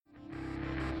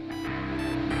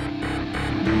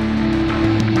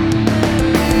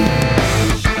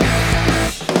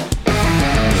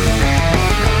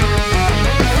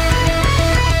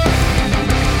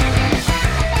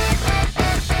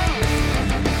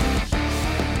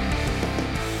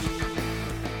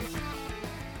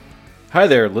Hi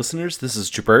there, listeners. This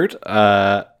is Jabert.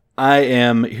 I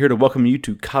am here to welcome you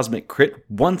to Cosmic Crit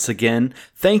once again.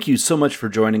 Thank you so much for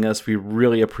joining us. We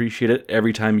really appreciate it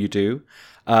every time you do.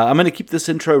 I'm going to keep this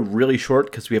intro really short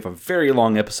because we have a very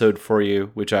long episode for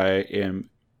you, which I am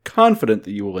confident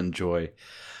that you will enjoy.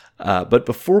 But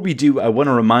before we do, I want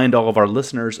to remind all of our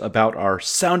listeners about our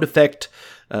sound effect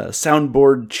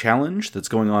soundboard challenge that's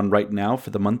going on right now for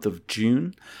the month of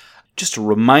June. Just a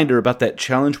reminder about that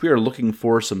challenge. We are looking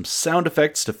for some sound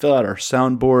effects to fill out our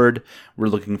soundboard. We're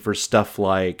looking for stuff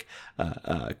like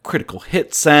critical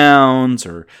hit sounds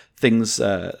or things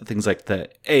like the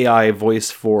AI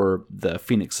voice for the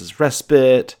Phoenix's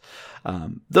Respite,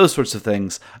 those sorts of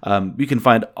things. You can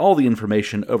find all the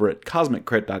information over at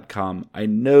CosmicCrit.com. I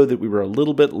know that we were a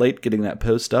little bit late getting that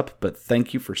post up, but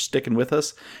thank you for sticking with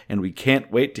us, and we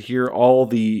can't wait to hear all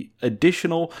the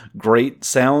additional great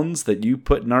sounds that you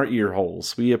put in our ear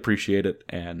holes. We appreciate it,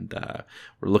 and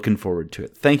we're looking forward to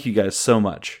it. Thank you guys so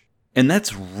much. And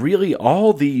that's really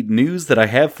all the news that I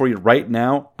have for you right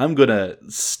now. I'm going to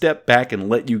step back and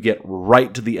let you get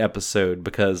right to the episode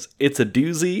because it's a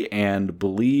doozy, and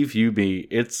believe you me,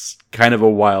 it's kind of a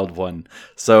wild one.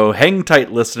 So hang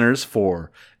tight, listeners,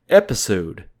 for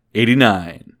episode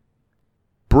 89.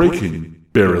 Breaking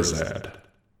Berazad.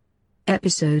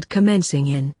 Episode commencing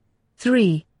in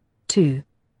 3, 2,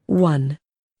 1.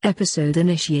 Episode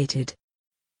initiated.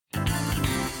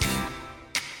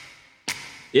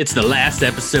 It's the last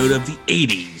episode of the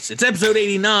 80s. It's episode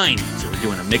 89. So we're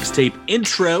doing a mixtape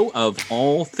intro of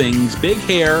all things big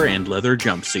hair and leather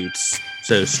jumpsuits.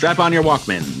 So strap on your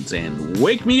Walkmans and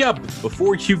wake me up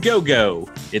before you go.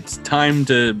 It's time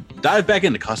to dive back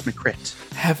into Cosmic Crit.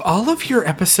 Have all of your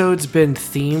episodes been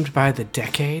themed by the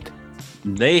decade?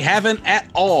 They haven't at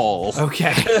all.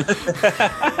 Okay.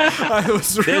 I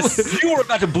was really... You were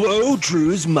about to blow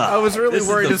Drew's mind. I was really This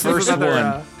worried is the this was first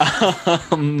another...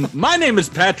 one. My name is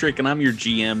Patrick, and I'm your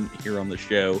GM here on the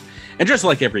show. And just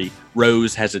like every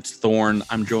rose has its thorn,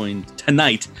 I'm joined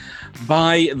tonight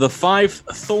by the 5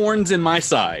 thorns in my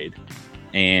side.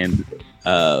 And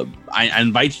I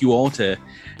invite you all to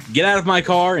get out of my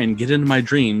car and get into my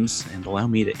dreams and allow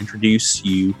me to introduce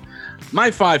you, my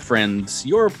 5 friends,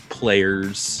 your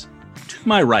players. To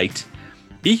my right,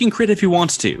 he can crit if he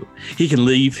wants to. He can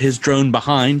leave his drone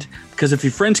behind, because if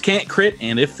your friends can't crit,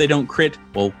 and if they don't crit,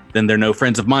 well, then they're no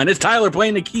friends of mine. It's Tyler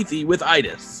playing Akeethi with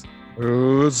Idis.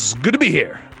 It's good to be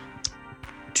here.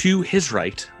 To his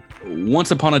right,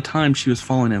 once upon a time she was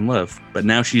falling in love, but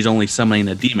now she's only summoning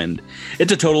a demon.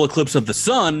 It's a total eclipse of the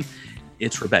sun.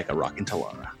 It's Rebecca rockin'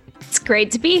 Talara. It's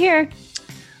great to be here.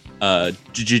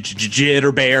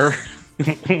 Jitter Bear.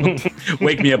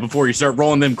 Wake me up before you start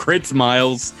rolling them crits,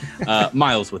 Miles.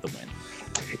 Miles with a win.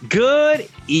 Good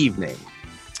evening.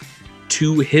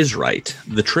 To his right,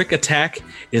 the trick attack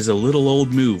is a little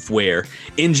old move where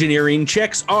engineering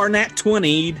checks are nat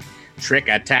 20'd. Trick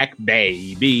attack,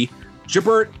 baby.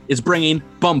 Jabert is bringing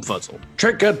Bumfuzzle.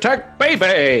 Trick attack,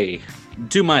 baby.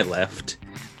 To my left,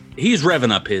 he's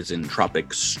revving up his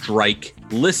entropic strike,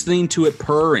 listening to it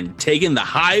purr and taking the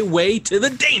highway to the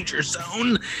danger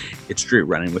zone. It's Drew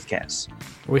running with Cass.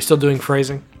 Are we still doing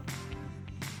phrasing?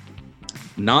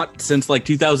 Not since like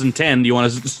 2010. Do you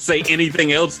want to say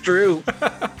anything else, Drew?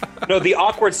 No, the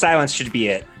awkward silence should be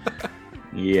it.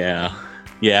 Yeah.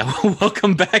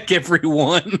 Welcome back,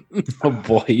 everyone. Oh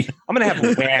boy, I'm gonna have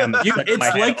a wham.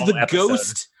 It's like the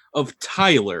ghost of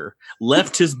Tyler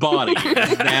left his body and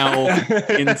is now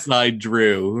inside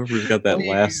Drew. We've got that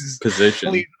last position.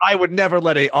 Please, I would never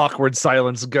let a awkward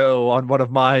silence go on one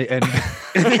of my end.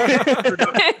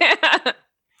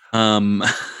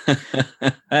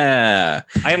 I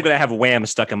am gonna have wham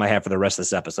stuck in my head for the rest of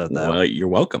this episode, though. Well, you're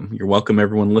welcome. You're welcome,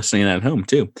 everyone listening at home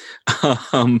too.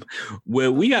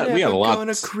 Well, we got a lot.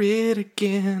 Gonna crit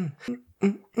again.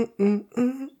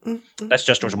 That's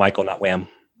just George Michael, not wham.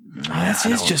 This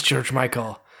is just George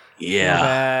Michael.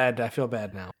 Yeah. I feel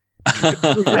bad now.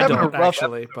 I don't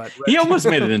actually, but He almost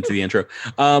made it into the intro.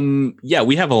 Yeah,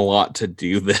 we have a lot to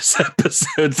do this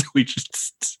episode, so we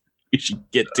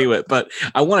should get to it. But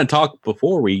I want to talk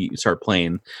before we start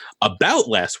playing about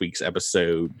last week's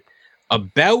episode,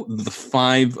 about the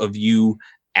 5 of you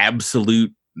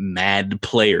absolute mad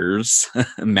players,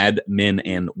 mad men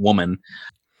and woman.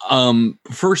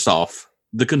 First off,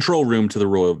 the control room to the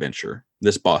Royal Venture,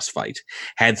 this boss fight,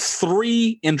 had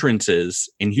 3 entrances,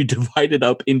 and you divided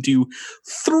up into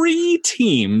 3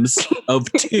 teams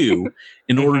of 2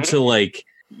 in order to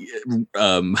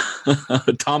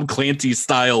Tom Clancy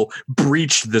style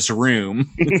breached this room,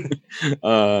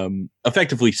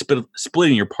 effectively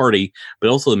splitting your party, but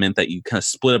also meant that you kind of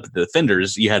split up the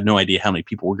defenders. You had no idea how many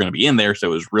people were going to be in there, so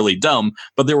it was really dumb.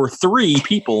 But there were 3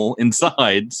 people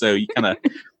inside, so you kind of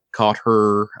caught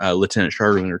her, Lieutenant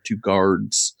Charu, and her 2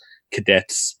 guards,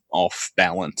 cadets, off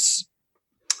balance.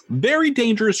 Very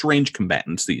dangerous range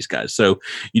combatants, these guys. So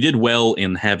you did well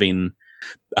in having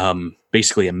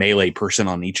basically a melee person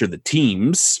on each of the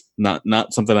teams.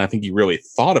 Not something I think you really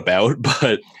thought about,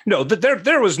 but no,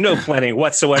 there was no planning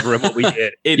whatsoever in what we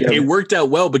did. It worked out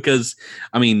well because,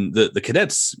 I mean, the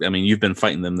cadets, I mean, you've been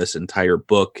fighting them this entire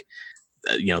book.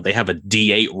 They have a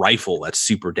D8 rifle that's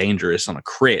super dangerous on a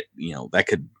crit. That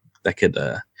could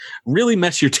really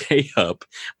mess your day up.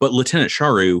 But Lieutenant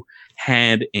Charu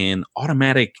had an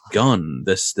automatic gun,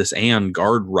 this Aeon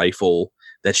Guard rifle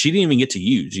that she didn't even get to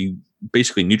use. You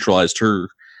basically neutralized her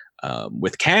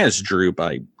with Kaz Drew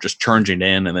by just charging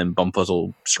in, and then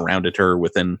Bumfuzzle surrounded her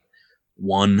within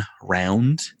 1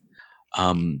 round.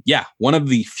 One of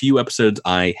the few episodes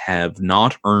I have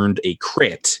not earned a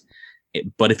crit,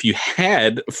 but if you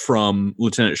had from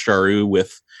Lieutenant Charu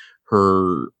with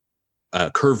her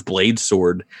curved blade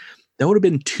sword, that would have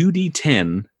been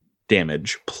 2d10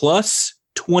 damage plus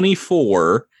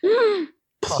 24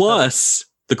 plus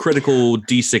the critical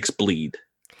d6 bleed.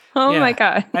 Oh my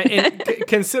god.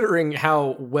 Considering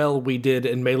how well we did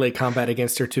in melee combat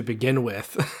against her to begin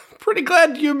with, pretty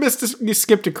glad you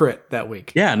skipped a crit that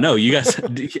week. Yeah, no, you guys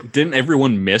didn't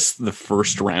everyone miss the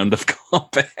first round of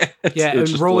combat? Yeah,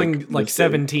 and rolling like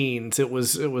 17s, it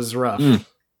was rough.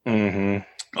 Mm-hmm.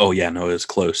 Oh yeah, no, it was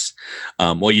close.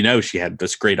 Well, she had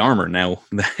this great armor. Now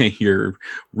you're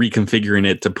reconfiguring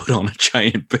it to put on a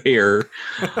giant bear.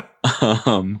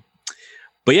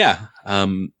 But yeah,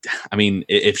 I mean,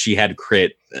 if she had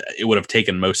crit, it would have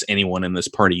taken most anyone in this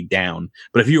party down.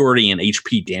 But if you're already in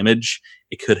HP damage,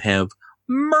 it could have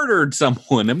murdered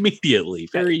someone immediately.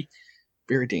 Very,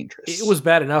 very dangerous. It was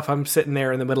bad enough. I'm sitting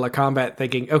there in the middle of combat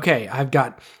thinking, okay, I've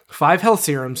got 5 health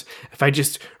serums. If I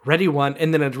just ready one,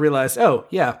 and then I'd realize, oh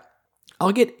yeah,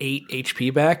 I'll get 8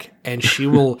 HP back, and she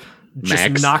will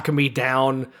just knock me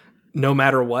down no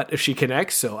matter what if she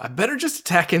connects. So I better just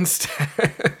attack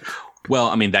instead. Well,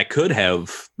 I mean, that could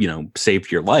have,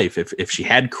 saved your life if she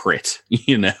had crit,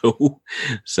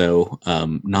 So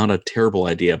not a terrible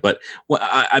idea. But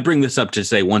I bring this up to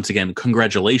say, once again,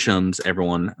 congratulations,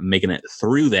 everyone, making it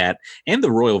through that. And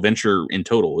the Royal Venture in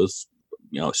total is,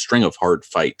 a string of hard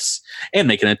fights and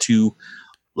making it to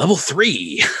level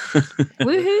 3.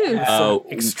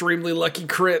 Woohoo. Extremely lucky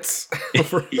crits.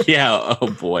 Yeah.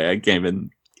 Oh, boy. I can't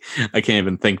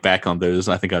even think back on those.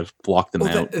 I think I've blocked them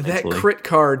out. That crit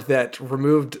card that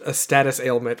removed a status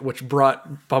ailment, which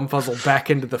brought Bumfuzzle back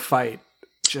into the fight.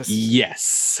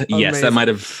 Yes, amazing. That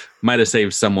might have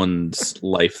saved someone's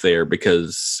life there,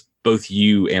 because both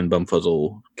you and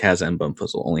Bumfuzzle, Kaz and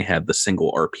Bumfuzzle, only had the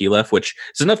single RP left, which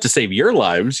is enough to save your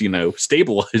lives.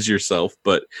 Stabilize yourself,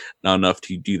 but not enough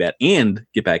to do that and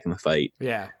get back in the fight.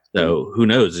 Yeah. So who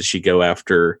knows? Does she go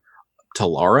after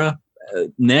Talara?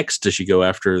 Next, does she go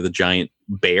after the giant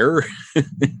bear?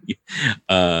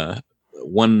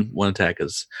 One attack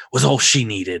was all she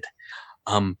needed.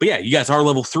 But yeah, you guys are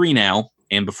level 3 now.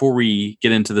 And before we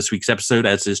get into this week's episode,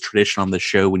 as is tradition on the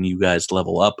show, when you guys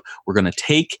level up, we're going to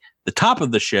take the top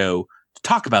of the show to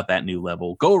talk about that new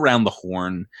level, go around the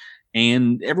horn,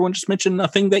 and everyone just mention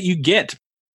nothing that you get.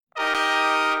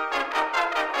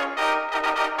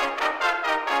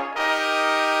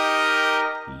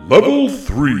 Level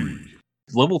 3.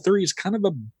 Level 3 is kind of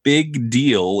a big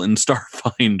deal in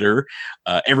Starfinder.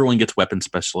 Everyone gets weapon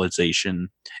specialization.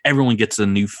 Everyone gets a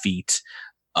new feat.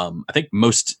 I think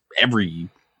every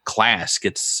class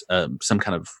gets some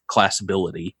kind of class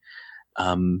ability.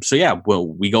 So yeah, well,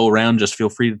 we go around. Just feel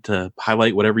free to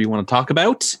highlight whatever you want to talk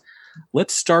about.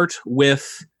 Let's start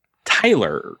with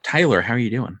Tyler. Tyler, how are you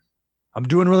doing? I'm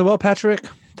doing really well, Patrick.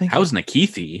 Thank you. How's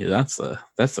Nakithi? That's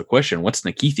the question. What's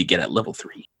Nakithi get at level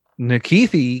 3?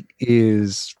 Nakithi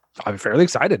I'm fairly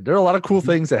excited. There are a lot of cool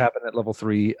things that happen at level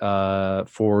 3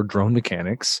 for drone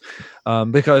mechanics,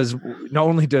 because not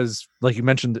only does, like you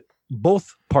mentioned,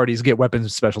 both parties get weapon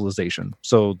specialization.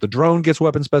 So the drone gets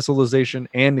weapon specialization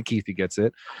and Nakithi gets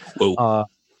it.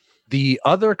 The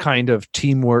other kind of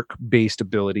teamwork-based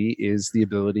ability is the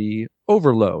ability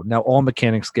Overload. Now, all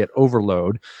mechanics get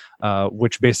Overload,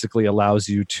 which basically allows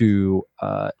you to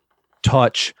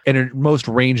touch most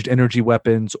ranged energy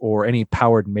weapons or any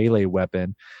powered melee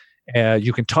weapon.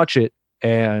 You can touch it,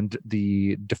 and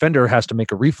the defender has to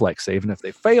make a reflex save. And if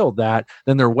they fail that,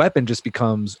 then their weapon just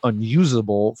becomes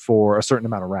unusable for a certain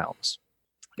amount of rounds.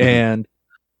 Mm-hmm. And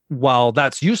while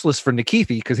that's useless for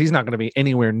Nikithi because he's not going to be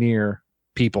anywhere near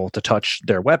people to touch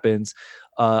their weapons,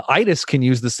 Idis can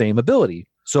use the same ability.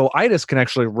 So Idis can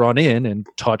actually run in and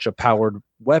touch a powered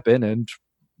weapon and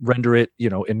render it,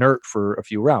 inert for a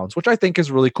few rounds, which I think is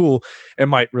really cool and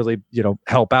might really,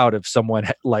 help out if someone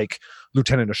like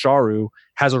Lieutenant Asharu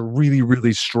has a really,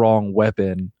 really strong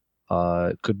weapon.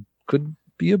 Could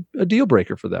be a deal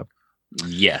breaker for them.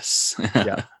 Yes.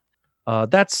 Yeah.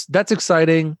 That's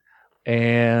exciting.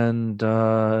 And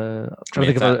I'm trying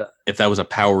to think of if that was a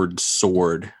powered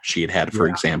sword she had, for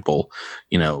example,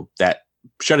 that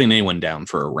shutting anyone down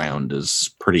for a round is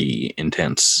pretty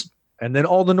intense. And then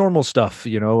all the normal stuff,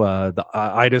 the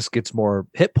Idis gets more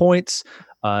hit points.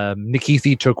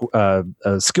 Nikithi took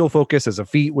a skill focus as a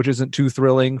feat, which isn't too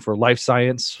thrilling for life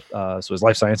science. So his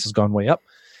life science has gone way up.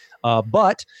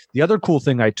 But the other cool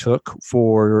thing I took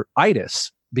for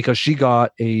Idis, because she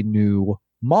got a new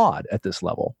mod at this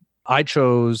level, I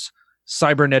chose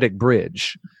Cybernetic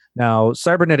Bridge. Now,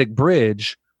 Cybernetic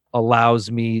Bridge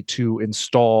allows me to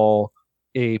install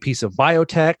a piece of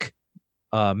biotech,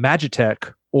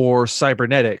 magitech, or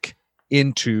cybernetic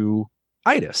into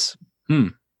Idis.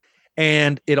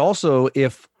 And it also,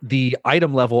 if the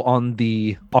item level on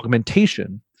the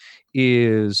augmentation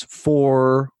is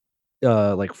four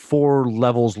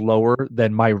levels lower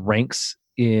than my ranks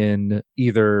in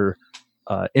either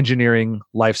engineering,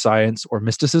 life science, or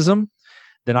mysticism,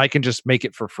 then I can just make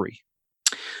it for free.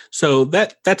 So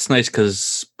that's nice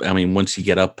because, once you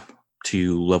get up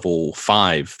to level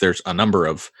 5, there's a number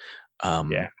of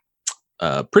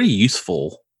pretty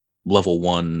useful level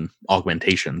 1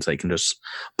 augmentations they can just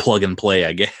plug and play,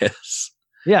 I guess.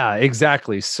 Yeah,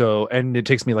 exactly. So, and it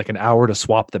takes me like an hour to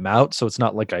swap them out. So it's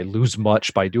not like I lose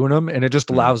much by doing them. And it just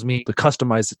allows me to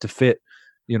customize it to fit,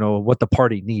 what the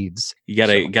party needs.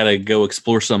 You gotta go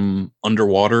explore some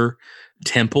underwater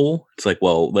temple. It's like,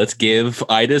 well, let's give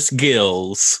Idis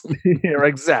gills. Yeah,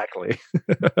 exactly.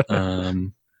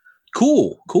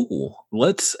 Cool.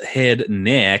 Let's head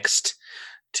next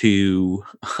to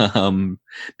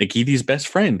Nikithi's best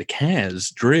friend,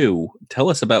 Kaz. Drew, tell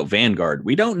us about Vanguard.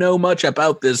 We don't know much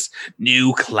about this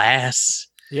new class.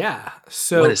 Yeah.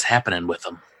 So what is happening with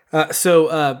them?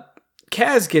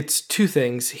 Kaz gets two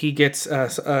things. He gets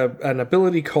an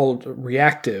ability called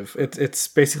Reactive. It's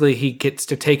basically he gets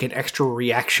to take an extra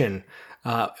reaction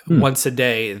once a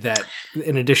day that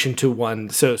in addition to one.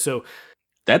 So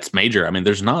that's major.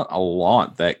 There's not a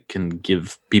lot that can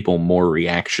give people more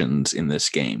reactions in this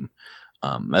game.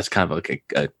 That's kind of like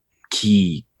a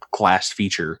key class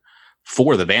feature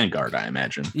for the Vanguard, I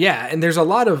imagine. Yeah, and there's a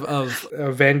lot of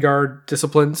Vanguard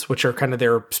disciplines, which are kind of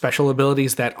their special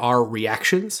abilities that are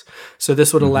reactions. So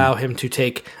this would allow him to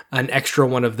take an extra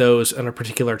one of those on a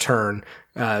particular turn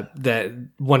that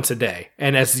once a day.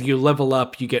 And as you level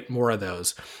up, you get more of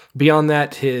those. Beyond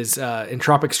that, his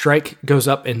Entropic Strike goes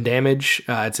up in damage.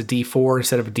 It's a D4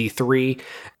 instead of a D3.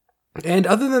 And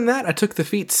other than that, I took the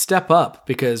feat Step Up,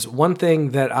 because one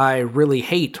thing that I really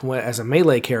hate as a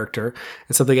melee character,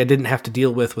 and something I didn't have to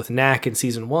deal with Knack in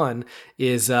Season 1,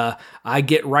 is I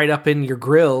get right up in your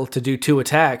grill to do 2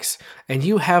 attacks, and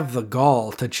you have the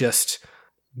gall to just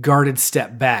guarded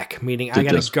step back, meaning I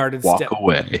got a guarded step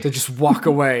away. To just walk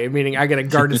away, meaning I got a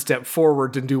guarded step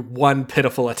forward to do 1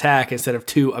 pitiful attack instead of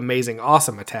 2 amazing,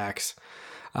 awesome attacks.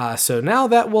 So now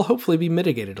that will hopefully be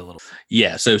mitigated a little.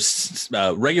 Yeah, so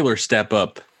regular Step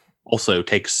Up also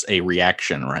takes a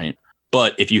reaction, right?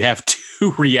 But if you have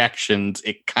 2 reactions,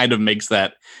 it kind of makes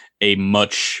that a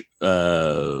much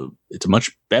better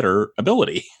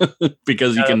ability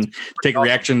because you can take a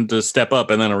reaction to step up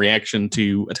and then a reaction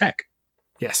to attack.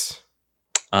 Yes.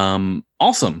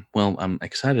 Awesome. Well, I'm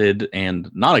excited and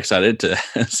not excited to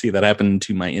see that happen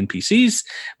to my NPCs,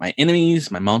 my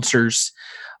enemies, my monsters.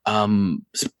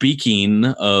 Speaking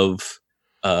of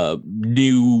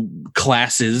new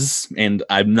classes, and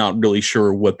I'm not really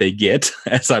sure what they get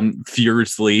as I'm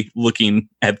furiously looking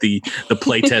at the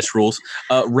playtest rules.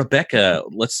 Rebecca,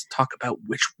 let's talk about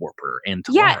Witchwarper and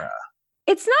Talara. Yeah.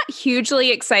 It's not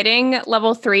hugely exciting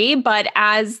level 3, but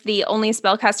as the only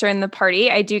spellcaster in the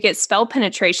party, I do get spell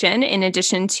penetration in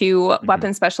addition to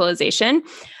weapon specialization.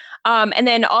 And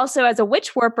then also as a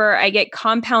Witchwarper, I get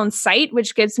Compound Sight,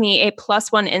 which gives me a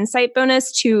 +1 insight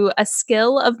bonus to a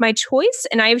skill of my choice.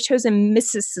 And I have chosen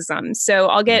Mysticism. So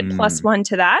I'll get +1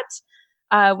 to that,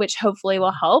 which hopefully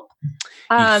will help.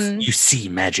 You see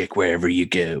magic wherever you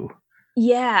go.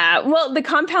 Yeah. Well, the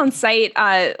Compound Sight,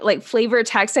 like flavor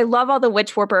text, I love all the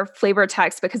Witchwarper flavor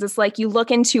text because it's like you look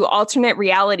into alternate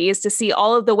realities to see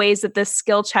all of the ways that this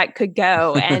skill check could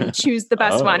go and choose the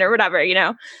best one or whatever,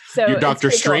 So you're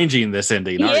Doctor Stranging this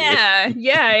ending, aren't you?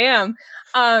 Yeah, I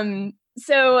am.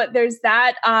 So there's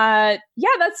that.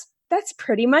 That's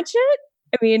pretty much it.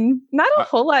 I mean, not a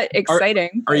whole lot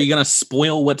exciting. Are you gonna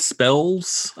spoil what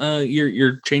spells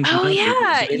you're changing? Oh, up?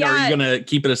 yeah, Or are you gonna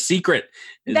keep it a secret?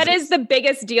 That is the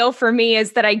biggest deal for me,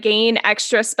 is that I gain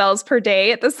extra spells per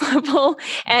day at this level,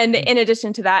 and in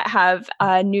addition to that, have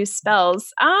new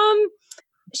spells.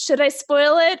 Should I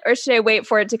spoil it or should I wait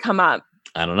for it to come up?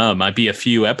 I don't know. It might be a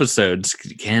few episodes.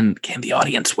 Can the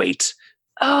audience wait?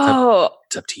 Oh,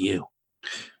 it's up to you.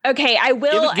 Okay, I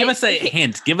will. Give us a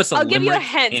hint. Give us a I'll give you a limerick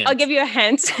hint. I'll give you a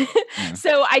hint.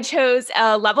 So I chose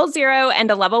a level 0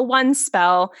 and a level 1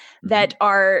 spell that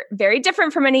are very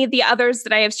different from any of the others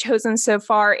that I have chosen so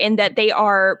far, in that they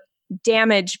are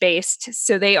damage based.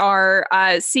 So they are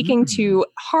seeking to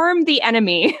harm the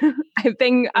enemy. I've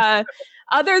been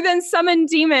other than summon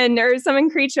demon or summon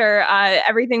creature,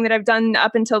 everything that I've done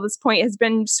up until this point has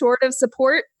been sort of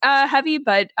support heavy,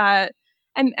 but I'm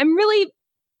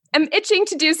itching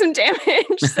to do some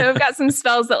damage. So I've got some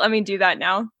spells that let me do that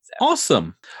now. So.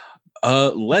 Awesome.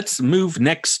 Let's move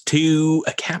next to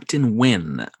Captain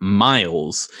Wynn.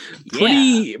 Miles.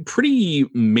 Pretty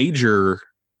major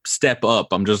step up.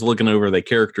 I'm just looking over the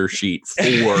character sheet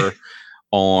for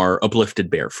our uplifted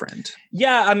bear friend.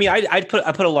 Yeah, I mean, I put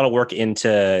a lot of work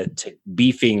into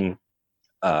beefing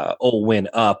old Win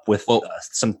up with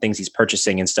some things he's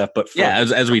purchasing and stuff. But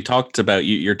as we talked about,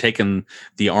 you're taking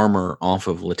the armor off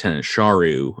of Lieutenant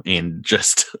Sharu and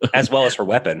just as well as her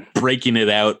weapon, breaking it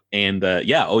out, and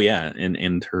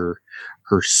and her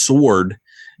sword.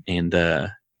 And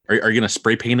are you going to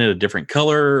spray paint it a different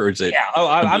color, or is it? Yeah,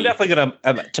 I'm definitely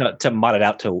going to mod it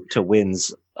out to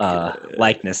Win's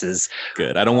likenesses.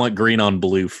 Good. I don't want green on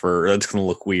blue fur. That's going to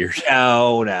look weird.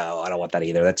 No, I don't want that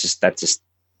either. That's just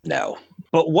no.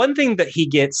 But one thing that he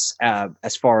gets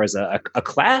as far as a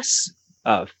class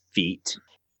feat,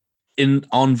 in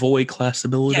Envoy class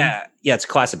ability. Yeah, it's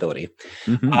class ability.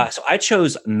 Mm-hmm. So I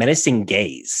chose Menacing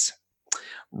Gaze.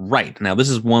 Right. Now, this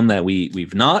is one that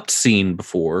we've not seen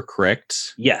before,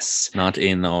 correct? Yes. Not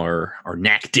in our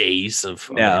knack days of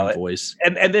Envoys.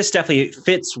 And this definitely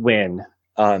fits Win.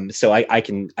 So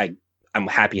I'm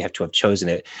happy to have chosen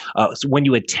it. So when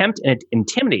you attempt an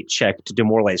intimidate check to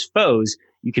demoralize foes,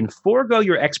 you can forego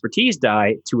your expertise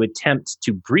die to attempt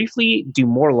to briefly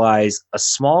demoralize a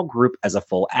small group as a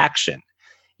full action.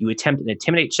 You attempt an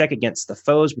intimidate check against the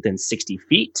foes within 60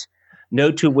 feet,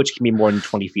 no two of which can be more than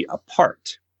 20 feet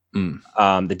apart. The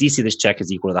DC of this check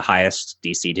is equal to the highest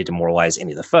DC to demoralize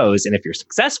any of the foes. And if you're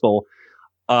successful,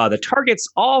 the targets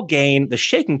all gain the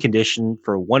shaken condition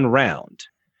for 1 round.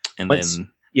 And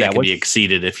then that can be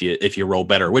exceeded if you roll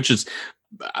better, which is,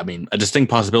 I mean, a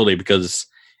distinct possibility, because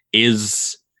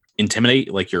is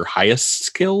Intimidate like your highest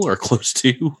skill or close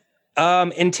to?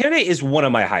 Intimidate is one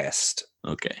of my highest.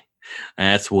 Okay.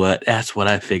 That's what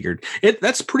I figured.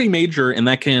 That's pretty major, and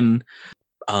that can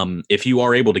if you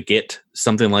are able to get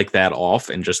something like that off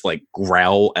and just like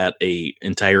growl at a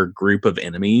entire group of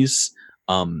enemies,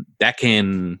 that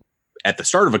can at the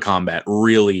start of a combat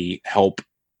really help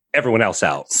everyone else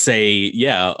out. Say,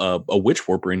 a witch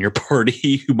warper in your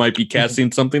party who might be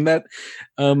casting something that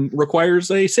requires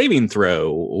a saving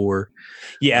throw, or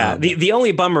the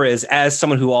only bummer is, as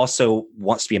someone who also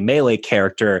wants to be a melee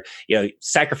character,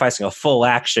 sacrificing a full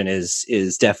action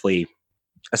is definitely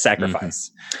a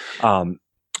sacrifice.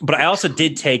 But I also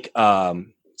did take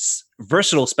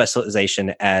versatile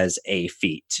specialization as a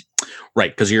feat. Right,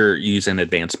 because you're using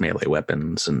advanced melee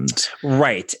weapons and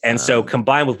so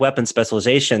combined with weapon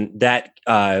specialization, that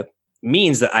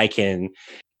means that I can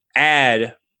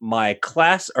add my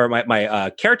class or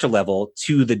my character level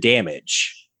to the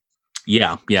damage.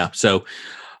 Yeah. So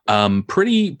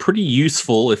pretty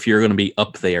useful if you're going to be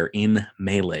up there in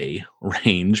melee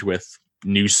range with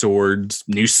new swords,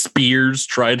 new spears,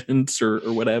 tridents, or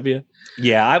what have you.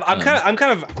 Yeah, I'm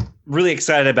kind of really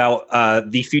excited about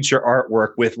the future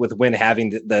artwork with Win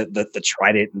having the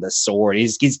trident and the sword.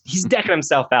 He's decking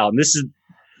himself out, and this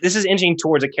is inching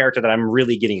towards a character that I'm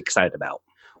really getting excited about.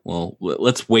 Well,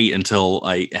 let's wait until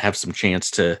I have some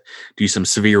chance to do some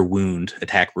severe wound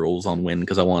attack rolls on Win,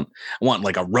 because I want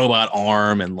like a robot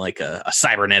arm and like a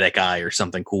cybernetic eye or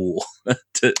something cool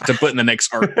to put in the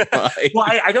next art. Well,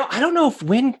 I don't know if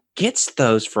Win gets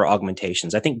those for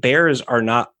augmentations. I think bears are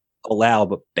not allowed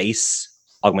but base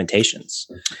augmentations.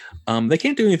 They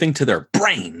can't do anything to their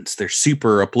brains, their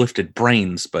super uplifted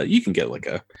brains, but you can get like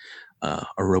a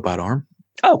robot arm.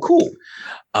 Oh, cool.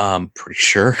 Pretty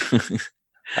sure.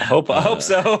 I hope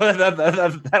so.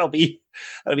 That'll be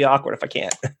awkward if I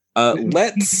can't.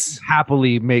 Let's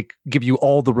happily give you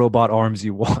all the robot arms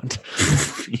you want.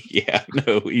 Yeah,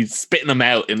 no, he's spitting them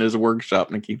out in his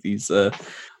workshop, and keep these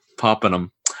popping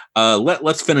them.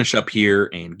 Let's finish up here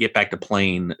and get back to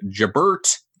playing.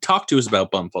 Jabert, talk to us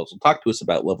about Bumfuzzle. Talk to us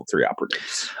about level 3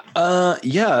 operatives.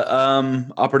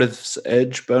 Operative's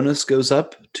edge bonus goes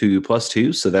up to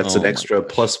 +2, so that's an extra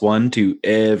 +1 to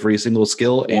every single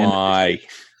skill. Why?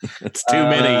 That's too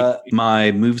many.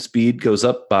 My move speed goes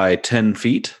up by 10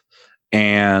 feet,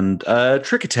 and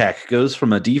trick attack goes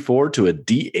from a D4 to a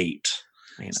D8.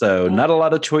 Man, so not a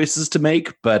lot of choices to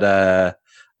make, but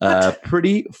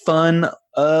pretty fun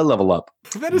level up.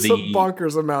 That is a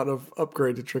bonkers amount of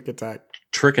upgrade to trick attack.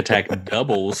 Trick attack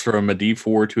doubles from a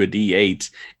D4 to a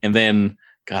D8, and then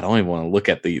God, I don't even want to look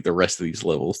at the rest of these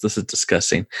levels. This is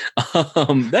disgusting.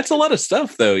 That's a lot of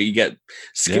stuff, though. You get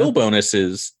skill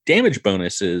bonuses, damage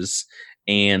bonuses,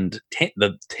 and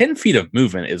the 10 feet of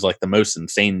movement is like the most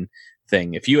insane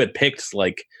thing. If you had picked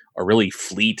like a really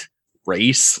fleet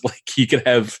race, like you could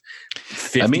have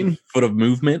 50 foot of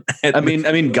movement. I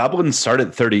mean, goblins start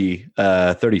at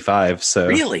 35. So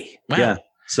really, wow. Yeah.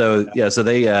 So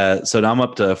now I'm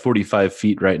up to 45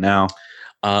 feet right now.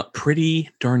 Pretty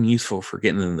darn useful for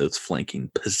getting in those flanking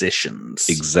positions.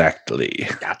 Exactly.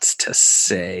 That's to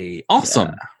say. Awesome.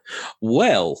 Yeah.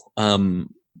 Well,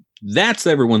 that's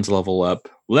everyone's level up.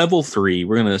 Level 3,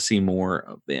 we're going to see more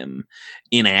of them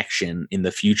in action in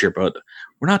the future, but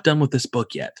we're not done with this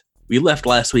book yet. We left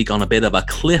last week on a bit of a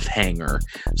cliffhanger,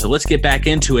 so let's get back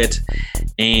into it.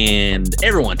 And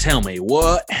everyone tell me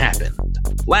what happened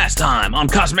last time on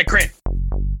Cosmic Crit.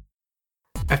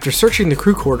 After searching the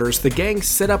crew quarters, the gang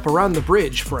set up around the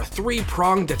bridge for a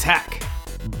 3-pronged attack.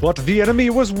 But the enemy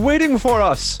was waiting for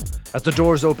us! As the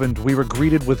doors opened, we were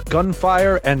greeted with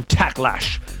gunfire and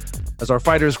tacklash. As our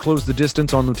fighters closed the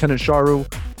distance on Lieutenant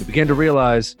Sharu, we began to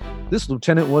realize this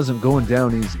lieutenant wasn't going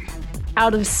down easy.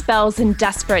 Out of spells and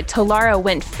desperate, Talara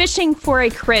went fishing for a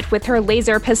crit with her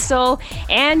laser pistol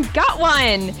and got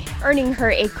one, earning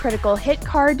her a critical hit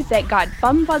card that got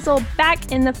Bumfuzzle back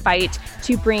in the fight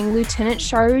to bring Lieutenant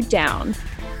Sharu down.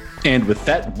 And with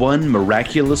that one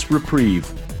miraculous reprieve,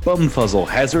 Bumfuzzle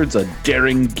hazards a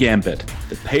daring gambit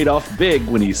that paid off big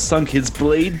when he sunk his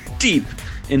blade deep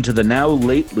into the now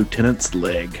late lieutenant's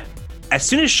leg. As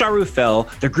soon as Sharu fell,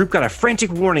 the group got a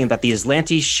frantic warning that the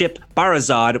Aslanti ship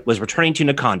Barazad was returning to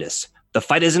Nakondis. The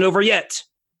fight isn't over yet.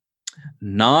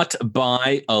 Not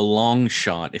by a long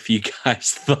shot. If you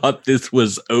guys thought this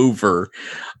was over,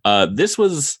 this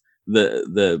was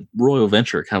the Royal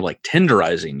Venture kind of like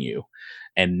tenderizing you.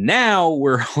 And now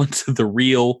we're onto the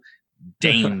real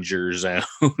danger zone,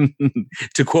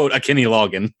 to quote a Kenny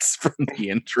Loggins from the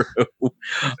intro.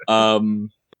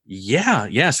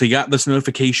 So you got this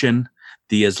notification.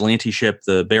 The Aslanti ship,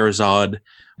 the Barazad,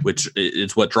 which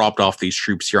is what dropped off these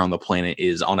troops here on the planet,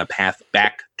 is on a path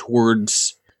back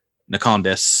towards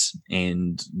Nakondis,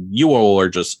 and you all are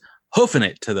just hoofing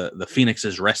it to the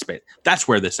Phoenix's respite. That's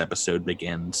where this episode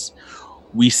begins.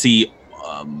 We see,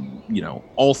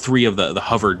 all 3 of the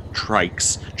hovered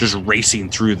trikes just racing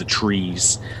through the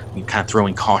trees, kind of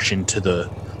throwing caution to the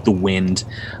wind,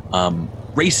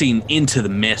 racing into the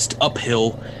mist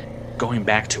uphill, going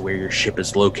back to where your ship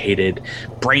is located.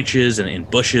 Branches and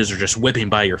bushes are just whipping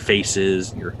by your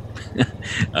faces. You're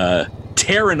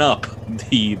tearing up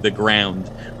the ground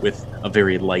with a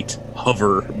very light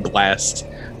hover blast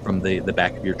from the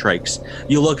back of your trikes.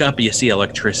 You look up and you see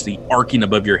electricity arcing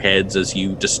above your heads as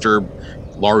you disturb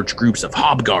large groups of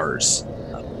hobgars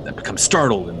that become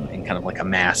startled and kind of like a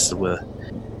mass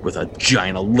with a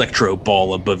giant electro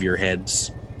ball above your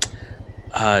heads.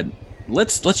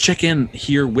 Let's check in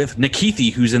here with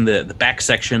Nikithi, who's in the back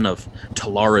section of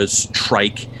Talara's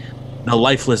trike, the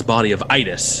lifeless body of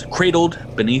Idas, cradled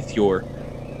beneath your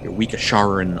weak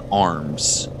Asharan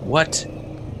arms. What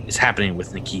is happening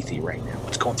with Nikithi right now?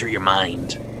 What's going through your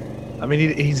mind? I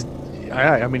mean, he's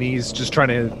just trying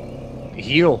to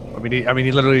heal.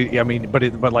 He literally.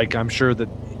 But I'm sure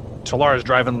that Talara's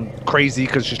driving crazy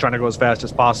because she's trying to go as fast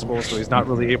as possible, so he's not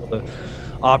really able to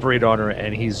operate on her,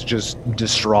 and he's just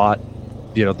distraught.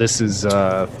 This is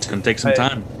it's gonna take some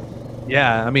time.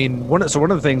 Yeah, one of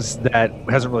the things that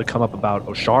hasn't really come up about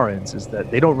Osharans is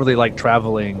that they don't really like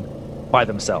traveling by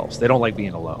themselves. They don't like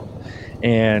being alone.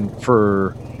 And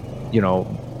for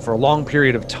a long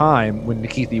period of time, when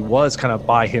Nikithi was kind of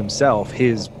by himself,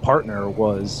 his partner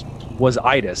was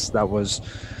Idas. That was,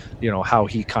 how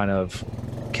he kind of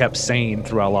kept sane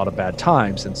throughout a lot of bad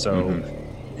times. And so,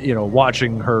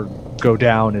 watching her go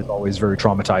down is always very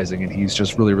traumatizing, and he's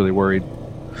just really, really worried.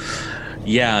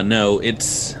 Yeah, no,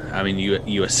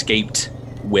 you escaped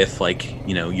with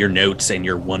your notes and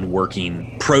your one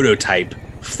working prototype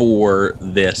for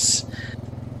this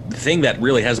thing that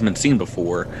really hasn't been seen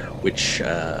before, which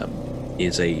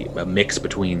is a mix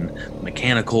between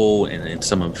mechanical and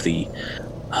some of the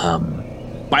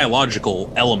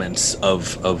biological elements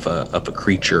of a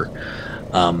creature.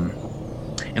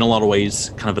 In a lot of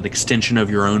ways, kind of an extension of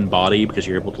your own body, because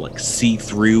you're able to like see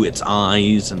through its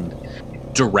eyes and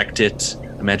direct it.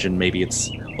 Imagine maybe it's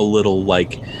a little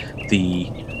like the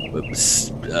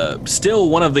still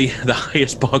one of the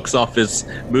highest box office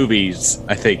movies,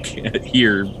 I think,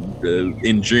 here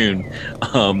in June.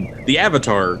 The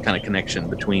Avatar kind of connection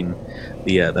between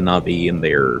the Na'vi and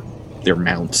their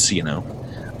mounts, you know.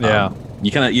 Yeah.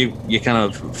 You kind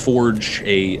of forge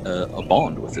a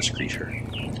bond with this creature.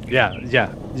 Yeah,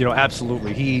 you know,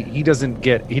 absolutely. It doesn't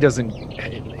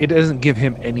give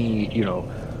him any, you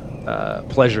know,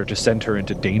 pleasure to send her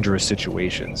into dangerous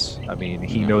situations. I mean,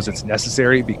 he knows it's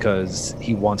necessary because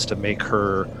he wants to make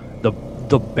her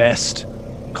the best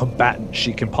combatant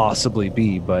she can possibly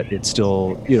be, but it's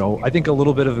still, you know, I think a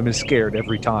little bit of him is scared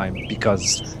every time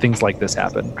because things like this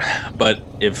happen. But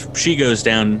if she goes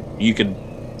down, you can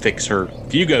fix her.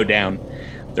 If you go down,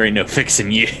 there ain't no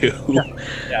fixing you.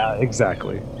 Yeah,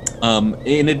 exactly.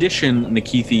 In addition,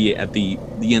 Nikithi, at the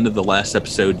end of the last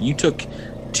episode, you took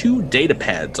 2 data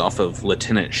pads off of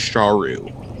Lieutenant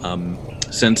Sharu.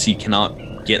 Since you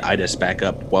cannot get Idis back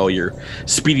up while you're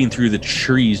speeding through the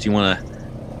trees, do you want to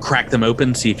crack them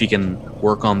open, see if you can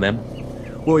work on them?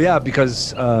 Well, yeah,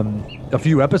 because a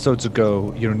few episodes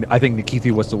ago, you know, I think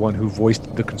Nikithi was the one who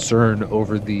voiced the concern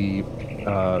over the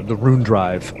rune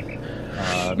drive,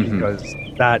 because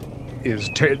that is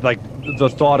like the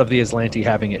thought of the Aslanti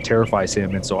having it terrifies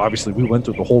him, and so obviously we went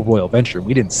through the whole royal venture and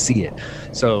we didn't see it,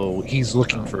 so he's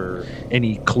looking for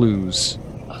any clues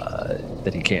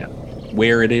that he can,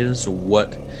 where it is,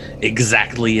 what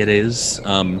exactly it is.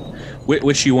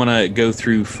 Which you want to go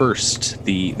through first?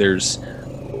 There's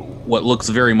what looks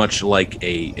very much like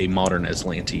a modern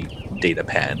Aslanti data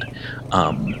pad,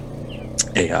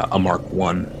 a Mark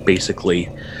I, basically.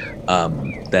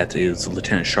 That is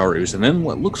Lieutenant Sharu's, and then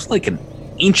what looks like an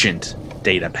ancient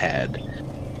data pad.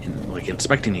 And like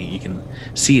inspecting it, you can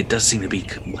see it does seem to be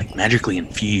like magically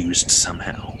infused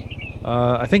somehow.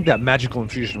 I think that magical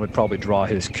infusion would probably draw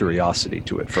his curiosity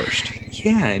to it first.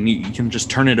 Yeah, and you can just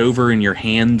turn it over in your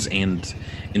hands, and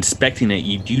inspecting it,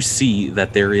 you do see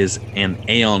that there is an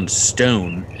Aeon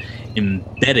stone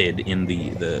embedded in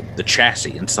the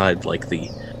chassis inside, like the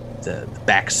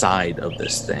back side of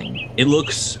this thing. It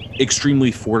looks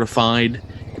extremely fortified.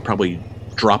 You could probably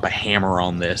drop a hammer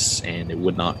on this and it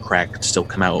would not crack, it'd still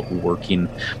come out working.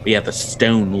 But yeah, the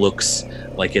stone looks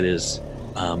like it is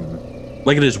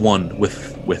one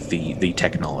with the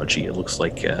technology. It looks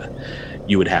like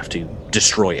you would have to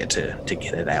destroy it to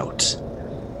get it out.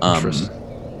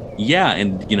 Yeah,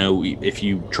 and you know, if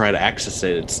you try to access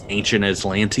it, it's ancient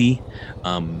Aslanti.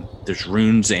 There's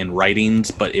runes and writings,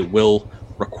 but it will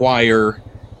require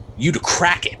you to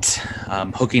crack it,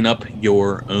 hooking up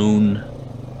your own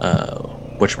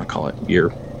whatchamacallit,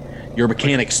 your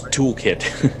mechanics toolkit.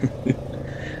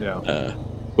 Yeah.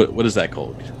 What is that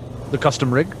called? The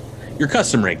custom rig? Your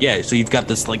custom rig, yeah. So you've got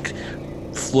this like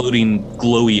floating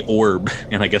glowy orb,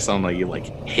 and I guess I don't know, you like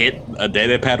hit a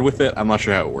data pad with it. I'm not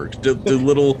sure how it works. Do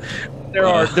little there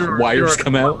are wires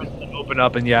come out? Open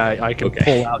up, and yeah, I can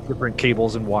pull out different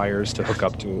cables and wires to hook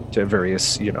up to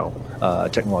various, you know,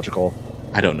 technological.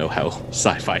 I don't know how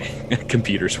sci-fi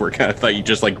computers work. I thought you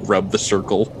just like rub the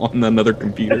circle on another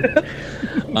computer.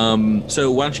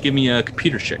 So why don't you give me a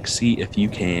computer check, see if you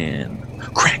can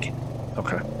crack it.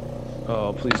 Okay.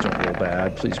 Oh, please don't roll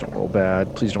bad. Please don't roll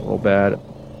bad. Please don't roll bad.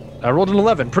 I rolled an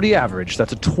 11, pretty average.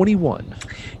 That's a 21.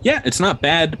 Yeah, it's not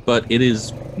bad, but it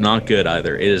is not good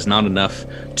either. It is not enough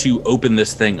to open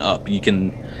this thing up. You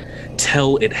can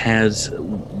tell it has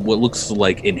what looks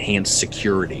like enhanced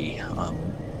security.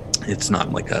 It's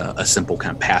not like a simple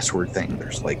kind of password thing.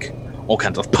 There's like all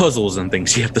kinds of puzzles and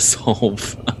things you have to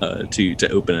solve to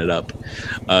open it up.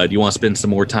 Do you want to spend some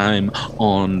more time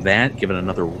on that? Give it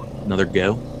another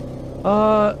go?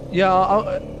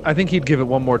 Yeah, I think he'd give it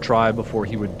one more try before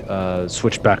he would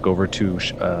switch back over to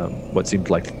what seemed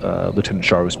like Lieutenant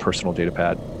Sharu's personal data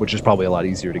pad, which is probably a lot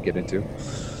easier to get into.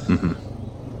 Mm-hmm.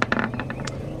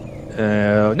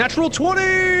 Natural 20!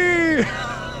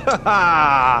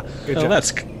 Good job.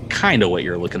 That's kind of what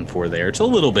you're looking for there. It's a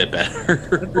little bit better.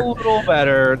 It's a little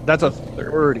better. That's a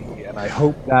 30, and I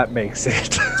hope that makes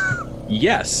it.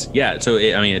 Yes. Yeah. So,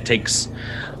 it takes...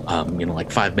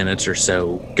 like 5 minutes or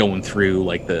so going through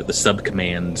like the sub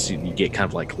commands. You get kind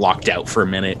of like locked out for a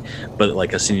minute, but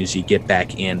like as soon as you get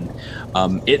back in,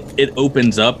 it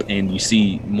opens up and you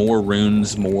see more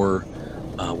runes, more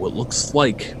what looks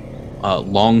like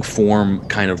long form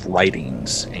kind of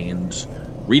writings, and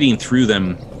reading through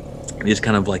them, is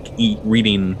kind of like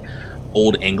reading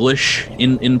Old English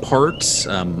in parts,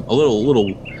 a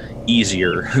little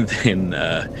easier than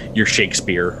your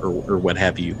Shakespeare or what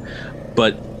have you.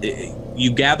 But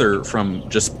you gather from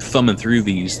just thumbing through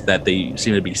these that they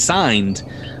seem to be signed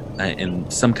in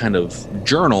some kind of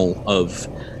journal of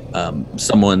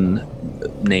someone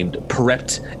named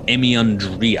Perept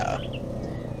Emiandria.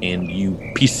 And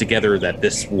you piece together that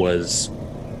this was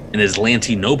an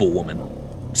Aslanti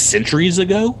noblewoman centuries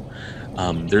ago.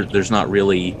 There's not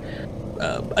really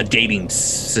a dating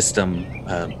system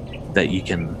that you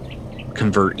can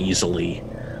convert easily,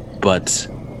 but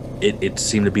it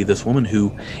seemed to be this woman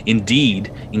who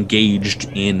indeed engaged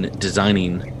in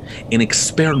designing an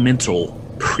experimental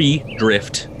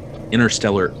pre-drift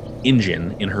interstellar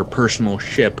engine in her personal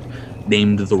ship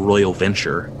named the Royal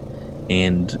Venture.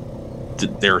 And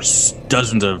there's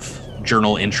dozens of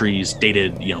journal entries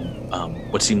dated,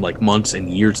 what seemed like months and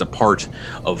years apart,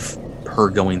 of her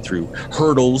going through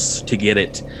hurdles to get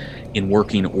it in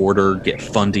working order, get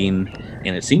funding,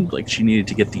 and it seemed like she needed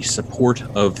to get the support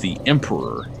of the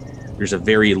Emperor. There's a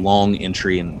very long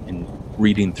entry, and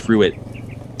reading through it,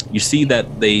 you see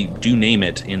that they do name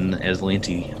it in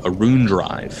Aslanti a rune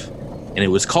drive, and it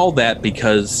was called that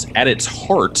because at its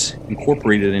heart,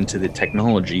 incorporated into the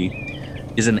technology,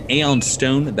 is an Aeon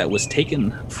stone that was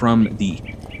taken from the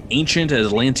ancient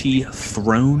Aslanti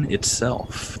throne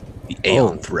itself, the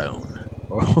Aeon throne.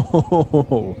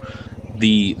 Oh.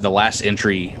 The last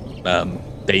entry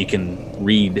that you can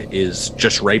read is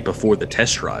just right before the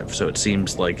test drive, so it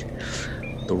seems like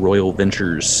the Royal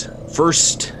Venture's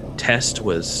first test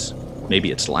was maybe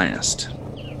its last.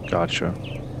 Gotcha.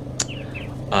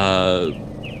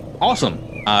 Awesome.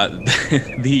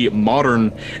 The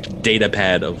modern data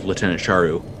pad of Lieutenant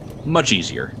Charu, much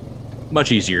easier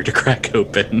to crack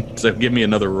open. So give me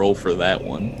another roll for that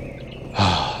one.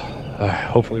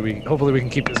 Hopefully we can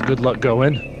keep this good luck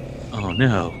going. Oh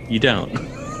no, you don't.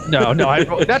 No, I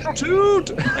rolled natural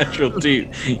toot. Natural toot.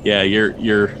 Yeah,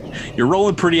 you're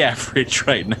rolling pretty average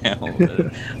right now.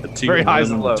 A 2, Very highs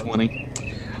and lows. 20.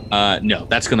 No,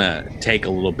 that's gonna take a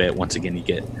little bit. Once again, you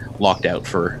get locked out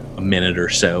for a minute or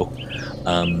so.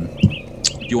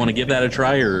 Do you want to give that a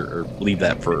try or leave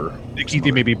that for?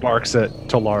 Keithy maybe barks at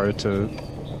Talara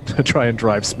to try and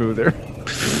drive smoother.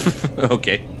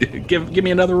 Okay, give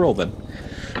me another roll then.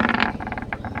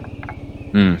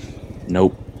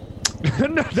 Nope.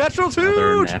 Natural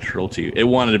Another toot. natural 2. It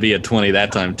wanted to be a 20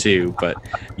 that time too, but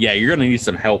yeah, you're gonna need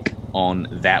some help on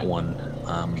that one.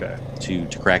 Okay. To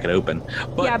crack it open.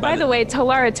 But yeah, by the way,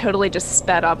 Talara totally just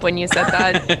sped up when you said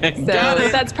that. So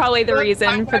that's probably the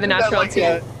reason for the natural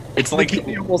 2. It's like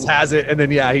he almost has it, and then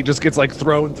he just gets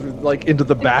thrown through into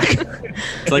the back.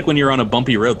 It's like when you're on a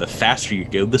bumpy road. The faster you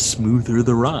go, the smoother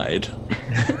the ride.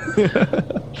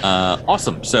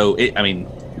 Awesome. So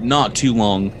not too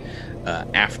long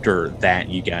after that,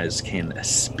 you guys can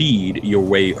speed your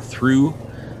way through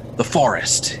the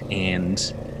forest,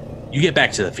 and you get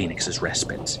back to the Phoenix's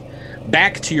Respite.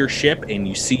 Back to your ship, and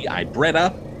you see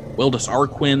Ibretta, Wildus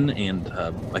Arquin, and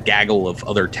a gaggle of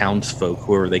other townsfolk,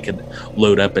 whoever they could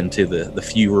load up into the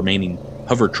few remaining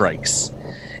hover trikes.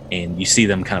 And you see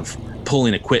them kind of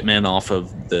pulling equipment off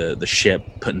of the ship,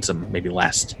 putting some maybe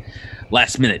last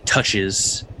minute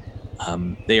touches.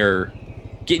 They are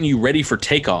getting you ready for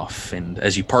takeoff, and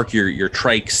as you park your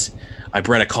trikes,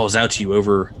 Ibretta calls out to you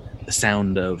over the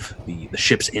sound of the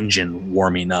ship's engine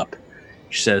warming up.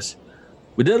 She says,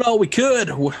 "We did all we could.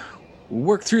 We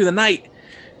worked through the night.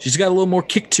 She's got a little more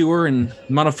kick to her and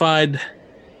modified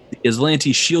the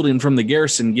Aslanti shielding from the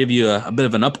garrison, give you a bit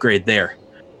of an upgrade there.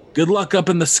 Good luck up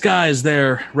in the skies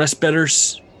there,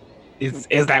 Respiters."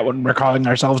 Is that what we're calling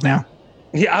ourselves now?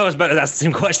 Yeah, I was about to ask the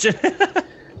same question.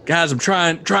 Guys, I'm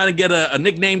trying to get a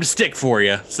nickname to stick for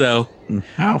you. So,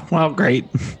 Oh, well, great.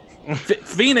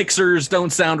 Phoenixers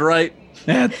don't sound right.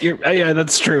 Yeah,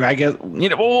 that's true. I guess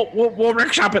we'll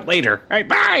workshop it later. All right,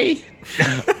 bye.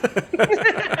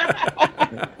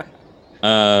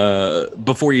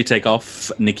 Before you take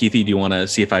off, Nikithi, do you want to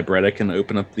see if Ibretta can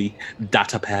open up the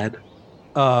data pad?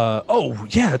 Oh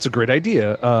yeah, it's a great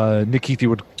idea.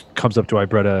 Nikithi comes up to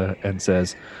Ibretta and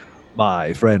says,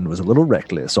 "My friend was a little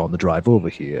reckless on the drive over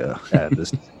here, and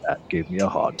this that gave me a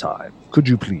hard time. Could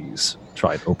you please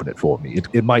try and open it for me?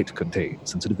 It might contain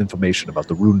sensitive information about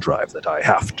the rune drive that I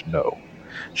have to know."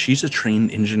 She's a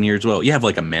trained engineer as well. You have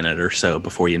like a minute or so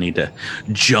before you need to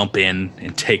jump in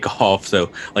and take off.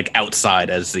 So outside,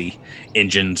 as the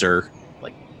engines are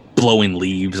blowing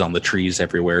leaves on the trees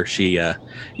everywhere, she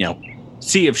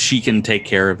see if she can take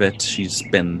care of it. She's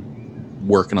been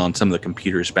working on some of the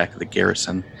computers back at the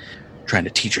garrison. trying to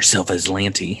teach herself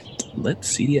Aslanti. Let's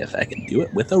see if I can do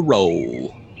it with a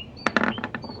roll.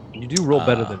 You do roll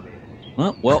better than me.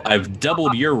 Well, I've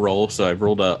doubled your roll, so I've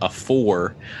rolled a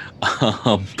 4.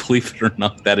 Believe it or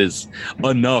not, that is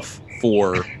enough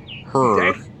for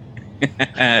her.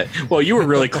 Well, you were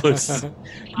really close.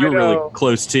 You were really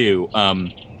close too.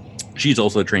 She's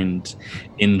also a trained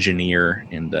engineer,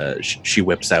 and she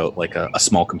whips out like a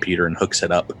small computer and hooks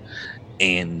it up.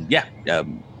 And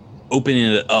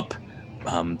opening it up,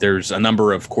 there's a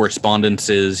number of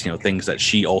correspondences, things that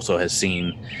she also has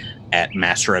seen at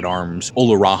Master at Arms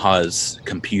Olaraha's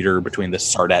computer between the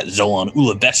Sardat Zolan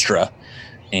Ulavestra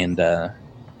and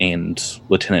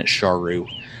Lieutenant Sharu.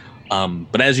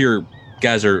 But as your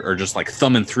guys are just like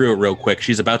thumbing through it real quick,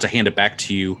 she's about to hand it back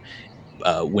to you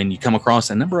when you come across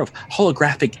a number of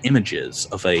holographic images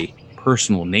of a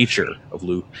personal nature of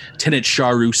Lieutenant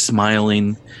Sharu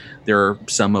smiling. There are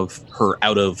some of her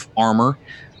out of armor,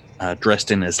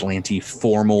 dressed in Aslanti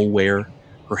formal wear,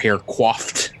 her hair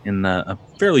coiffed in a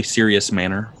fairly serious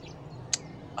manner.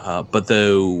 But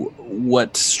though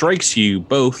what strikes you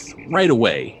both right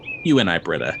away, you and I,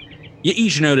 Britta, you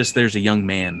each notice there's a young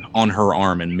man on her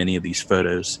arm in many of these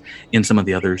photos. In some of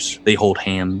the others, they hold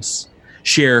hands,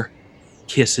 share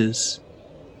kisses.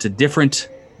 It's a different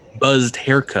buzzed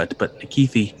haircut, but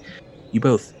Nikithi, you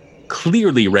both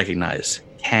clearly recognize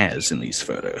Kaz in these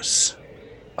photos.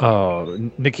 Oh,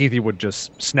 Nikithi would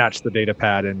just snatch the data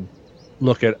pad and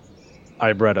look at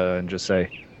Ibretta and just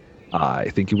say, I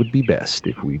think it would be best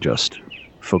if we just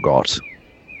forgot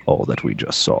all that we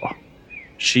just saw.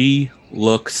 She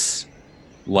looks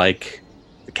like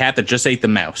the cat that just ate the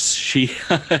mouse.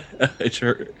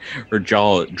 Her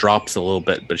jaw drops a little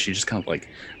bit, but she just kind of like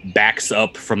backs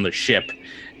up from the ship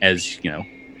as, you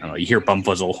hear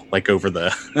Bumfuzzle like over the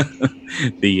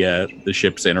the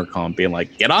ship's intercom being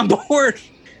like, get on board.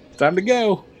 It's time to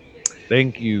go.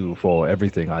 Thank you for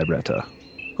everything, Ibretta.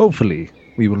 Hopefully,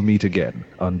 we will meet again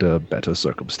under better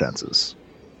circumstances.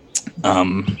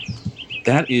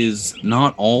 That is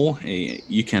not all.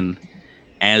 You can,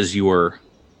 as you're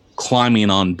climbing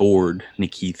on board,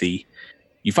 Nikithi,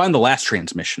 you find the last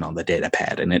transmission on the data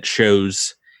pad, and it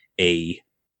shows a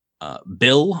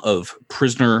bill of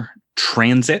prisoner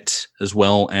transit, as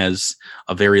well as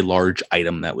a very large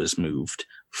item that was moved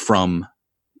from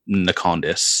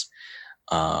Nakondis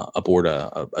aboard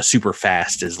a super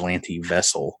fast Aslanti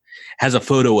vessel. Has a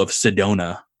photo of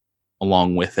Sedona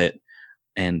along with it,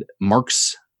 and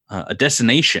marks a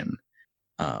destination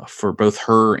for both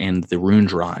her and the Rune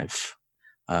Drive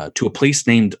to a place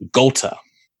named Gulta.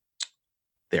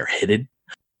 They're headed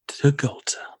to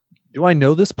Gulta. Do I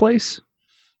know this place?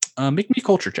 Make me a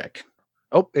culture check.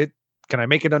 Oh, can I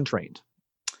make it untrained?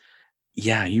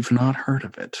 Yeah, you've not heard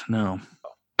of it. No.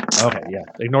 Okay, yeah.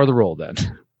 Ignore the roll then.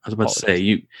 I was about to say,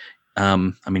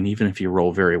 even if you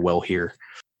roll very well here,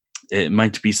 it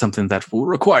might be something that will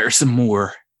require some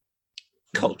more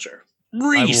culture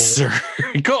research.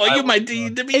 You might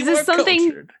need to be Is this more something?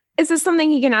 cultured. Is this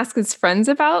something he can ask his friends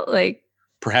about? Like,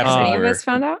 perhaps any of us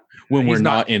found out? when we're He's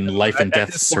not not- in life and at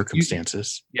death this point,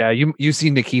 circumstances. Yeah, you see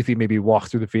Nikithi maybe walk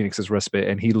through the Phoenix's respite,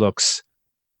 and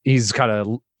he's kind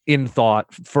of in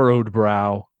thought, furrowed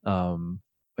brow, and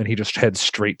he just heads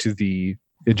straight to the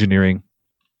engineering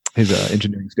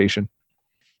station.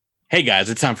 Hey guys,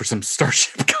 it's time for some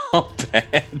Starship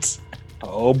combat.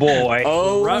 Oh boy.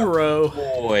 Oh Ruh-roh.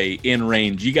 boy, in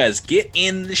range. You guys get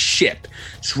in the ship.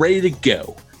 It's ready to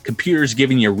go. Computer's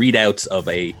giving you readouts of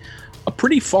a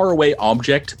pretty far away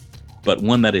object, but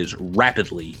one that is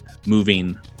rapidly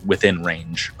moving within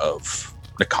range of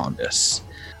Nakondis.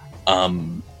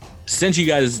 Since you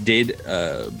guys did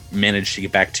manage to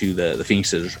get back to the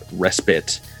Phoenix's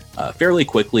respite fairly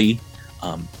quickly,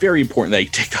 very important that you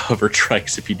take the hover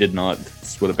trikes. If you did not,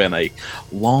 this would have been a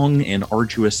long and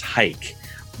arduous hike.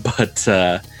 But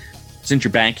since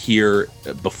you're back here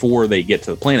before they get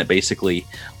to the planet, basically,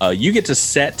 you get to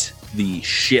set the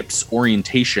ship's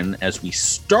orientation as we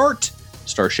start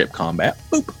Starship combat,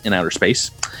 boop, in outer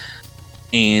space.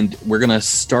 And we're going to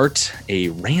start a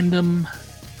random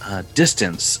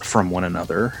distance from one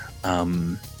another.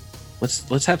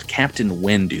 Let's have Captain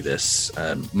Wen do this.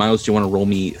 Miles, do you want to roll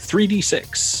me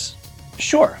 3d6?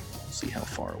 Sure. See how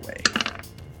far away.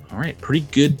 All right, pretty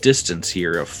good distance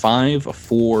here. A 5, a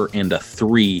 4, and a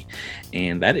 3.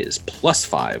 And that is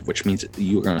 +5, which means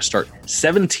you're going to start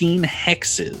 17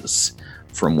 hexes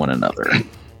from one another.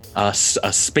 A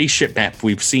spaceship map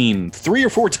we've seen 3 or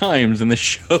 4 times in the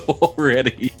show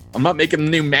already. I'm not making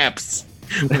new maps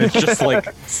when it's just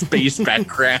like space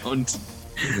background.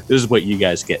 This is what you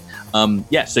guys get.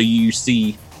 So you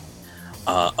see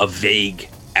a vague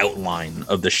outline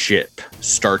of the ship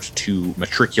start to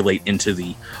matriculate into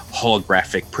the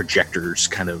holographic projector's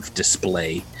kind of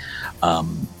display.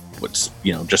 What's,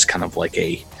 just kind of like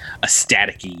a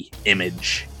staticky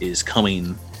image is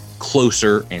coming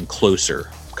closer and closer,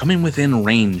 coming within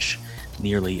range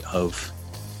nearly of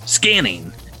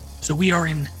scanning. So we are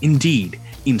indeed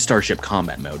in Starship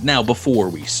combat mode. Now, before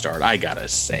we start, I gotta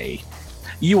say,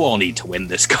 you all need to win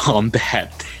this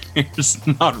combat. There's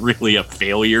not really a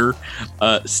failure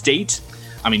state.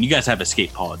 I mean, you guys have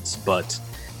escape pods, but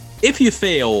if you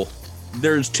fail,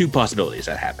 there's two possibilities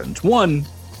that happens. One,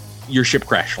 your ship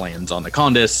crash lands on the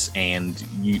Condus, and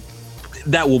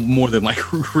that will more than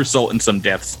likely result in some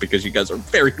deaths because you guys are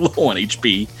very low on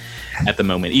HP at the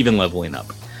moment, even leveling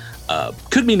up.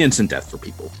 Could mean instant death for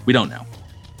people. We don't know.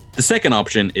 The second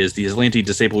option is the Aslanti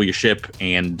disable your ship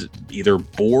and either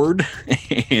board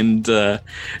and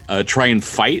try and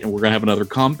fight, and we're going to have another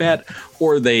combat,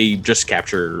 or they just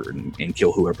capture and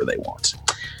kill whoever they want.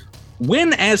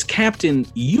 When, as captain,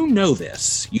 you know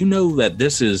this. You know that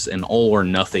this is an all or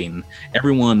nothing.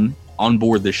 Everyone on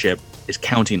board the ship is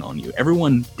counting on you.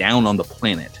 Everyone down on the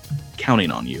planet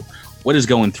counting on you. What is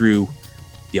going through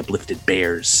the uplifted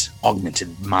bear's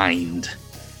augmented mind?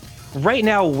 Right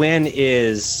now, Wynn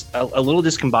is a little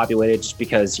discombobulated just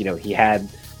because, he had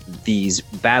these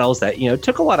battles that,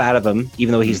 took a lot out of him,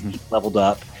 even though he's leveled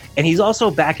up. And he's also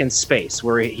back in space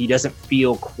where he doesn't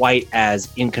feel quite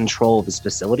as in control of his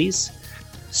facilities.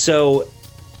 So,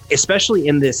 especially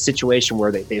in this situation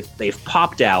where they've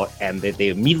popped out and they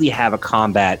immediately have a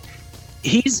combat,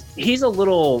 he's a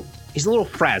little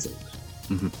frazzled.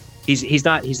 Mm-hmm.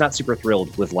 He's not super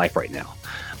thrilled with life right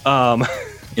now.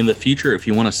 In the future, if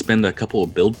you want to spend a couple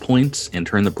of build points and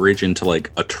turn the bridge into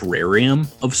like a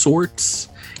terrarium of sorts,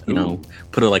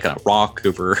 put a rock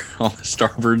over on the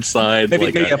starboard side,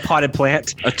 maybe a potted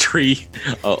plant, a tree,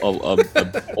 a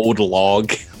old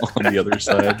log on the other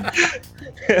side.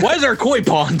 Why is there a koi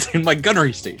pond in my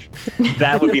gunnery station?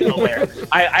 That would be hilarious.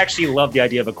 I actually love the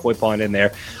idea of a koi pond in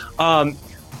there.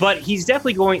 But he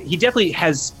definitely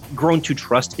has grown to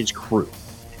trust his crew.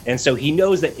 And so he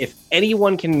knows that if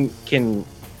anyone can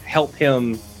help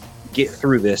him get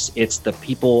through this, it's the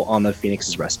people on the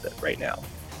Phoenix's Respite right now.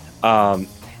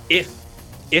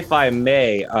 If I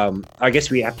may, I guess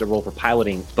we have to roll for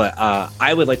piloting, but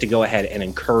I would like to go ahead and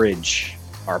encourage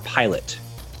our pilot.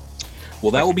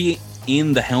 Well, that will be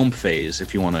in the helm phase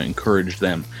if you want to encourage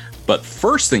them. But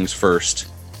first things first,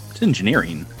 it's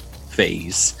engineering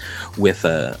phase with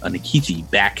a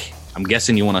Nikiti back. I'm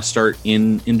guessing you want to start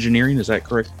in engineering. Is that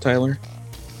correct, Tyler?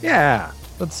 Yeah.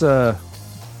 Let's.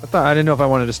 I didn't know if I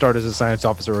wanted to start as a science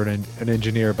officer or an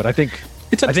engineer, but I think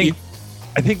it's up to you.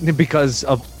 I think because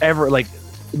of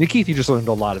Nikithi just learned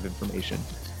a lot of information,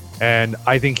 and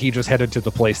I think he just headed to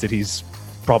the place that he's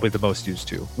probably the most used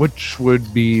to, which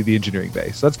would be the engineering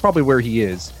bay. So that's probably where he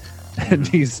is, and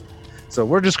so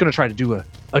we're just going to try to do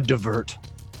a divert.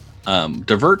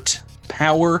 Divert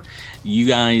power. You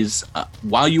guys,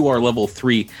 while you are level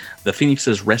 3, the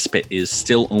Phoenix's Respite is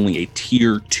still only a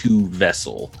tier 2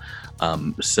 vessel.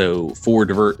 So for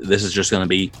divert, this is just going to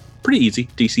be pretty easy.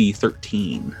 DC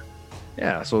 13.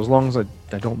 Yeah. So as long as I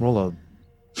don't roll a.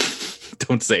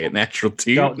 Don't say it. Natural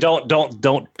 2.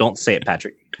 Don't say it,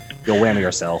 Patrick. You'll whammy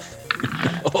yourself.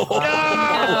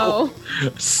 No.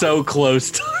 So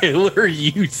close, Tyler.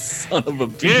 You son of a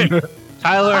bitch.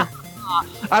 Tyler.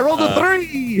 I rolled a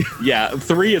 3. Yeah,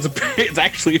 3 is it's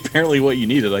actually apparently what you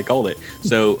needed. I called it.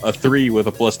 So a 3 with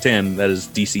a plus 10, that is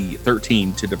DC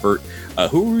 13 to divert.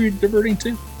 Who are we diverting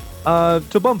to?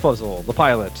 To Bumfuzzle, the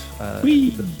pilot.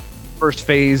 The first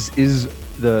phase is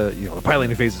the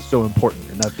piloting phase is so important,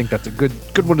 and I think that's a good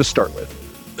one to start with.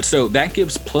 So that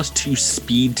gives plus 2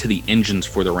 speed to the engines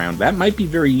for the round. That might be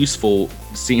very useful,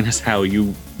 seeing as how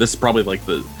this is probably like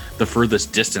the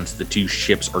furthest distance the two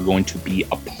ships are going to be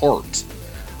apart.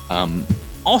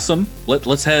 Awesome.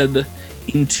 Let's head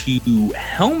into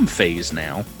helm phase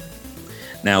now.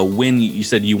 Now, when you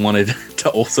said you wanted to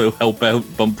also help out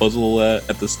Bumfuzzle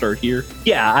at the start here.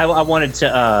 Yeah, I wanted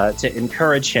to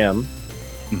encourage him,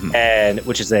 and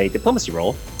which is a diplomacy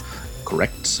roll.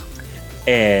 Correct.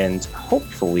 And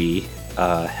hopefully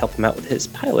help him out with his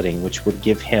piloting, which would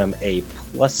give him a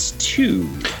plus 2.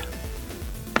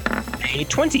 A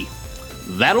 20.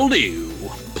 That'll do.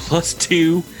 Plus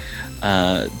 2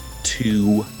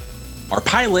 to our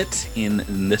pilot in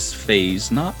this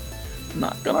phase. Not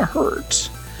gonna hurt.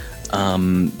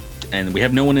 And we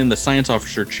have no one in the science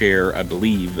officer chair, I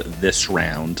believe, this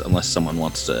round, unless someone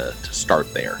wants to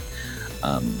start there.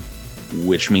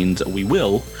 Which means we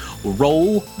will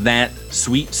roll that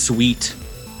sweet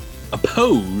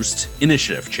opposed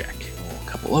initiative check.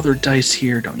 A couple other dice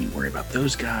here. Don't even worry about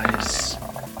those guys.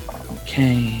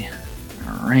 Okay.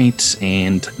 All right.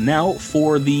 And now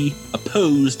for the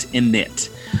opposed init.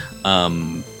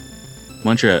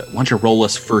 Why don't you roll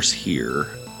us first here?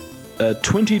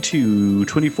 22,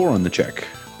 24 on the check.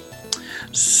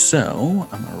 So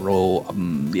I'm gonna roll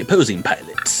the opposing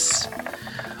pilots.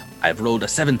 I've rolled a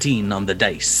 17 on the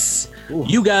dice. Ooh.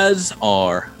 You guys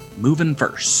are moving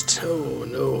first. Oh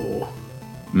no.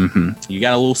 You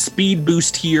got a little speed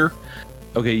boost here.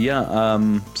 Okay, yeah.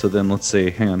 So then let's say,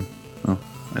 hang on. Oh,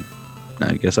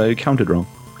 I guess I counted wrong.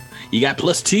 You got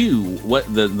 +2. What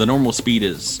the normal speed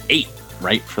is 8,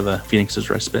 right? For the Phoenix's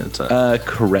Respite. It's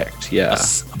correct. Yeah.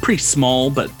 a pretty small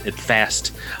but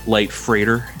fast light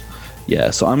freighter.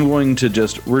 Yeah. So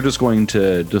we're just going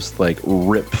to like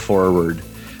rip forward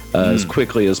as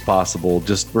quickly as possible.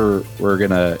 Just we're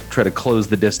gonna try to close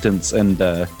the distance and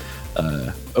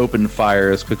open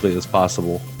fire as quickly as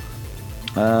possible.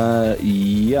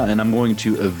 Yeah, and I'm going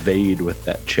to evade with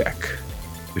that check,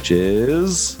 which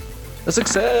is a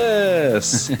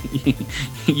success.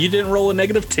 You didn't roll a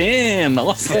 -10.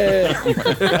 Awesome.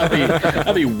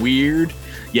 That'd be weird.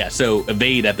 Yeah, so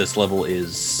evade at this level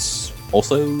is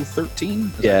also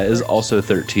 13? Is also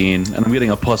 13, and I'm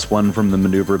getting a +1 from the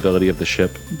maneuverability of the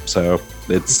ship, so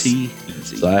it's easy.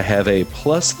 So I have a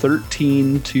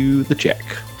 +13 to the check.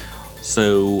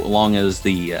 So long as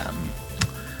the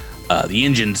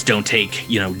engines don't take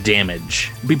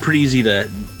damage, it'd be pretty easy to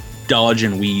dodge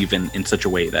and weave in such a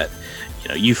way that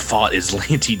you've fought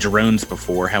Aslanti drones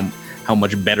before. How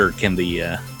much better can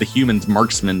the humans'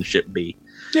 marksmanship be?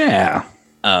 Yeah.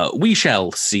 We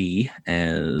shall see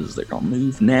as they're gonna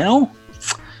move now.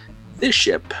 This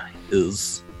ship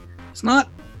it's not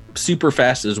super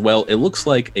fast as well. It looks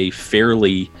like a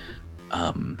fairly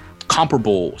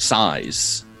comparable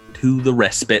size to the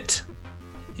Respite.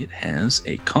 It has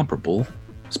a comparable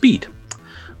speed.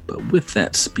 But with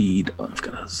that speed, I've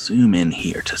got to zoom in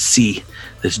here to see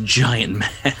this giant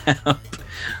map.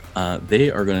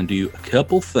 They are going to do a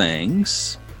couple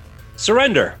things.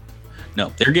 Surrender.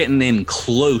 No, they're getting in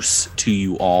close to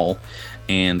you all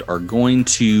and are going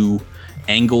to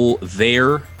angle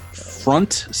their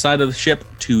front side of the ship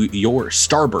to your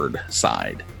starboard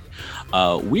side.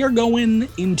 We are going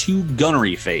into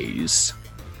gunnery phase.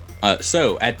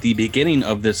 So at the beginning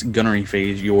of this gunnery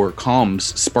phase, your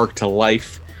comms spark to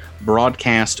life,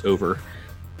 broadcast over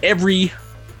every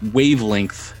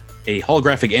wavelength. A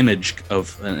holographic image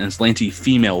of an Aslanti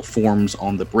female forms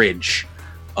on the bridge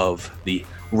of the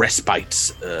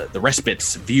Respite's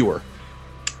viewer,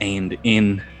 and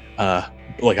in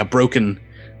like a broken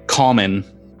common,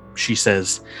 she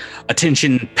says,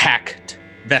 "Attention, packed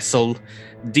vessel,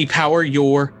 depower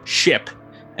your ship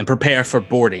and prepare for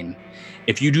boarding.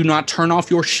 If you do not turn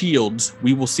off your shields,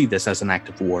 we will see this as an act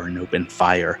of war and open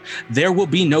fire. There will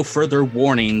be no further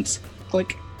warnings."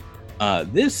 Click.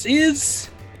 This is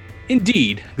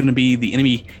indeed going to be the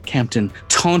enemy captain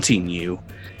taunting you.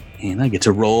 And I get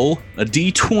to roll a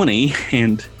d20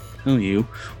 and tell you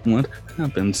what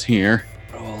happens here.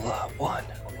 Roll 1.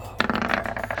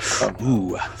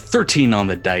 Ooh, 13 on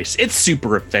the dice. It's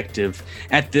super effective.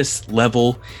 At this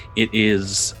level, it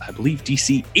is, I believe,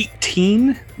 DC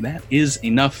 18. That is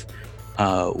enough,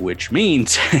 which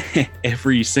means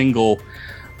every single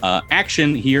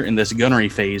action here in this gunnery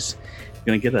phase, you're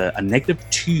going to get a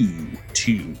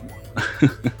 -2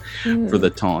 for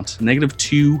the taunt.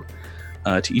 -2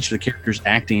 to each of the characters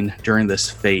acting during this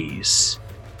phase.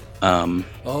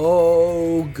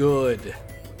 Oh, good.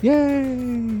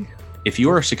 Yay! If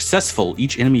you are successful,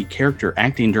 each enemy character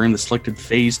acting during the selected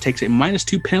phase takes a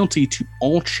 -2 penalty to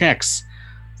all checks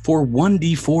for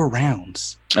 1d4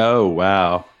 rounds. Oh,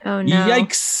 wow. Oh no.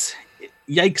 Yikes.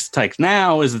 Yikes, Tykes.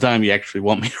 Now is the time you actually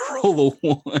want me to roll a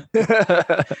 1.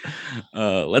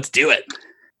 Let's do it.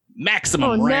 Maximum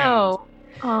Oh round. no.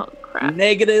 Oh crap.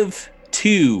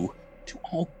 -2 to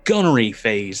all gunnery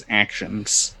phase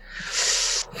actions.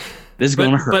 This is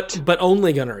going to hurt. But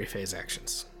only gunnery phase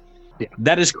actions.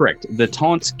 That is correct. The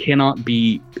taunts cannot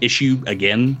be issued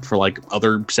again for like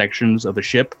other sections of the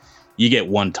ship. You get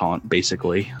one taunt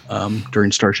basically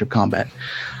during starship combat.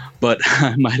 But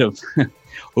I might have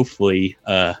hopefully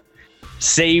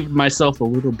saved myself a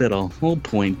little bit of hull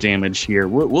point damage here.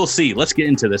 We'll see. Let's get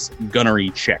into this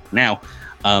gunnery check. Now,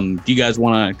 do you guys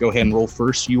want to go ahead and roll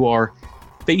first? You are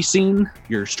facing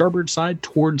your starboard side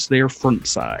towards their front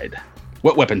side.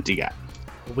 What weapon do you got?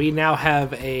 We now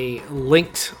have a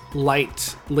linked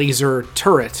light laser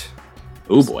turret.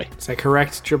 Oh boy. Is that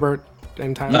correct, Gibert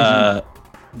and Tyler?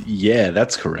 Yeah,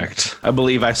 that's correct. I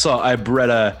believe I saw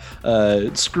Ibretta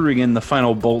screwing in the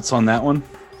final bolts on that one.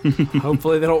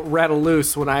 Hopefully they don't rattle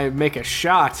loose when I make a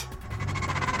shot.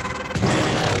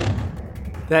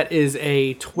 That is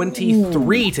a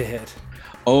 23 to hit.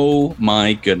 Oh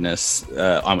my goodness.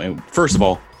 I mean, first of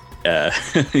all, yeah,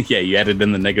 you added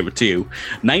in the -2.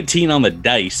 19 on the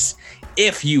dice.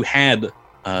 If you had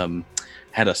a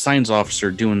science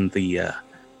officer doing the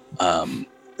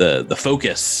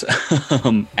focus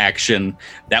action,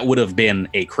 that would have been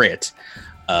a crit.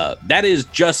 That is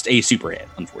just a super hit,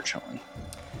 unfortunately.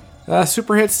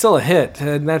 Super hit's still a hit,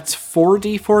 and that's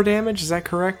 4d4 damage, is that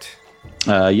correct?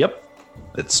 Yep.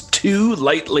 It's 2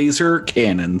 light laser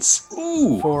cannons.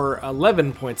 Ooh. For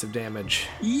 11 points of damage.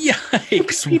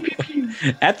 Yikes.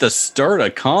 At the start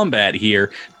of combat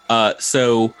here,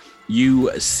 so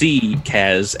you see,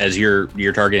 Kaz, as you're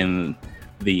targeting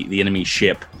the enemy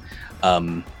ship,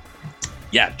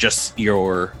 just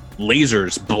your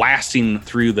lasers blasting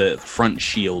through the front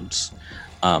shields,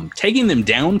 taking them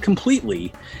down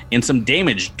completely, and some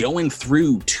damage going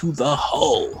through to the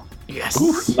hull. Yes.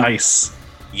 Ooh, nice.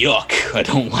 Yuck, I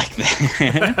don't like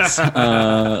that.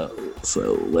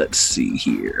 So let's see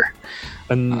here.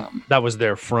 And that was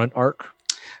their front arc?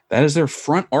 That is their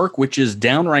front arc, which is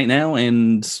down right now,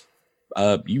 and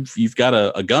you've got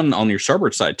a gun on your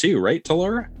starboard side too, right,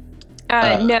 Talara?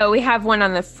 No, we have one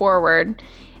on the forward.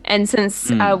 And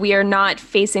since we are not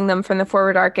facing them from the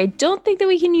forward arc, I don't think that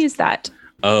we can use that.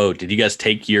 Oh, did you guys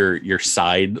take your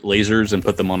side lasers and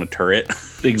put them on a turret?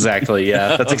 Exactly,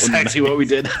 yeah. That's exactly what we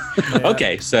did. Yeah.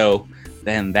 Okay, so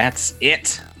then that's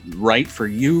it, right, for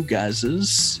you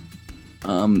guys'.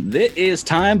 It is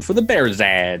time for the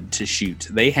Bearzad to shoot.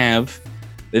 They've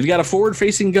got a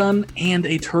forward-facing gun and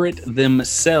a turret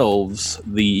themselves.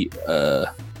 Do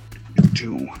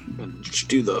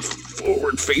the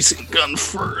forward-facing gun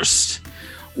first,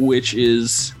 which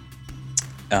is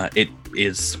it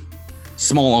is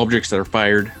small objects that are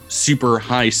fired super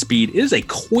high speed. It is a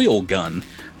coil gun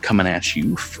coming at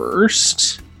you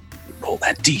first. Roll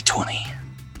that d20.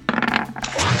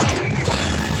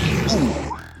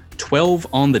 Ooh, 12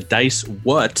 on the dice.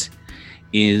 What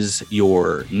is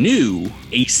your new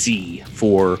AC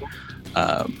for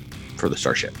the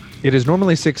starship? It is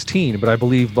normally 16, but I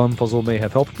believe Bumfuzzle may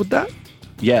have helped with that.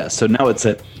 Yeah, so now it's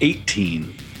at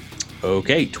 18.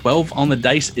 Okay, 12 on the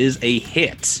dice is a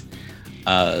hit.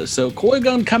 So coil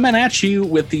gun coming at you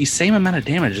with the same amount of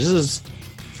damage. This is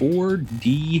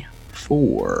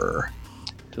 4d4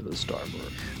 to the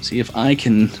starboard. See if I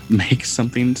can make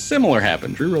something similar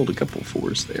happen. Drew rolled a couple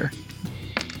 4s there.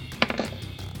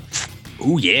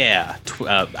 Oh yeah,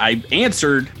 I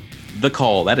answered the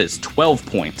call. That is 12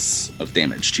 points of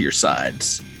damage to your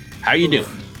sides. How you doing?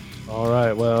 All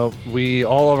right, well,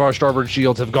 all of our starboard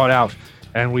shields have gone out,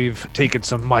 and we've taken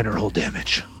some minor hull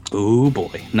damage. Oh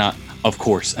boy, not of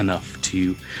course enough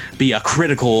to be a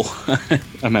critical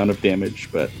amount of damage,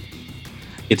 but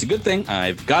it's a good thing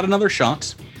I've got another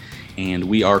shot, and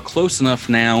we are close enough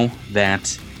now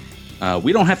that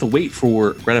we don't have to wait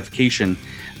for gratification.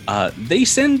 They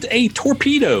send a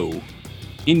torpedo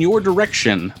in your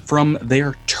direction from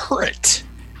their turret.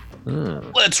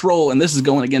 Let's roll, and this is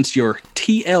going against your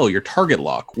TL, your target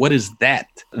lock. What is that?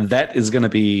 That is going to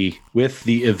be, with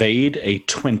the evade, a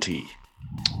 20.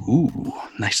 Ooh,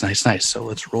 nice. So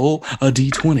let's roll a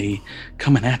d20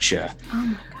 coming at you. Oh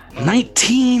my God.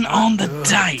 19 on the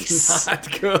dice.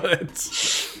 Not good.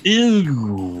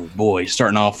 Ew, boy,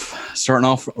 starting off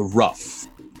rough.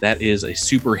 That is a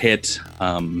super hit.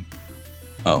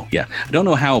 Oh yeah, I don't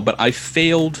know how, but I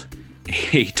failed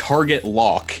a target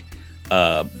lock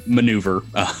maneuver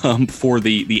for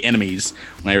the enemies.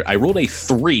 When I rolled a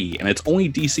 3, and it's only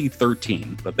DC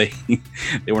 13, but they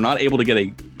were not able to get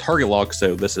a target lock.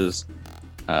 So this is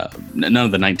none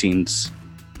of the 19s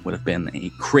would have been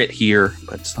a crit here,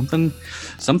 but something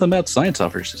about science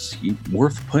officers is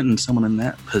worth putting someone in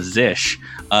that position.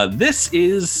 This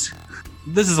is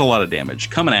a lot of damage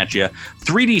coming at you.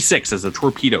 3d6 as a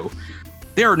torpedo.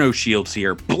 There are no shields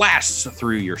here. Blasts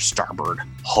through your starboard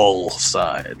hull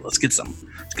side. Let's get some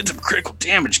critical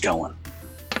damage going.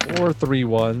 Or 3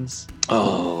 1s.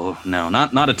 Oh no,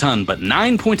 not a ton, but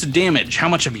 9 points of damage. How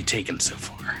much have you taken so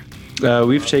far?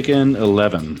 We've taken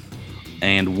 11.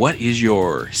 And what is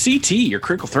your CT, your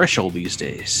critical threshold these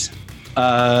days?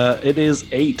 It is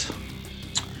 8.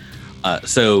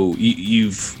 So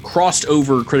you've crossed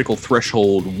over critical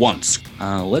threshold once.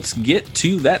 Let's get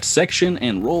to that section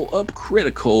and roll up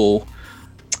critical.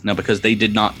 Now, because they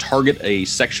did not target a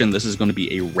section, this is going to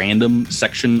be a random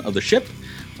section of the ship.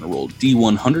 I'm going to roll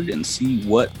D100 and see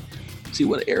what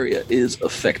area is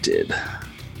affected.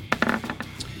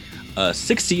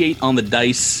 68 on the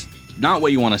dice. not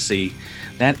what you want to see.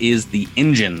 That is the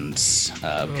engines.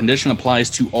 Condition applies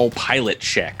to all pilot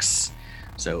checks.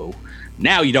 So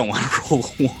now you don't want to roll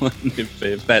 1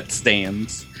 if that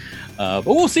stands. But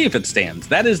we'll see if it stands.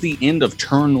 That is the end of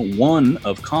turn 1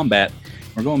 of combat.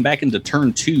 We're going back into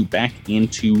turn 2, back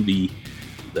into the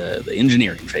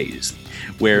engineering phase,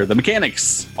 where the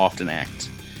mechanics often act.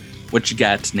 What you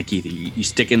got, Nikita? You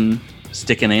sticking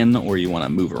in, or you want to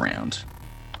move around?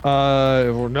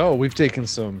 Well, no, we've taken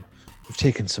some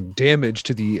damage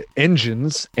to the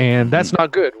engines, and that's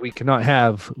not good. We cannot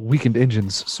have weakened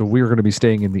engines, so we are going to be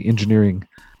staying in the engineering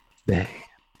bay.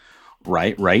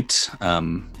 Right.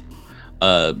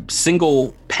 A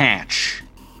single patch.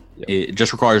 It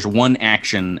just requires 1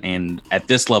 action, and at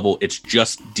this level, it's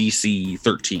just DC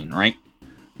 13, right?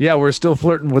 Yeah, we're still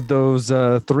flirting with those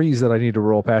 3s that I need to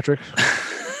roll, Patrick.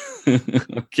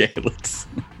 Okay, let's.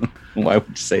 Why would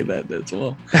you say that as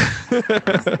well?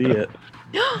 Let's see it.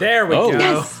 There we go.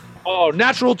 Yes. Oh,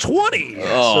 natural 20.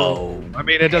 Oh, So, I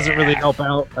mean, it doesn't really help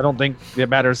out. I don't think it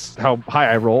matters how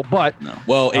high I roll, but no.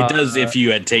 Well, it does if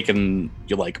you had taken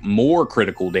more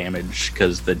critical damage,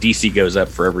 because the DC goes up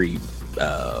for every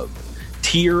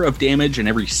tier of damage and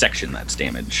every section that's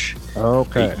damage.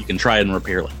 okay. You can try and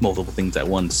repair multiple things at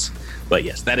once. But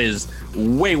yes, that is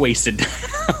way wasted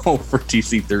now for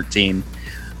DC 13.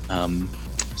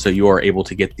 So you are able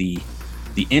to get the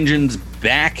engines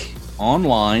back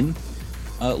online.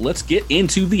 Let's get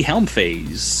into the helm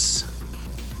phase.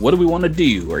 What do we want to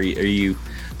do? Are you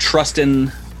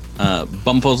trusting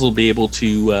Bumfuzzle will be able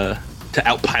to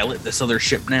outpilot this other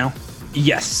ship now?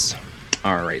 Yes.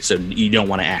 All right, so you don't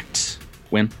want to act.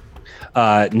 When?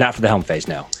 Not for the helm phase,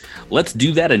 no. Let's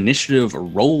do that initiative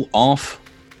roll off.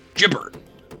 Gibbert.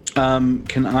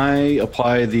 Can I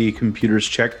apply the computer's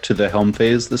check to the helm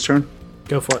phase this turn?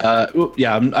 Go for it.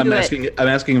 I'm Do asking. I'm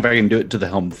asking if I can do it to the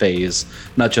helm phase,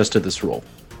 not just to this roll.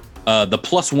 The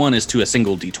 +1 is to a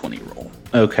single D20 roll.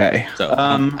 Okay. So, but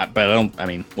I don't. I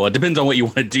mean, well, it depends on what you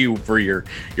want to do for your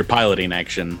piloting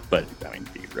action. But I mean,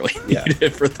 you really need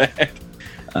it for that.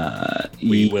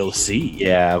 We will see.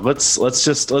 Yeah. Let's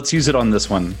use it on this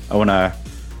one. I wanna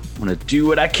do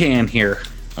what I can here.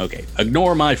 Okay.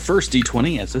 Ignore my first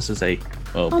D20, as this is a.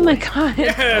 Oh boy. my god.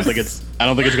 I don't think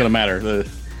it's gonna matter.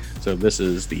 So this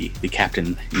is the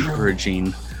captain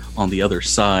encouraging on the other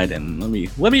side, and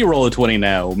let me roll a 20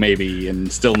 now, maybe,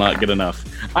 and still not good enough.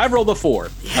 I've rolled a 4.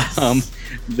 Yes.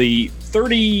 The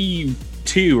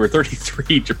 32 or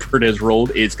 33 Gibbert has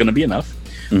rolled is going to be enough,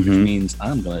 which means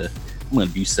I'm gonna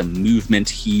do some movement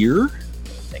here.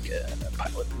 Make a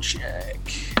pilot check.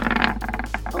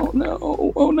 Oh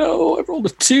no! I've rolled a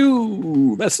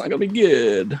 2. That's not gonna be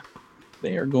good.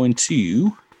 They are going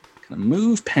to kind of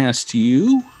move past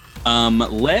you.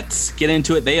 Let's get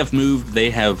into it. They have moved. They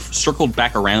have circled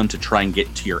back around to try and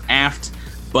get to your aft,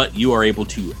 but you are able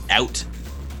to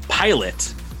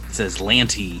out-pilot, it says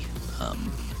Lanty,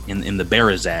 in the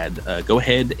Barazad. Go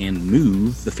ahead and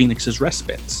move the Phoenix's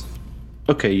Respite.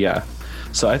 Okay. Yeah.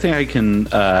 So I think I can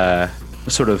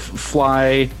sort of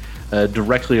fly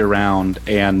directly around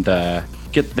and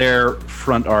get their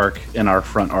front arc and our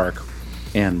front arc,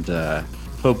 and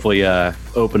hopefully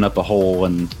open up a hole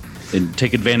and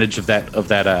take advantage of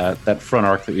that front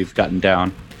arc that we've gotten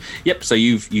down. Yep. So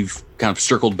you've kind of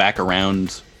circled back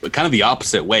around, but kind of the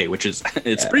opposite way, which is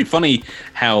it's pretty funny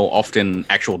how often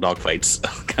actual dogfights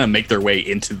kind of make their way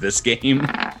into this game.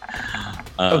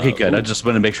 Okay, good. I just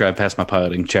want to make sure I pass my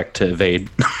piloting check to evade.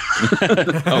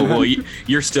 Oh well,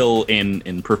 you're still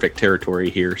in perfect territory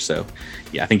here. So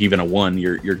yeah, I think even a 1,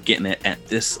 you're getting it at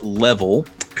this level.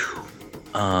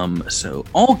 So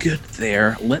all good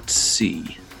there. Let's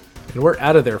see. And we're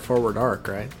out of their forward arc,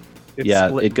 right?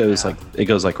 It goes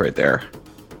like right there.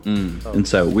 And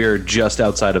so we're just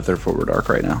outside of their forward arc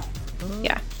right now.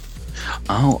 Yeah.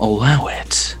 I'll allow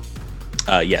it.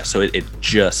 Yeah, so it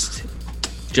just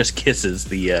kisses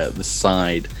the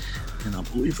side, and I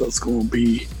believe that's going to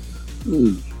be.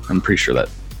 I'm pretty sure that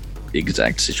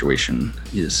exact situation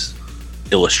is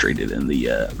illustrated in the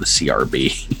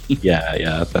CRB.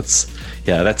 yeah,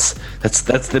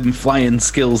 that's them flying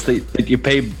skills that you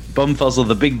pay Bumfuzzle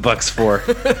the big bucks for.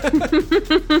 Pay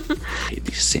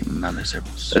the same amount as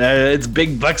everyone. It's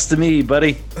big bucks to me,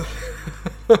 buddy.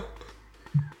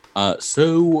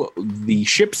 So the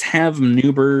ships have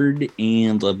maneuvered,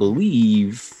 and I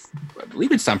believe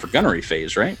it's time for gunnery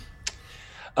phase, right?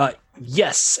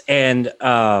 Yes, and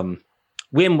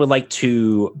Wim would like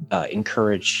to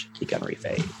encourage the gunnery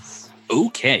phase.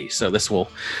 Okay, so this will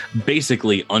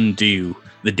basically undo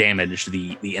the damage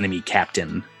the enemy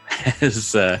captain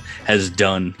has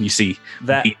done. You see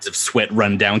that beads of sweat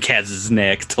run down Kaz's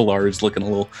neck. Talar's looking a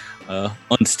little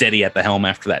unsteady at the helm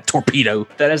after that torpedo.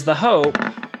 That is the hope.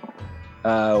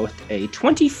 With a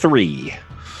 23.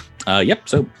 Yep.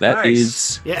 So that Nice.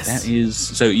 is Yes. That is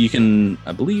so you can,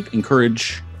 I believe,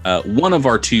 encourage one of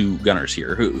our two gunners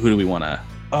here. Who do we want to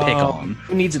pick on?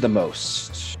 Who needs it the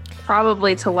most?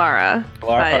 Probably Talara.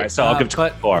 All right, so I'll give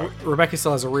but 24. Rebecca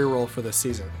still has a reroll for this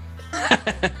season.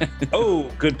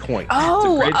 Oh, good point.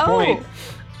 Oh, That's a great point.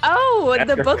 Oh, That's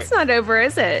the great. book's not over,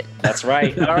 is it? That's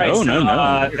right. All right. No,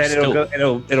 no. You're Then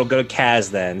still- it'll go to Kaz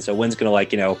then. So Wynn's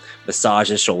gonna massage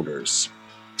his shoulders.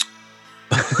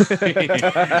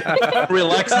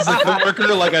 Relaxes the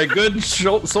coworker like a good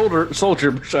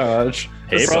soldier massage.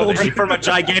 Hey, from a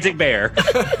gigantic bear.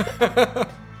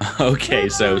 Okay,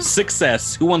 so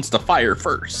success. Who wants to fire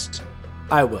first?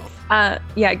 I will.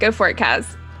 Yeah, go for it,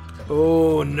 Kaz.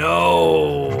 Oh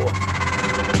no!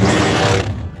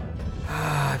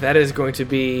 That is going to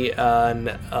be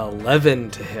an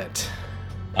 11 to hit.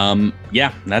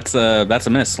 Yeah, that's a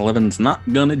miss. 11's not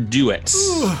gonna do it.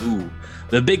 Ooh.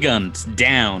 The big guns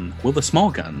down. Will the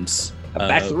small guns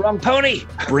Back to the wrong pony.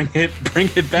 bring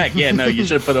it back? Yeah, no, you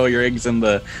should put all your eggs in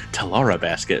the Talara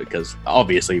basket because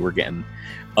obviously we're getting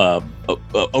a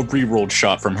re-rolled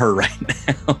shot from her right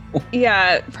now.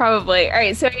 Yeah, probably. All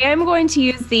right, so I am going to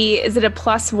use is it a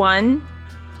 +1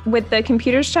 with the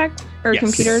computers check? Or Yes.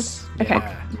 computers? Okay.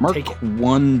 Yeah, Mark take it.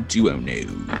 1 duo node.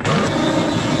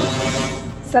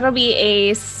 So that'll be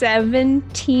a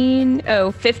 15,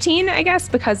 I guess,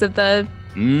 because of the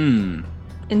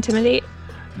intimidate.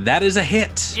 That is a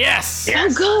hit. Yes. Oh,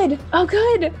 good. Oh,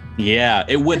 good. Yeah,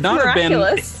 it would That's not have been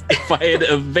miraculous. if I had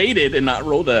evaded and not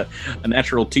rolled a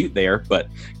natural toot there, but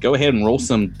go ahead and roll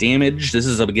some damage. This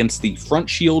is up against the front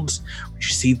shields. You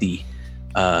see the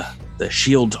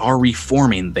shields are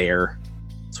reforming there.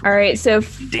 So All right, so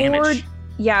damage.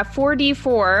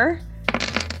 4d4.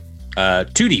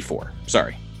 2d4.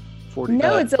 Sorry. 40.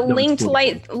 No, it's a linked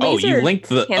light Oh, laser. you linked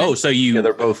the. cannon. Oh, so you Yeah,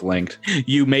 they're both linked.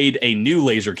 you made a new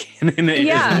laser cannon.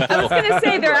 Yeah, as I was well. gonna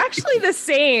say they're actually the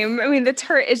same. I mean, the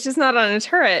turret is just not on a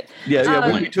turret. Yeah.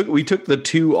 Um, we took the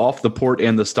two off the port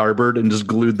and the starboard and just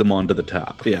glued them onto the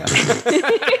top. Yeah.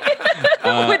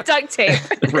 With duct tape.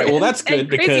 Right. Well, that's And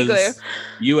good crazy because glue.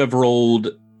 you have rolled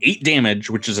 8 damage,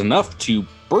 which is enough to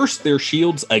burst their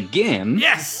shields again.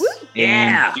 Yes.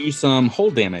 And do some hull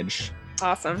damage.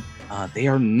 Awesome. They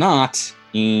are not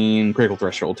in critical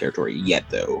threshold territory yet,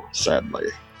 though, sadly.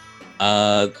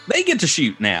 They get to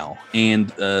shoot now,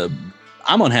 and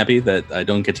I'm unhappy that I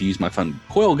don't get to use my fun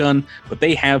coil gun, but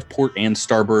they have port and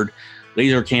starboard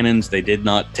laser cannons. They did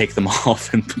not take them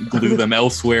off and glue them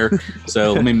elsewhere.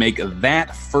 So let me make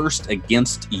that first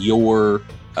against your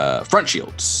front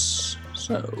shields.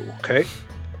 So Okay.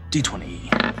 D20.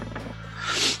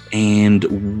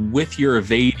 And with your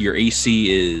evade, your AC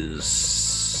is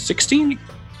 16?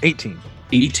 18.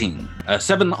 18.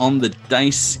 7 on the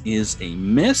dice is a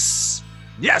miss.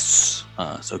 Yes.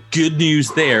 So good news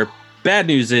there. Bad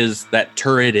news is that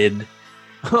turreted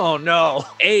Oh no.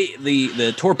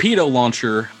 the torpedo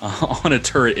launcher on a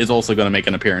turret is also going to make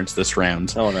an appearance this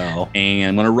round. Oh no. And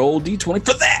I'm going to roll D20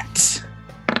 for that.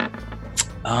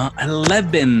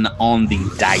 11 on the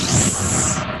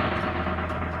dice.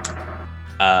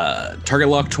 Target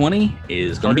lock 20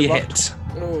 is going to be a hit.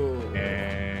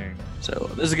 So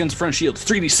this is against front shields.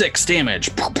 3d6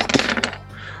 damage.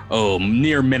 Oh,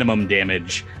 near minimum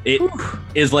damage. It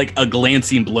is like a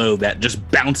glancing blow that just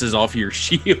bounces off your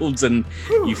shields, and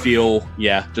you feel,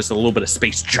 just a little bit of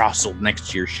space jostled next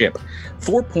to your ship.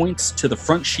 4 points to the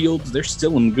front shields. They're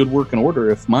still in good working order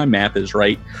if my math is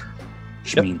right.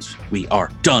 Which means we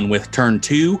are done with turn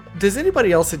 2. Does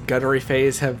anybody else at gunnery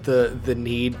phase have the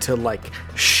need to like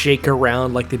shake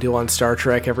around like they do on Star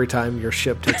Trek every time your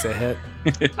ship takes a hit?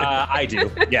 I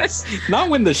do. Yes. Not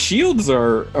when the shields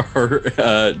are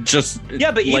just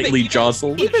Yeah, but lightly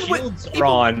jostled. even when- Shields are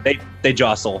on. They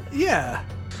jostle. Yeah.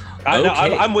 No,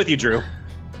 Okay. I'm with you, Drew.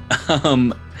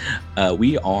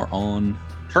 We are on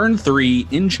turn 3,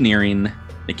 engineering.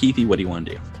 Nikithi, what do you want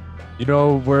to do? You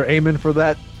know, we're aiming for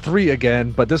that 3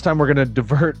 again, but this time we're going to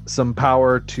divert some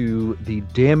power to the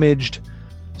damaged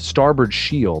starboard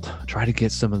shield. Try to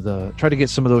get some of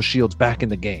those shields back in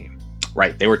the game.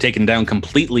 Right, they were taken down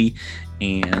completely,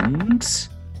 and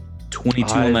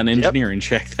 22 on that Yep. engineering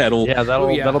check. That'll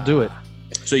That'll do it.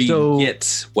 so you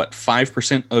get what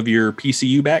 5% of your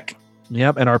PCU back.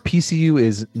 Yep, and our PCU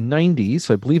is 90,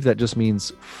 so I believe that just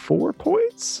means 4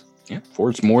 points. Yeah,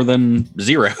 4's more than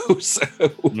 0. So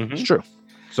It's true.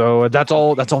 So that's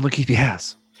all Nikithi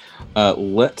has.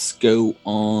 let's go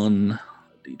on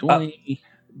D20.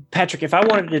 Patrick, if I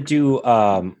wanted to do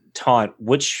taunt,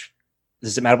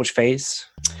 does it matter which phase?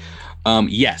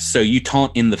 Yes. So you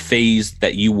taunt in the phase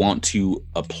that you want to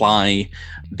apply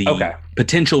the Okay.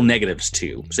 potential negatives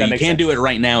to. So That you makes can't do sense. it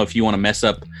right now if you want to mess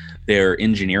up their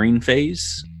engineering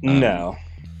phase. No.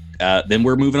 Then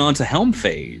we're moving on to helm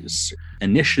phase.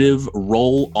 Initiative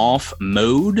roll off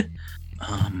mode.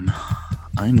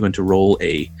 I'm going to roll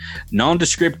a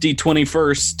nondescript D20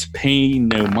 first. Pay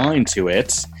no mind to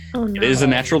it. Oh, It is a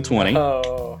natural 20.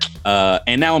 Oh.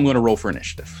 And now I'm going to roll for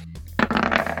initiative.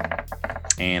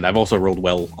 And I've also rolled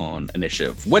well on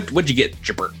initiative. What'd you get,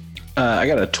 Chipper? I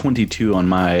got a 22 on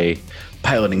my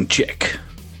piloting check.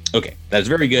 Okay, that's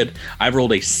very good. I've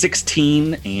rolled a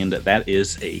 16, and that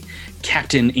is a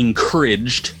captain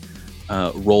encouraged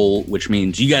roll, which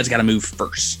means you guys got to move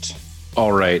first.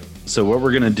 All right. So what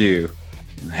we're gonna do?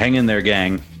 Hang in there,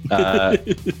 gang.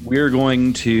 We're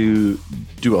going to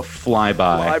do a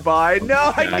flyby. Bye.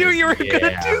 No, I knew you were Yeah.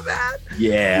 gonna do that.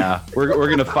 Yeah, we're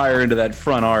gonna fire into that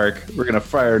front arc. We're gonna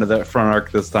fire into that front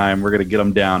arc this time. We're gonna get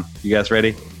them down. You guys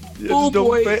ready? Just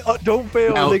don't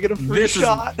fail. Now, They get a free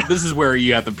shot. This is where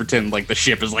you have to pretend like the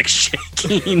ship is like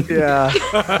shaking. Yeah.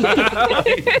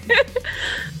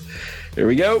 Here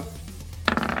we go.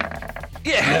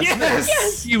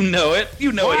 Yes. You know it.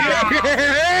 You know it.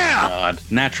 God.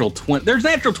 Natural 20. There's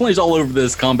natural 20s all over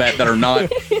this combat that are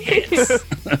not hits,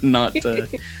 not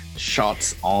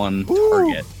shots on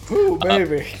target. Ooh,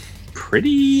 baby.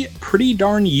 Pretty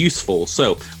darn useful.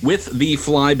 So with the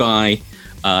flyby,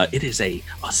 it is a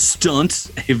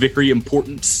stunt, a very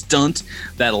important stunt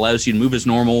that allows you to move as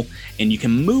normal, and you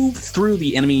can move through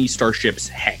the enemy starship's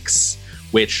hex,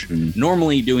 which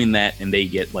normally doing that and they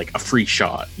get like a free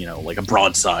shot, like a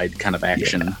broadside kind of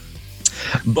action. Yeah.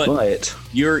 But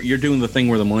you're doing the thing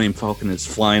where the Millennium Falcon is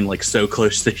flying like so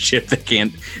close to the ship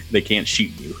they can't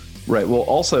shoot you. Right. Well,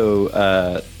 also,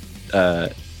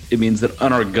 it means that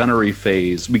on our gunnery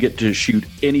phase, we get to shoot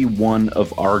any one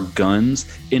of our guns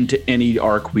into any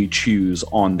arc we choose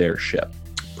on their ship.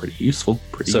 Pretty useful.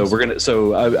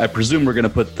 I presume we're gonna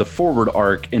put the forward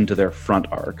arc into their front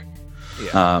arc.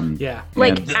 Yeah.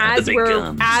 Like And- as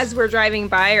we're driving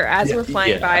by or as we're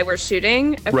flying by, we're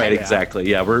shooting. Okay. Right, exactly.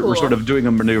 Yeah, we're Cool. sort of doing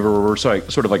a maneuver where we're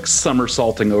sort of like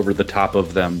somersaulting over the top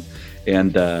of them,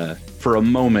 and for a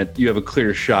moment you have a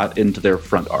clear shot into their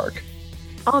front arc.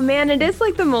 Oh man, it is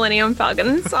like the Millennium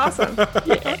Falcon. It's awesome.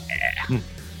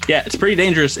 Yeah, it's pretty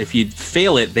dangerous. If you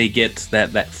fail it, they get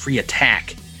that free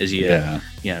attack as you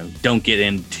don't get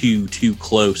in too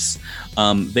close.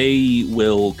 They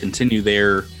will continue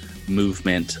their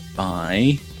movement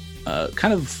by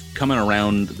kind of coming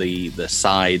around the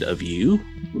side of you,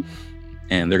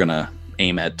 and they're gonna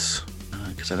aim at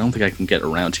because I don't think I can get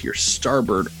around to your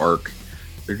starboard arc.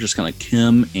 They're just gonna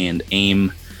come and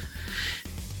aim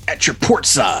at your port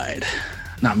side,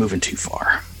 not moving too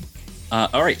far.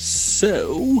 All right,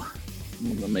 so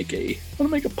I'm gonna make a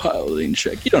piloting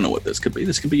check. You don't know what this could be.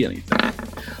 This could be anything.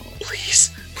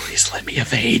 Please let me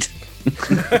evade.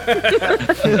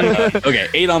 Okay,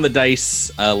 8 on the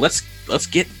dice. Let's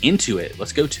get into it.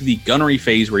 Let's go to the gunnery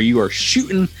phase where you are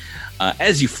shooting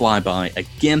as you fly by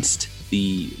against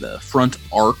the front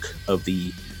arc of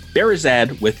the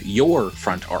Barazad with your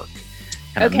front arc.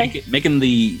 Kind of making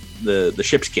the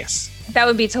ship's kiss. That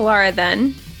would be Talara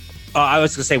then. I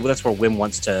was going to say, well, that's where Wim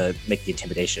wants to make the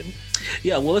intimidation.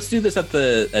 Yeah, well, let's do this at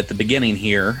the beginning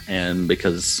here, and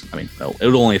because it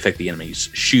would only affect the enemy's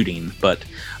shooting, but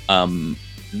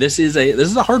this is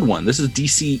a hard one. This is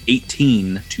DC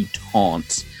 18 to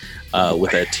taunt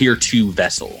with a tier 2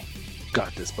 vessel.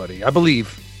 Got this, buddy. I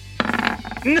believe.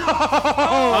 No!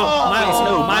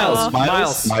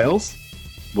 Miles.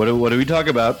 What do we talk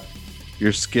about?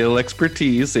 Your skill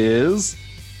expertise is.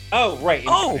 Oh, right.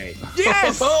 Oh,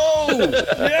 yes!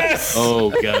 Yes.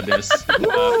 Oh goodness!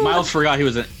 Miles forgot he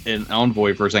was an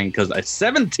envoy for a second because a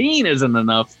 17 isn't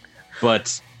enough,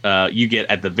 but you get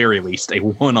at the very least a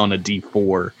 1 on a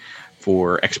D4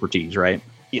 for expertise, right?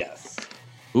 Yes.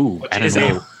 Ooh, I is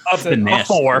don't know. a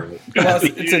 4. Well,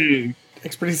 it's a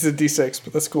expertise is a D6,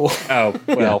 but that's cool. Oh,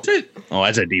 well. Oh,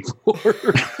 that's a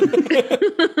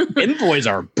D4. Envoys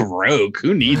are broke.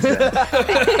 Who needs that?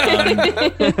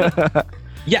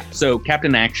 Yeah, so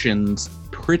Captain Action's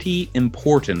pretty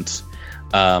important.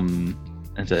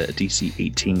 That's a DC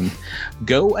 18.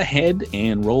 Go ahead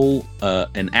and roll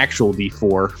an actual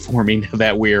D4 for me now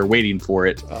that we're waiting for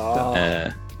it.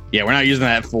 Yeah, we're not using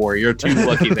that 4. You're too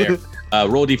lucky there.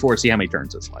 Roll D4 and see how many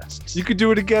turns this lasts. You could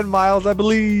do it again, Miles. I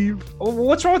believe. Well,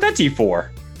 what's wrong with that D4?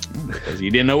 Because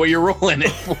you didn't know what you're rolling it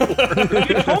for.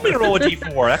 You told me to roll a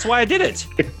D4. That's why I did it.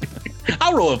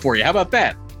 I'll roll it for you. How about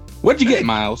that? What'd you get,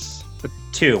 Miles?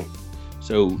 2.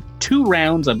 So 2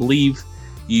 rounds, I believe.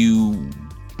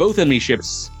 Both enemy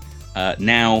ships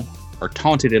now are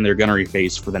taunted in their gunnery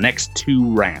phase for the next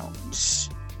 2 rounds.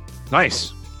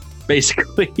 Nice.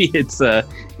 Basically, it's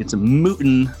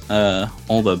mooting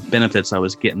all the benefits I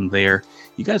was getting there.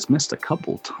 You guys missed a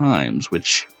couple times,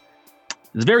 which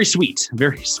is very sweet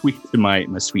to my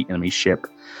sweet enemy ship.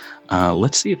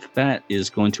 Let's see if that is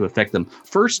going to affect them.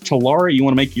 First, Talara, you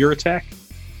want to make your attack?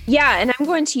 Yeah, and I'm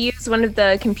going to use one of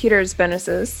the computer's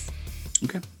bonuses.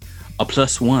 Okay. A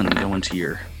 +1 going to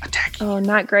your attack. Oh,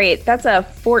 not great. That's a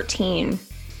 14.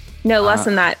 No, less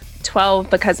than that.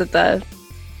 12 because of the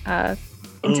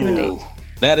intimidate. Ooh,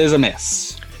 that is a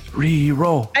miss.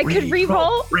 Reroll. I could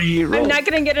re-roll? I'm not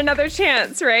going to get another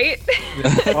chance, right?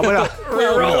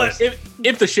 Reroll it.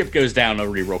 If the ship goes down, a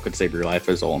reroll could save your life,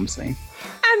 is all I'm saying.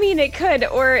 I mean, it could,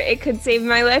 or it could save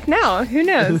my life now. Who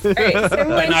knows? All right, so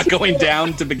By not going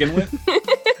down to begin with?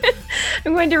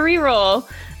 I'm going to re-roll.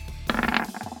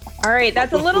 All right,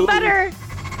 that's a little better.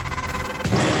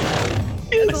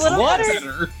 That's a little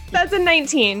better. That's a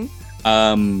 19.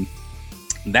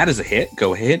 That is a hit.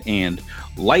 Go ahead and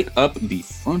light up the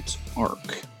front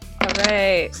arc. All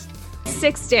right.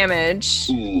 6 damage.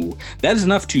 Ooh, that is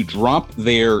enough to drop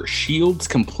their shields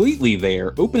completely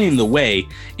there, opening the way,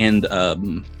 and a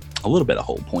little bit of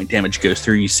hull point damage goes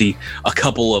through. You see a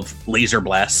couple of laser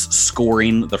blasts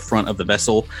scoring the front of the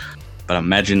vessel, but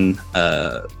imagine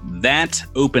that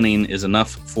opening is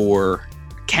enough for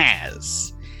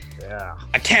Kaz. Yeah.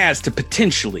 A Kaz to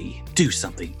potentially do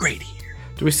something great here.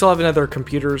 Do we still have another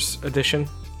computers edition?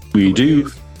 We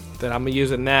do. Then I'm gonna use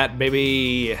that,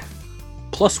 baby.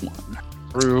 +1.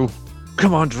 Drew.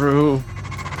 Come on, Drew.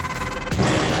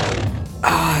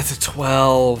 Ah, it's a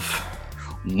 12.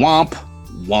 Womp,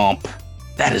 womp.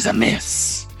 That is a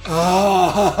miss. Oh,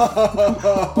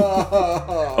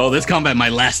 this combat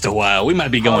might last a while. We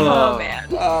might be going. Oh,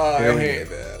 man. I hate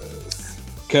this.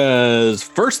 Because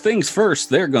first things first,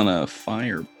 they're gonna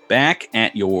fire back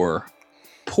at your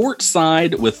port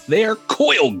side with their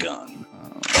coil gun.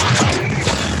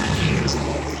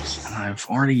 I've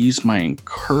already used my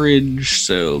encourage,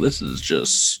 so this is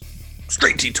just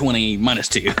straight T20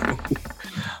 -2.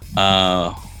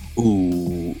 No.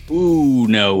 Ooh.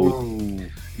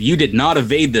 You did not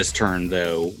evade this turn,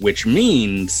 though, which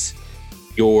means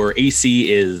your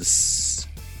AC is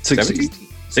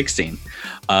 16.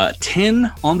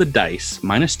 10 on the dice,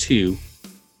 -2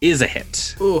 is a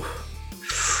hit. Ooh.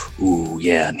 Ooh,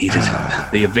 yeah, needed.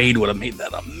 The evade would have made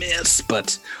that a miss,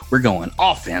 but we're going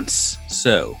offense.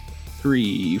 So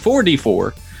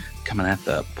 4d4 coming at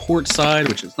the port side,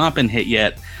 which has not been hit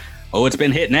yet. Oh, it's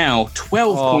been hit now.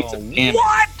 12 points of damage.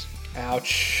 What?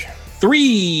 Ouch.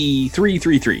 3.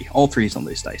 All 3s on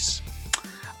these dice.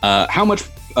 How much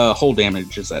hull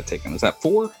damage is that taking? Is that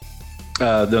 4?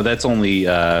 No, that's only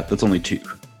 2.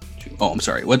 Oh, I'm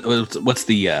sorry. What's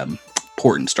the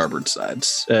port and starboard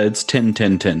sides? It's 10,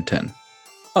 10, 10, 10.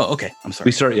 Oh, okay. I'm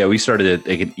sorry. We started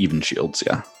at even shields.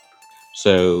 Yeah.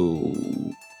 So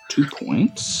 2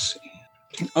 points.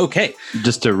 Okay.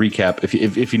 Just to recap, if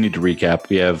you need to recap,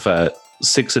 we have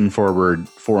 6 in forward,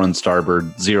 4 on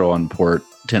starboard, 0 on port,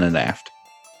 10 in aft.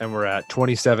 And we're at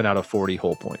 27 out of 40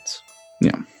 hull points.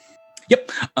 Yeah.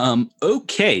 Yep.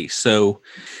 Okay. So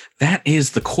that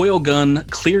is the coil gun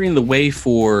clearing the way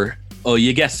for, oh,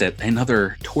 you guessed it,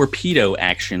 another torpedo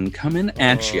action coming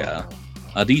at you.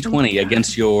 A D20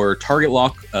 against your target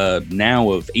lock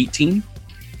now of 18.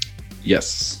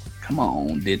 Yes. Come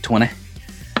on, D20.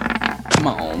 Come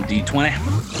on, D20.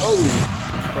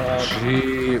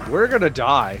 Gee, we're gonna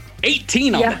die.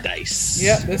 18 on the dice.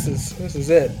 Yeah, this is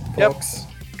it, folks.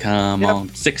 Come on,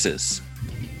 6s.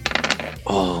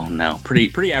 Oh no,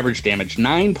 pretty average damage.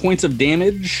 9 points of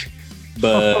damage,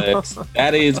 but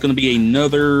that is going to be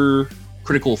another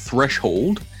critical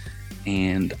threshold.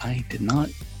 And I did not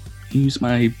use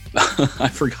my. I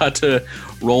forgot to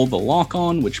roll the lock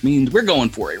on, which means we're going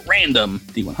for a random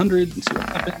D100 and see what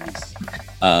happens.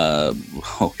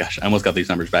 Oh gosh, I almost got these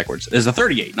numbers backwards. It's a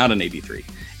 38, not an 83.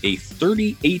 A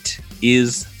 38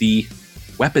 is the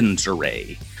weapons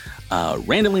array.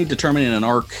 Randomly determining an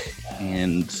arc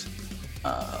and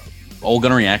all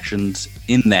gunnery actions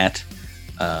in that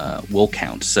will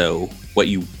count. So what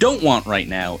you don't want right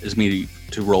now is me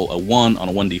to roll a 1 on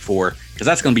a 1d4 because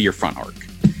that's going to be your front arc.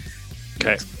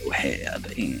 Okay. Let's go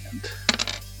ahead and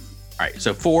all right.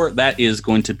 So 4, that is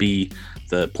going to be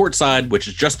the port side, which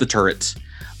is just the turret.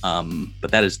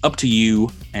 But that is up to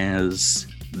you, as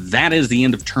that is the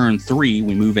end of turn 3.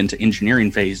 We move into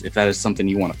engineering phase. If that is something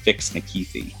you want to fix,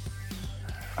 Nikithi.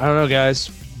 I don't know, guys.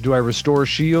 Do I restore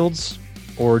shields,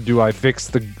 or do I try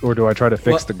to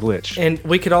fix the glitch? And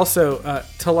we could also,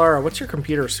 Talara, what's your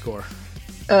computer score?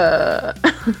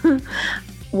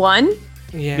 1.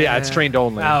 Yeah, it's trained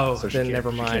only. Oh, so she then can't-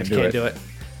 never she mind. can't Can't do it.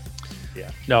 Yeah.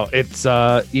 No, it's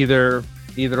either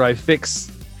I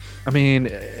fix. I mean,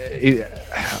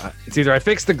 it's either I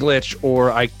fix the glitch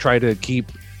or I try to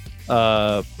keep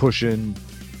pushing,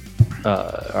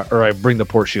 or I bring the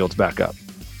port shields back up.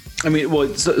 I mean,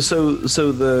 well,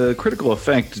 so the critical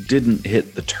effect didn't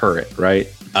hit the turret, right?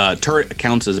 Turret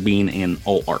counts as being in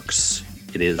all arcs.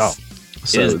 It is. Oh.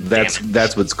 So is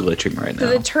that's what's glitching right So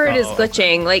now. the turret is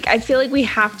glitching. Like, I feel like we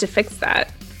have to fix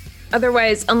that.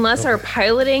 Otherwise, unless our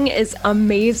piloting is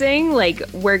amazing, like,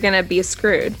 we're gonna be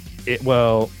screwed.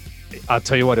 Well, I'll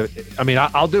tell you what. I mean,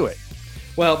 I'll do it.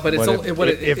 Well, but it's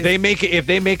If they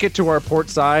make it to our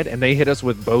port side and they hit us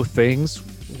with both things,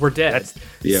 we're dead.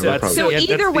 we're probably So that's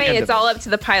either the way, end it's of it. all up to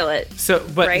the pilot. So,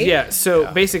 but Right? yeah.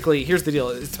 So basically, here's the deal: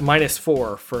 it's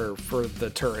 -4 for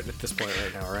the turret at this point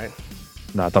right now, right?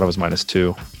 No, I thought it was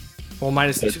 -2. Well,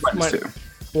 minus It's -2.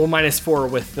 Well, -4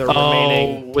 with the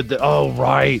remaining. With the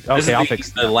right. This is Okay, I'll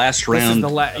fix the last This is round.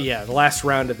 the last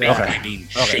round of that. Okay. I mean,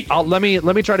 Okay. shake. Let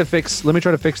me try to fix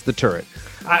the turret.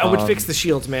 I would fix the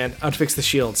shields, man. I'd fix the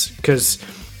shields because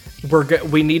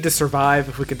we need to survive.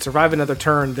 If we can survive another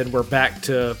turn, then we're back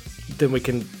to. Then we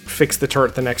can fix the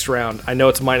turret the next round. I know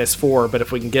it's -4, but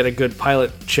if we can get a good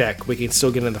pilot check, we can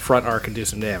still get in the front arc and do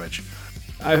some damage.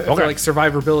 I feel like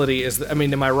survivability is. I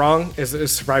mean, am I wrong? Is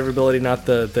survivability not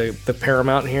the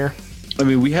paramount here? I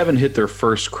mean, we haven't hit their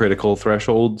first critical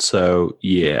threshold, so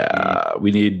yeah,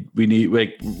 we need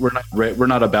like we're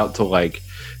not about to like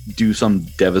do some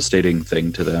devastating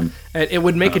thing to them. And it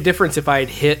would make a difference if I had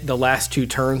hit the last 2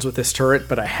 turns with this turret,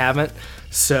 but I haven't.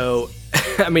 So,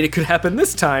 I mean, it could happen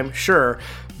this time, sure,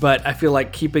 but I feel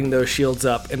like keeping those shields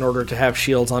up in order to have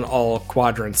shields on all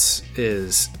quadrants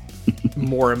is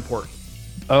more important.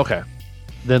 Okay,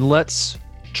 then let's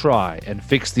try and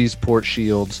fix these port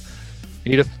shields.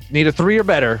 Need a 3 or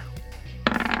better.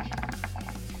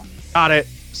 Got it.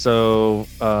 So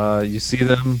you see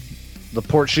them, the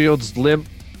port shields limp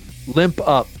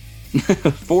up.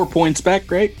 4 points back,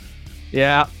 great.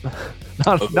 Yeah,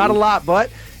 not a lot, but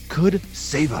could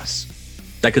save us.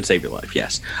 That could save your life,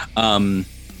 yes.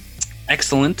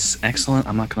 Excellent.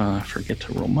 I'm not gonna forget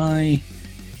to roll my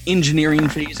engineering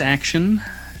phase action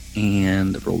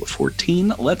and roll a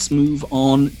 14. Let's move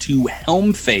on to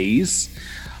helm phase.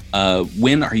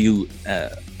 When are you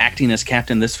acting as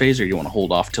captain this phase, or do you want to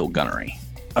hold off till gunnery?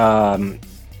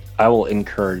 I will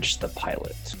encourage the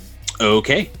pilot.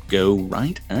 Okay, go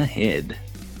right ahead.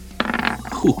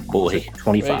 Oh boy.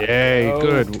 25. Yay!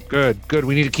 Good.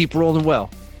 We need to keep rolling well.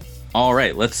 All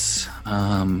right, let's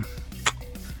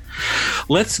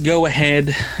go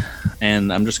ahead,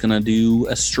 and I'm just gonna do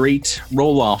a straight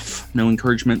roll off. No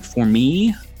encouragement for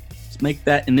me. Let's make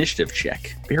that initiative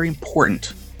check. Very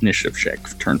important initiative check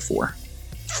for turn 4.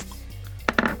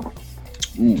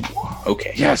 Ooh,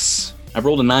 okay. Yes. I've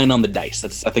rolled a 9 on the dice.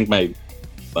 That's, I think, my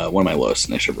one of my lowest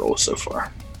initiative rolls so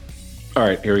far. All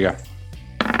right, here we go.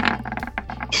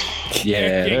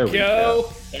 Yeah, there we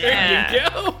go. Yeah. There you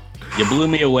go. You blew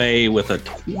me away with a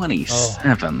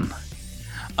 27.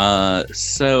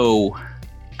 So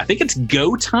I think it's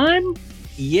go time.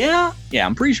 Yeah,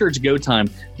 I'm pretty sure it's go time.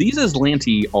 These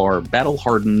Aslanti are battle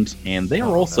hardened, and they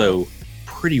are also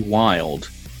pretty wild.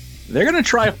 They're gonna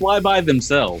try a flyby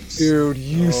themselves. Dude,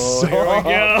 you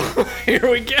suck. Here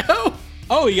we go.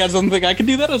 Oh, you guys don't think I can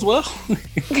do that as well?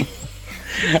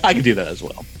 I can do that as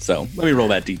well. So let me roll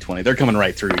that d20. They're coming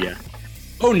right through you.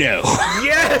 Oh no!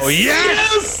 Yes. Oh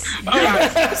yes!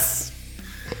 Yes.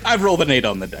 I've rolled an 8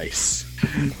 on the dice.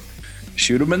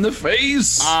 Shoot him in the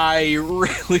face. I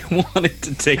really wanted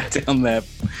to take down that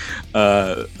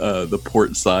the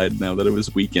port side now that it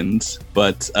was weakened,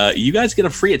 but you guys get a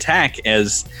free attack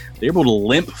as they're able to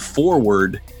limp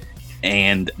forward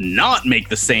and not make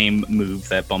the same move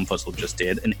that Bumfuzzle just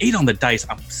did. An 8 on the dice.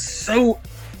 I'm so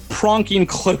pronking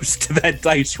close to that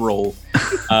dice roll.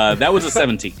 That was a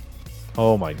 17.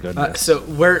 Oh my goodness. So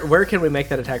where can we make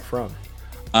that attack from?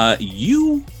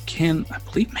 You can, I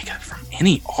believe, make it from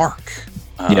any arc.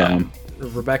 Yeah.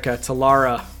 Rebecca,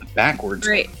 Talara, Backwards.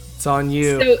 Great. it's on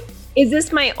you. So is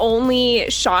this my only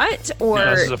shot, or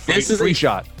No, this is a free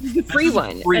shot. the free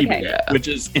one? Freebie, Okay. which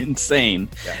is insane.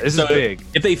 Yeah, this So is big.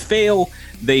 If they fail,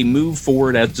 they move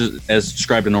forward as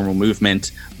described in normal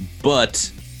movement,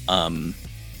 but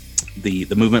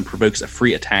the movement provokes a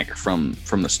free attack from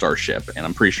the starship, and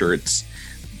I'm pretty sure it's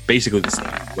basically the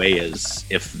same way as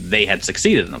if they had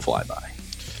succeeded in a flyby.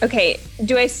 Okay.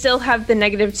 Do I still have the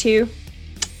 -2?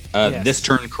 Yes. This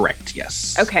turn, correct?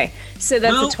 Yes. Okay. So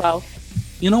that's Well- a 12.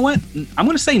 You know what? I'm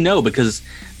going to say no, because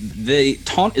the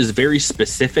taunt is very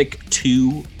specific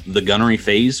to the gunnery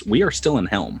phase. We are still in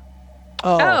helm.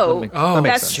 Oh, that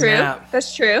makes that's sense. true. Snap.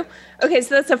 That's true. Okay,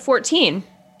 so that's a 14.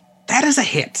 That is a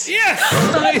hit.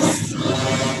 Nice.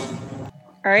 All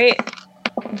right.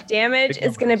 Damage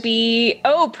is going to be,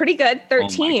 pretty good.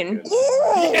 13.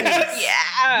 Yeah.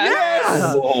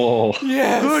 Oh,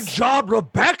 Good job,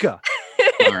 Rebecca.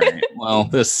 all right. Well,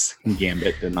 this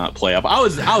gambit did not play up. I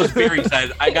was very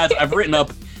excited. I've written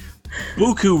up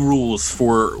buku rules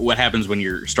for what happens when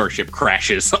your starship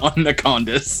crashes on the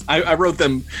Condus. I wrote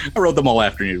them all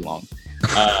afternoon long.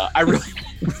 I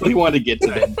really want to get to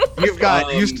them. You've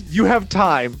got you have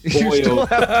time. You boy, still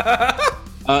have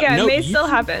Yeah, no, it may you still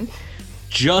happen.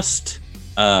 just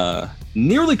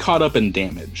nearly caught up in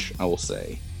damage. I will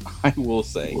say.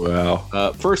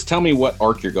 Wow. First, tell me what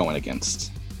arc you're going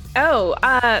against. Oh,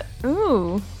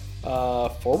 ooh.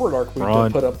 Forward arc, we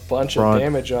Front. did put a bunch of Front.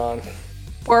 damage on.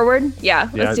 Forward? Yeah,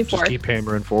 let's do just forward. keep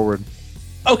hammering forward.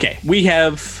 Okay, we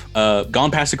have gone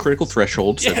past the critical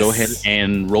threshold, so go ahead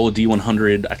and roll a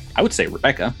d100. I would say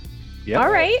Rebecca. Yeah.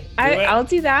 All right, I'll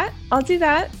do that.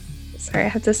 Sorry, I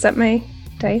have to set my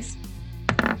dice.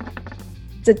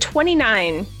 It's a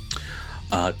 29.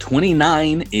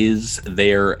 29 is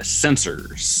their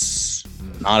sensors.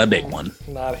 Not a big one.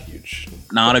 Not a huge.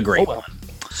 Not a great one.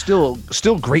 Still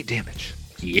great damage.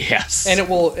 Yes. And it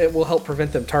will help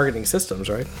prevent them targeting systems,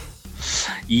 right?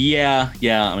 Yeah.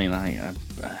 I mean,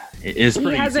 it's He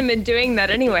pretty. hasn't been doing that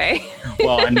anyway.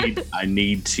 Well, I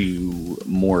need to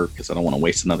more because I don't want to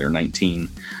waste another 19.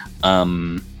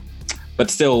 But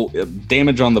still,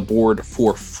 damage on the board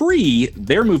for free.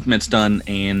 Their movement's done,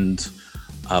 and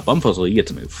Bumfuzzle, you get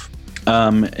to move.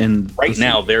 And Right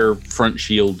now, their front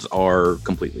shields are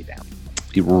completely down.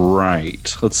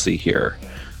 right. Let's see here.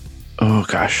 Oh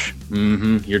gosh.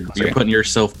 Mm-hmm. You're Okay. putting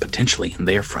yourself potentially in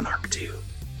their front arc too.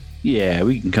 Yeah,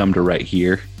 we can come to right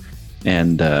here,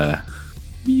 and doesn't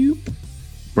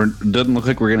look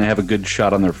like we're gonna have a good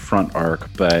shot on their front arc,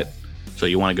 but So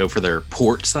you want to go for their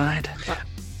port side?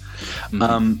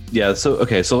 yeah. So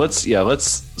okay, so let's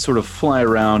sort of fly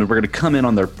around, and we're gonna come in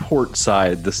on their port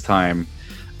side this time.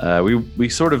 We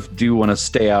sort of do want to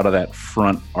stay out of that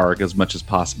front arc as much as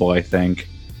possible, I think.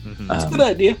 That's a good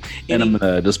idea. And I'm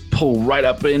gonna just pull right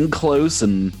up in close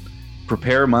and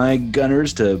prepare my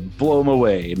gunners to blow them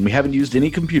away. And we haven't used any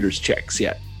computers checks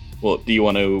yet. Well, do you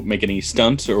want to make any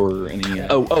stunts or any?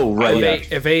 Oh, right.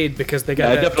 Yeah. Evade because they got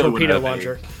Yeah, I that definitely torpedo wanna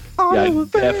launcher. Yeah, I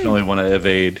definitely want to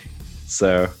evade.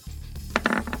 So,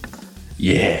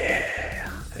 yeah.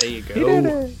 There you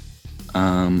go.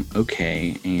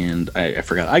 Okay, and I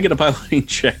forgot. I get a piloting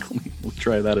check. We'll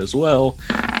try that as well.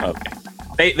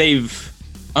 Okay. They've.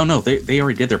 Oh no, they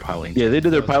already did their piloting. Yeah, they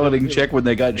did their piloting check when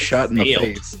they got shot in the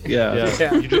Failed. face. Yeah.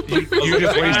 Yeah. You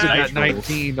just wasted that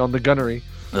 19 on the gunnery.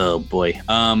 Oh boy.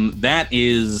 That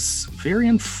is very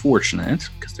unfortunate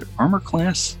because their armor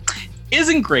class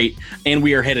isn't great, and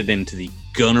we are headed into the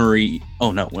gunnery.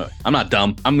 Oh no, wait, I'm not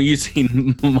dumb. I'm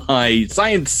using my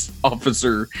science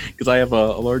officer because I have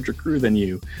a larger crew than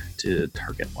you to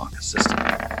target lock a system.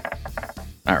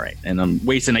 All right, and I'm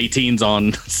wasting 18s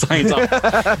on science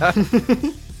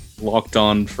officer. Locked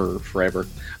on for forever.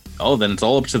 Oh, then it's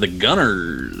all up to the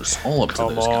gunners. All up to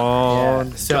Come those on.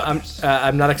 Yeah. So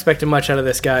I'm not expecting much out of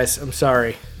this, guys. I'm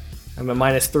sorry. I'm at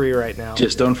 -3 right now.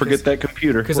 Just don't forget that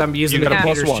computer. because I'm using You the got a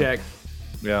computers +1. check.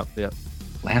 Yeah. gunners.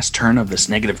 Last turn of this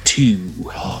 -2.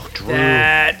 Oh, Drew.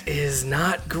 That is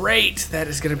not great. That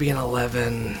is going to be an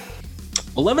 11.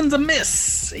 11's a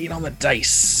miss. 8 on the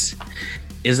dice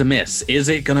is a miss. Is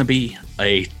it going to be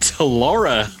a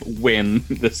Talara win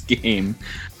this game?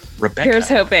 Rebecca, Here's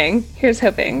hoping.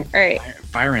 All right.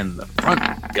 firing the front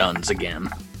guns again.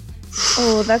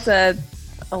 Oh, that's a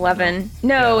 11.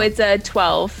 No, it's a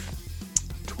 12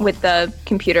 with the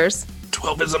computers.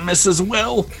 12 is a miss as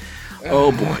well.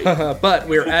 Oh boy. But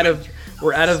we're out of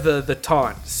the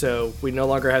taunt, so we no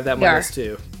longer have that We are.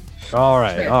 -2. All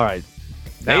right.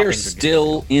 They Now are things are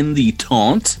still in the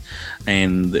taunt,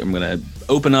 and I'm going to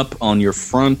open up on your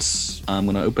front. I'm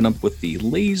going to open up with the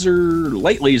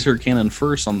light laser cannon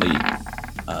first on the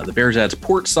Bearzad's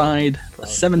port side. A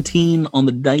 17 on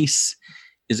the dice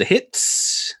is a hit.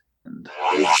 And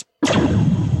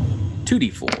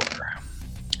 2d4.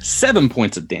 7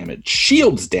 points of damage.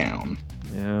 Shields down.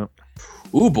 Yeah.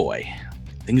 Ooh boy,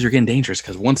 things are getting dangerous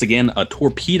because once again a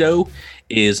torpedo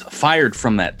is fired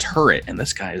from that turret, and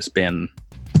this guy he's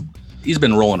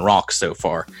been rolling rocks so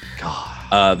far.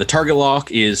 The target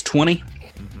lock is 20.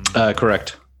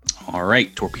 Correct. All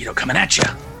right, torpedo coming at you.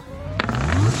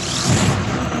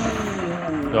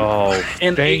 Oh,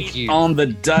 And thank 8 you. on the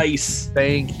dice.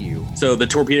 Thank you. So the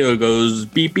torpedo goes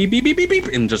beep, beep, beep, beep, beep, beep,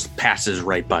 and just passes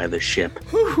right by the ship.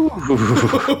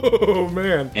 Oh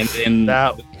man. And then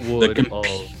That would.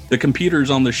 the computers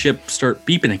on the ship start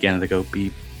beeping again, and they go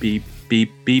beep, beep,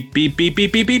 beep, beep, beep, beep,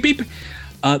 beep, beep, beep, beep.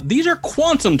 These are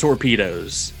quantum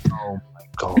torpedoes, oh my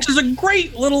god. which is a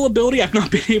great little ability I've not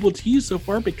been able to use so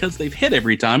far because they've hit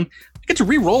every time. I get to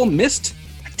re-roll a missed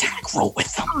attack roll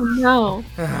with them. Oh no.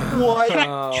 What?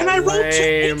 Can I roll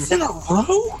 2 8s in a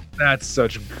row? That's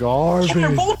such Can I garbage.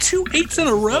 roll 2 8s in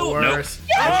a row? Nope. Worse.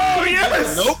 Oh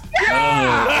yes. Nope.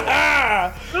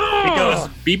 It goes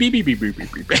beep, beep, beep, beep, beep,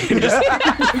 beep, beep.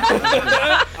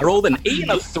 I rolled an 8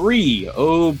 and a 3.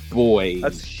 Oh boy.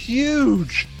 That's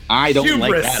huge. I don't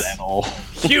like Hubris. that at all.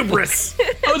 Hubris.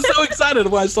 I was so excited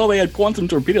when I saw they had quantum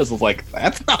torpedoes. I was like,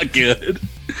 that's not good.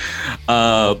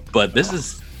 But this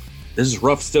is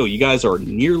rough still. You guys are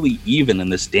nearly even in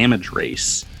this damage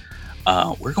race.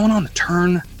 We're going on to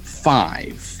turn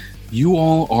 5. You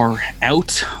all are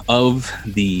out of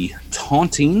the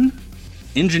taunting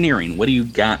engineering. What do you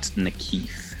got, Nakeith?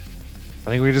 I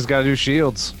think we just gotta do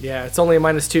shields. Yeah, it's only a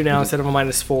 -2 now instead of a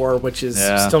 -4, which is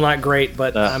Yeah. still not great,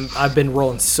 but I've been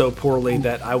rolling so poorly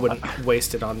that I wouldn't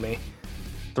waste it on me.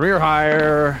 3 or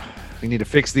higher. We need to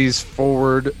fix these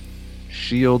forward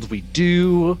shields. We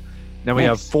do. Now we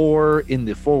have 4 in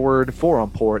the forward, 4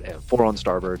 on port, and 4 on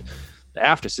starboard. The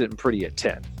aft is sitting pretty at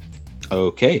 10.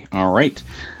 Okay, all right.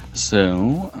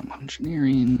 So I'm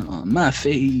engineering on my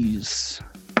phase,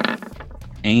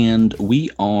 and we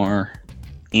are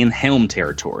in helm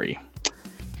territory.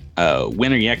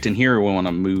 When are you acting here, or we want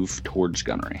to move towards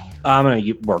gunnery? I'm going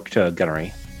to work to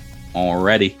gunnery.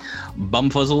 Alrighty,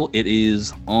 Bumfuzzle, it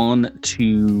is on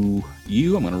to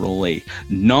you. I'm going to roll a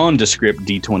nondescript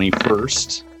d20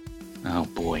 first. Oh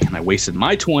boy, and I wasted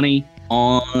my 20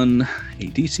 on a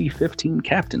DC 15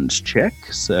 captain's check,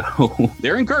 so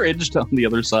they're encouraged on the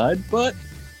other side, but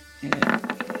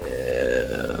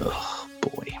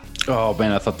boy. Oh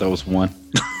man, I thought that was 1.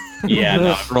 Yeah,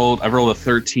 no, I rolled a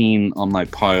 13 on my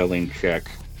piling check.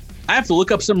 I have to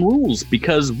look up some rules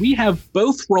because we have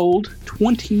both rolled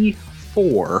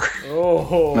 24.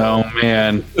 Oh. Oh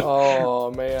man.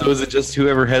 Oh man. So is it just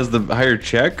whoever has the higher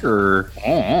check, or?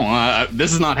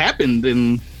 This has not happened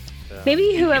in...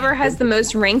 Maybe whoever has the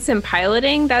most ranks in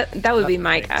piloting, that would be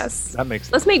my guess. That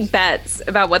makes Let's make bets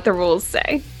about what the rules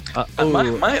say. I would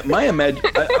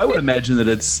imagine that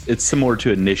it's similar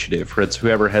to initiative, where it's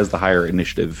whoever has the higher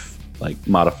initiative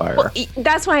modifier. Well,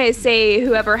 that's why I say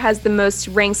whoever has the most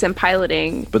ranks in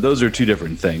piloting. But those are two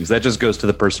different things. That just goes to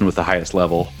the person with the highest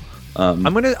level. I'm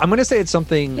gonna say it's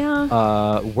something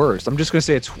worse. I'm just gonna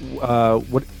say it's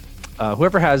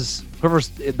whoever's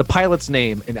the pilot's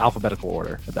name in alphabetical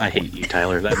order. I hate you,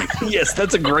 Tyler. That makes Yes,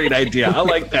 that's a great idea. I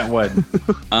like that one.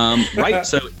 right.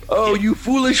 So, oh, you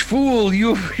foolish fool!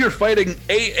 You're fighting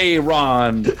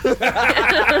Aaron.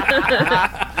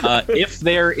 if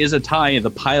there is a tie, the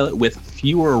pilot with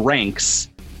fewer ranks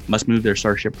must move their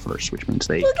starship first, which means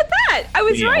they. Look at that! I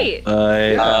was right.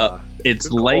 It's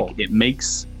Good like call. it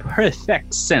makes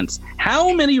perfect sense.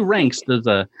 How many ranks does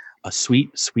a sweet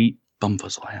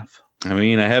Bumfuzzle have? I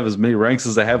mean, I have as many ranks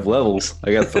as I have levels.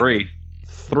 I got 3.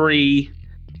 Three,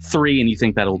 and you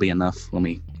think that'll be enough? Let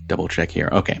me double check here.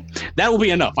 Okay, that will be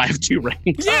enough. I have 2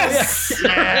 ranks. Yes!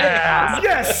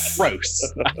 Yes!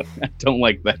 Gross. I don't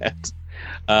like that.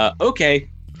 Okay,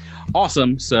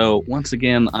 awesome. So once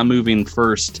again, I'm moving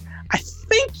first. I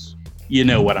think you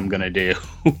know what I'm gonna do.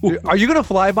 Are you gonna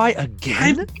fly by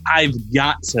again? I've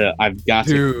got to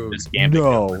Dude, this gambit.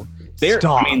 no.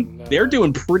 Stop. No. They're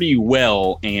doing pretty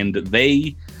well, and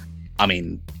you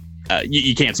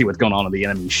can't see what's going on the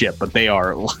enemy ship, but they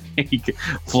are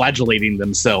flagellating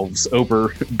themselves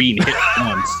over being hit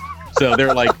once. So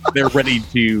they're ready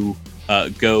to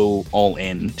go all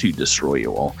in to destroy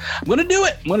you all. I'm gonna do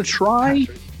it. I'm gonna try.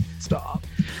 Stop.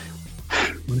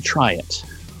 I'm gonna try it.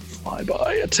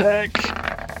 Flyby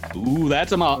attack. Ooh,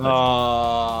 that's a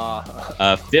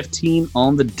 15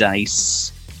 on the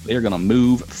dice. They're going to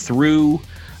move through.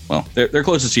 Well, they're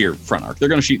closest to your front arc. They're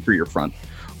going to shoot through your front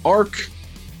arc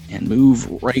and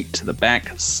move right to the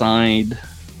back side.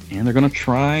 And they're going to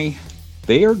try.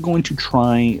 They are going to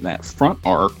try that front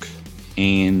arc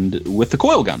and with the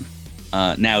coil gun.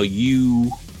 Now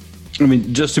you. I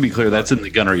mean, just to be clear, that's in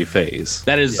the gunnery phase.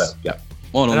 That is. Yeah.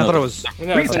 Oh no, And I no, thought it was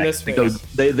No, it's in this phase.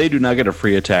 They do not get a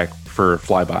free attack for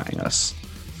flybying us.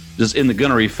 Just in the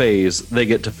gunnery phase, they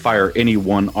get to fire any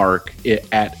one arc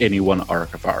at any one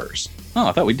arc of ours. Oh,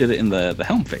 I thought we did it in the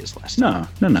helm phase last time.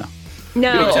 No. No,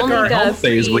 We took only our the helm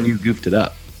phase three. when you goofed it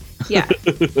up. Yeah.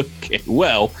 Okay,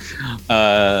 well,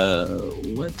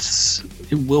 let's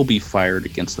it will be fired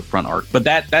against the front arc. But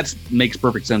that makes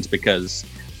perfect sense because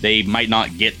they might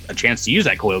not get a chance to use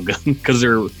that coil gun because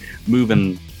they're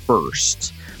moving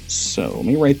first. So let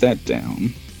me write that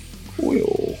down.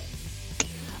 Coil.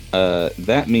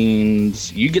 That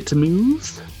means you get to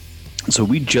move. So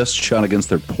we just shot against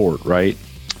their port, right?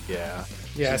 Yeah.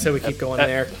 Yeah, so we keep going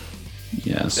there.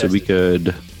 Yeah, so we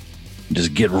could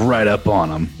just get right up on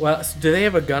them. Well, do they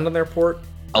have a gun on their port?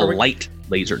 A light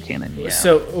laser cannon. Yeah.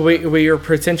 So we are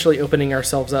potentially opening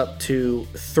ourselves up to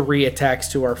 3 attacks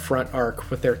to our front arc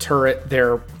with their turret,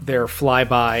 their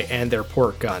flyby, and their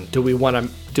port gun. Do we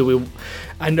want to?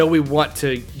 I know we want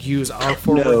to use our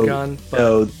forward gun. But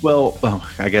No. Well,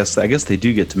 I guess they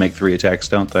do get to make 3 attacks,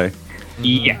 don't they?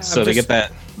 Yeah. So they get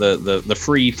that the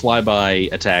free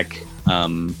flyby attack.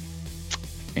 Yeah,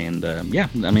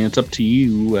 I mean it's up to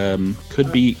you.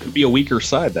 Could be a weaker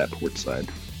side, that port side.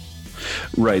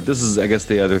 Right. This is, I guess,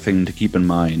 the other thing to keep in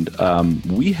mind.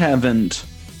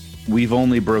 We've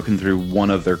only broken through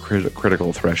one of their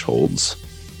critical thresholds.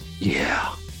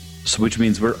 Yeah. So which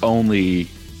means we're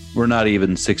not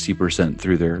even 60%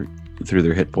 through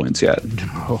their hit points yet.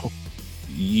 No.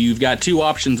 You've got 2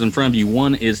 options in front of you.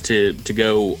 One is to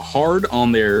go hard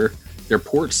on their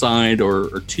port side,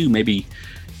 or 2 maybe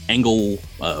angle.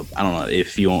 I don't know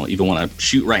if you even want to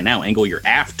shoot right now. Angle your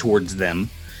aft towards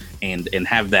them, and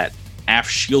have that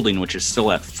aft shielding, which is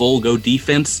still at full go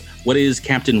defense. What does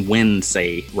Captain Wynn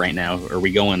say right now? Are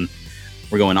we going?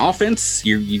 We're going offense.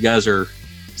 You guys are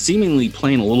seemingly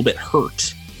playing a little bit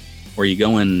hurt. Or are you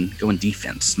going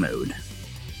defense mode?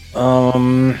 I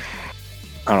don't know.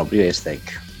 What do you guys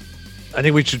think? I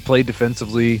think we should play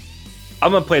defensively.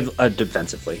 I'm gonna play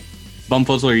defensively.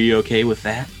 Bumfuzzle, are you okay with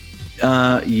that?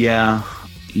 Yeah.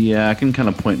 I can kind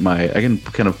of point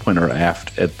our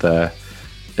aft at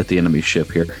the enemy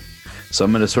ship here. So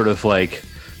I'm going to sort of like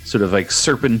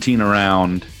serpentine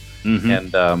around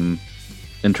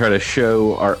and try to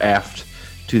show our aft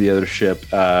to the other ship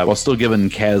while still giving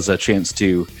Kaz a chance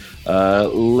to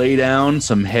lay down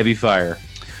some heavy fire.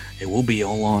 It will be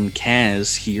all on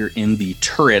Kaz here in the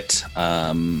turret.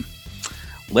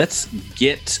 Let's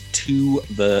get to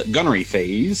the gunnery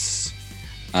phase.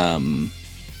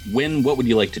 What would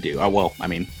you like to do? Well, I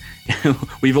mean,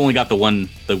 we've only got the one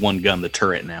gun, the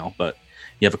turret now, but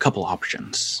you have a couple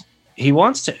options. He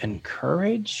wants to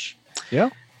encourage.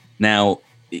 Yeah. Now,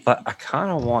 but I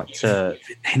kind of want to.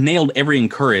 Nailed every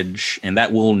encourage, and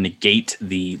that will negate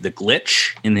the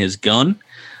glitch in his gun.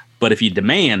 But if you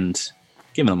demand,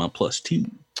 giving him a +2.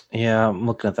 Yeah, I'm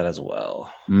looking at that as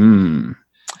well. You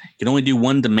can only do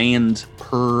 1 demand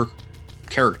per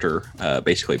character,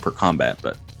 basically per combat.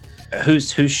 But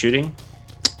who's shooting?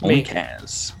 Only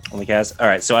Kaz. Only Kaz. All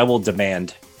right, so I will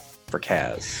demand for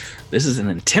Kaz. This is an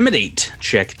intimidate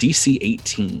check, DC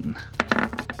 18.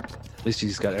 At least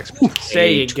he's got expertise. There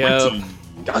you go.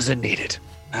 Doesn't need it.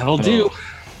 That'll do.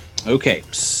 Okay,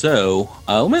 so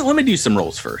let me do some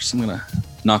rolls first. I'm gonna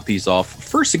knock these off.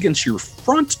 First, against your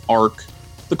front arc,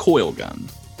 the coil gun.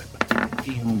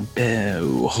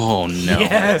 Oh no!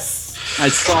 Yes, I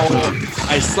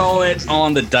saw it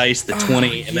on the dice, the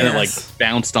 20, and then it like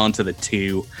bounced onto the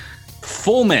 2.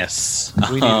 Full miss.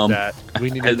 We needed that.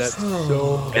 We needed that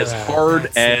so as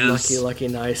hard as lucky,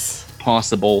 nice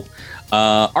possible.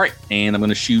 All right, and I'm going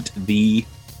to shoot the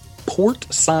port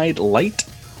side light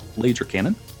laser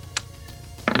cannon.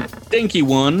 Thank you,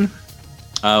 1.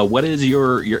 What is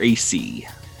your AC?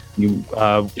 We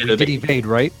did evade,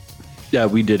 right? Yeah,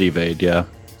 we did evade. Yeah.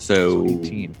 So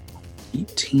 18.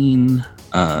 18.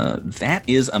 That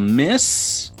is a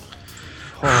miss.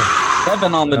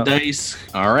 7 on the dice.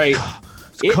 All right.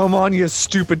 Come on, you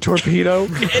stupid torpedo.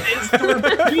 It is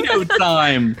torpedo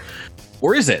time.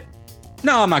 Or is it?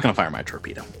 No, I'm not going to fire my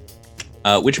torpedo.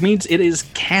 Which means it is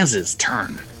Kaz's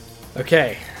turn.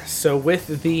 Okay, so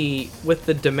with the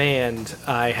demand,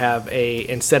 I have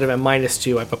instead of a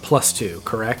 -2, I have a +2,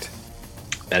 correct?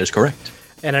 That is correct.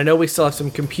 And I know we still have some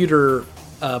computer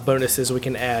bonuses we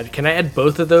can add. Can I add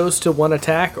both of those to 1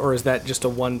 attack, or is that just a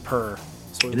 1 per?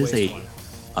 So it is a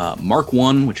Mark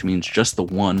 1, which means just the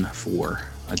 1 for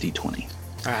a D20.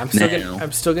 All right,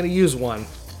 I'm still gonna use 1.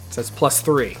 So that's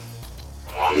 +3.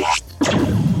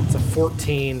 It's a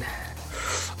 14.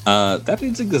 That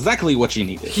is exactly what you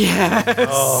needed.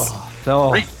 Yes.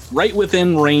 Right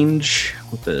within range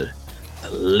with the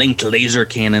linked laser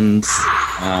cannons.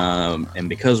 And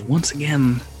because once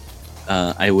again,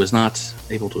 I was not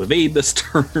able to evade this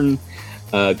turn,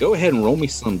 go ahead and roll me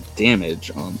some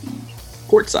damage on the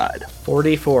port side.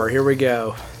 44. Here we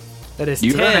go. That is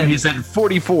 10. Heard him. He said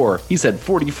 44. He said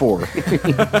 44.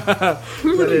 That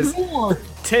is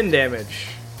 10 damage.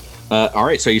 All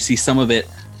right, so you see some of it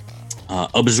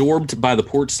absorbed by the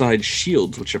port side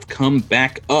shields, which have come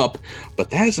back up, but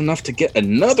that is enough to get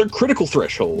another critical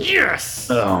threshold. Yes.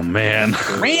 Oh man.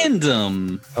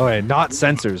 Random. Oh, wait, not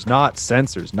sensors, not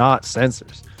sensors, not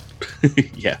sensors.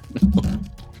 Yeah.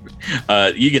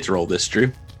 You get to roll this,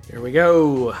 Drew. Here we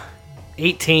go.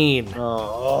 18.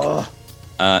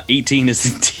 18 is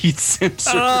indeed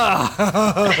sensor.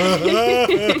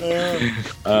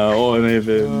 And if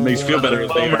it makes you feel better,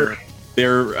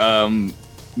 they're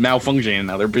malfunctioning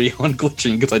now. They're beyond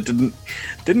glitching because I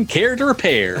didn't care to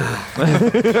repair.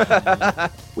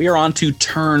 We are on to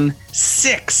turn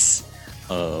 6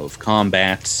 of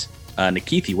combat.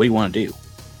 Nikithi, what do you want to do?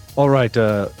 All right,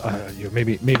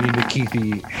 maybe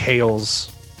Nikithi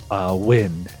hails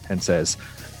Wind and says,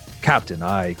 Captain,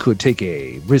 I could take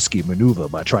a risky maneuver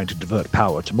by trying to divert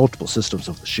power to multiple systems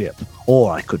of the ship,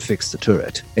 or I could fix the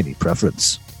turret. Any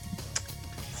preference?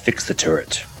 Fix the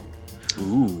turret.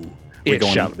 Ooh. It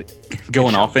Going shall be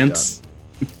offense?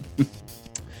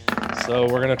 So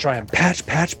we're gonna try and patch.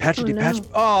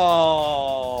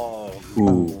 Oh,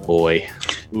 Ooh, boy.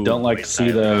 Ooh, Don't like to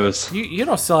see those. You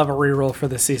don't still have a reroll for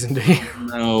this season, do you?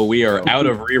 No, we are out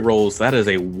of rerolls. That is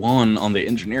a 1 on the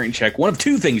engineering check. One of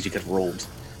 2 things you could have rolled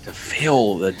to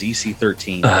fail the DC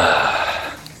 13.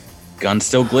 Gun's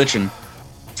still glitching.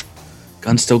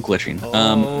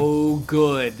 Oh,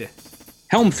 good.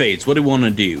 Helm Fates, what do we want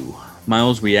to do?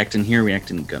 Miles, reacting here,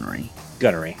 reacting gunnery.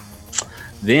 Gunnery.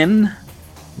 Then,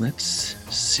 let's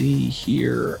see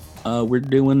here. We're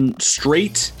doing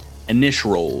straight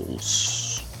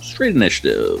rolls. Straight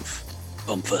initiative.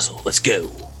 Fuzzle, let's go.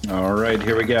 All right,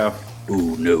 here we go.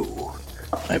 Ooh, no.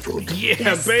 I've rolled.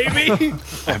 Yeah, baby.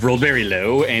 I've rolled very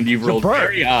low, and you've rolled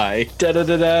very high. Da da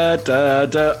da da da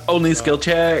da. Only skill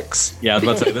checks. Yeah, I was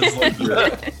about to say, this is like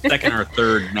your second or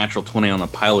third natural 20 on a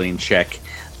piloting check.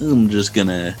 I'm just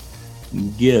gonna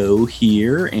go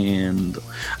here, and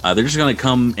they're just gonna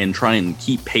come and try and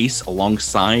keep pace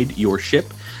alongside your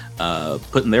ship,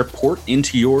 putting their port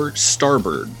into your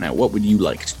starboard. Now, what would you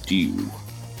like to do?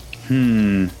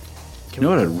 You know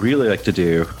what I'd really like to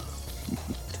do?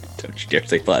 Don't you dare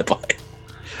say flyby.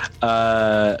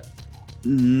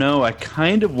 No, I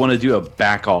kind of want to do a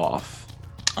back off.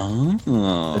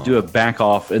 Oh. Do a back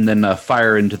off and then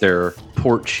fire into their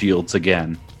port shields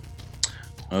again.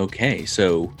 Okay,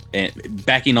 so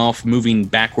backing off, moving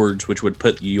backwards, which would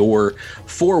put your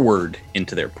forward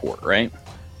into their port, right?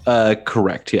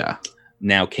 Correct, yeah.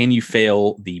 Now, can you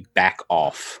fail the back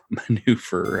off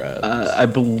maneuver? I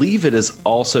believe it is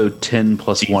also 10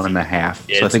 plus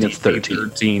 1.5. So I think it's 13.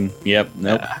 13. Yep.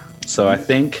 Nope. So I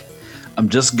think I'm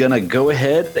just going to go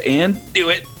ahead and do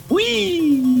it.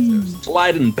 Whee! So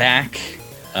sliding back,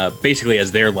 basically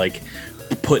as they're like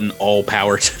putting all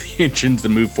power to the engines to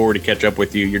move forward to catch up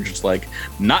with you, you're just like,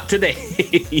 not today.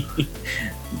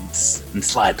 And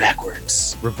slide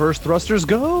backwards. reverse thrusters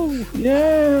go.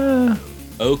 Yeah.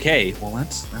 Okay, well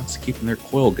that's keeping their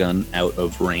coil gun out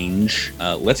of range.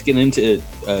 Let's get into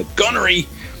gunnery.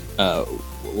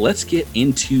 Let's get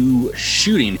into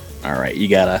shooting. All right, you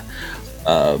got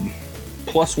a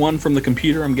 +1 from the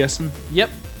computer, I'm guessing. Yep.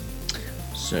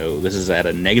 So this is at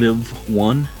a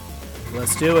 -1.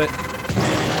 Let's do it.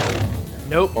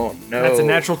 Nope. Oh no, That's a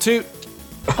natural 2.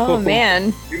 Oh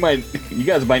man. You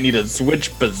guys might need to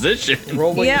switch position.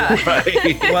 Rolling. Yeah.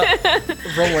 Well,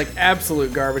 rolling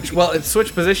absolute garbage. Well, it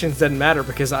switch positions doesn't matter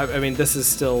because I mean this is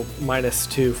still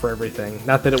 -2 for everything.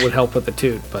 Not that it would help with the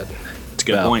toot, but That's a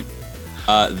good point.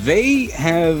 They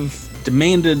have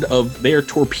demanded of their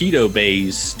torpedo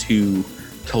bays to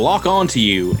lock onto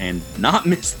you and not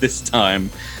miss this time.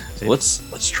 So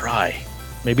let's try.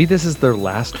 Maybe this is their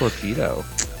last torpedo.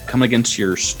 Come against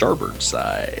your starboard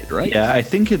side, right? Yeah, I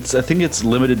think it's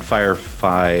limited fire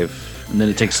 5, and then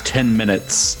it takes 10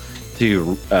 minutes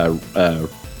to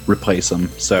replace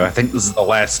them. So I think this is the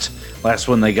last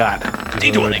one they got.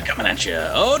 D20 coming at you.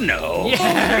 Oh no!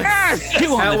 yes!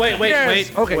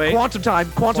 Wait. Okay, wait. quantum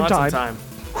time. Quantum time.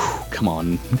 Come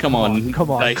on!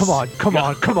 Dice. Come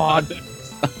on!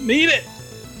 Need it.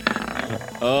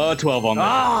 12 on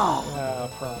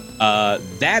that.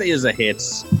 That is a hit.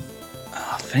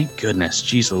 Oh, thank goodness,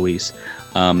 jeez Louise.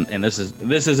 And this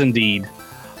is indeed.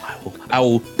 I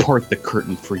will part the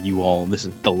curtain for you all. This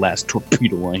is the last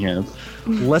torpedo I have.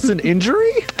 Lesson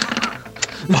injury?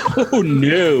 Oh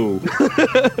no!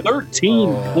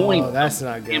 13 points. That's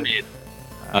not good. Damage,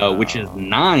 which is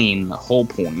 9 hull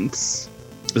points.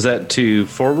 Is that to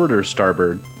forward or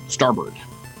starboard? Starboard.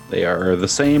 They are the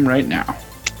same right now.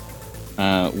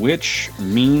 Which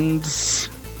means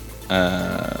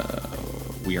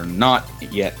we are not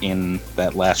yet in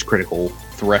that last critical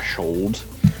threshold.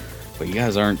 but you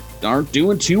guys aren't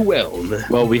doing too well.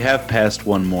 Well, we have passed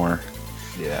one more.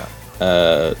 Yeah.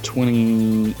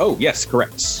 20. Oh, yes,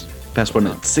 correct. Passed one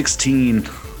at 16.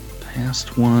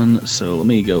 Past one. So let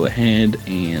me go ahead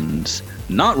and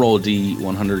not roll a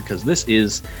D100 because this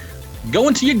is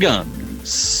going to your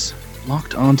guns.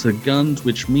 Locked onto guns,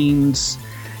 which means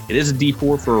it is a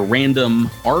D4 for a random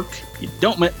arc. You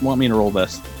don't want me to roll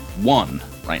this one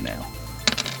right now.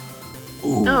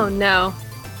 Ooh. Oh no.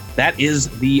 That is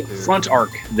the front arc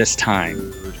this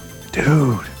time.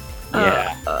 Dude.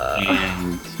 Yeah.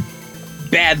 And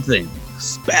bad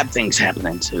things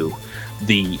happening to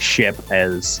the ship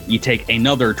as you take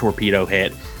another torpedo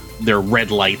hit. There are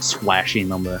red lights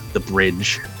flashing on the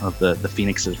bridge of the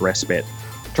Phoenix's Respite.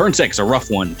 Turn 6, a rough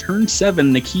one. Turn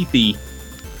 7, Nikithi.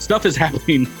 Stuff is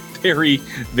happening very,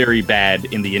 very bad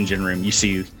in the engine room. You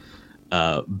see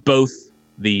both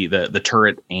the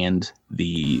turret and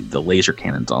the laser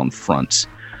cannons on front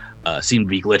seem to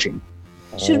be glitching.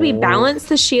 Should we balance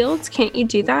the shields? Can't you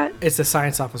do that? It's a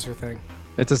science officer thing.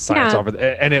 It's a science offer,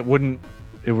 and it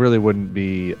really wouldn't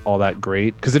be all that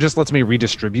great because it just lets me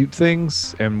redistribute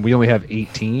things, and we only have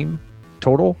 18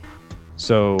 total.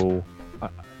 So,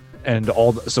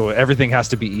 so everything has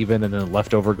to be even, and then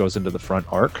leftover goes into the front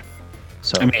arc.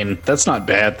 So I mean, that's not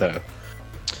bad though.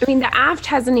 I mean, the aft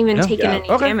hasn't even taken any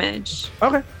Okay. damage.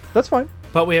 Okay, that's fine.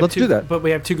 But we have Let's do that. But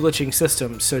we have two glitching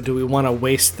systems. So do we want to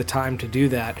waste the time to do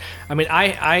that? I mean,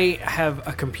 I have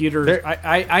a computer.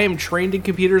 I am trained in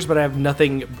computers, but I have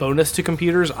nothing bonus to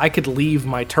computers. I could leave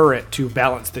my turret to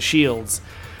balance the shields,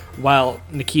 while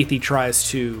Nikithi tries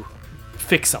to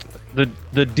fix something.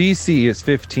 The DC is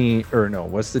 15, or no?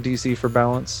 What's the DC for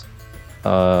balance?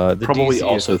 The Probably DC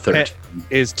also 13.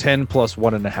 Is 10 plus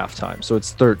 1.5 times, so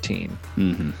it's 13.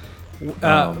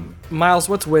 Mm-hmm. Miles,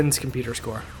 what's Wynn's computer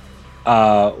score?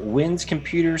 Wynn's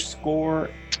computer score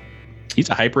He's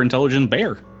a hyper intelligent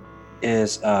bear.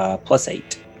 is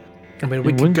 +8. I mean,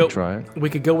 we Wynn could go. try it We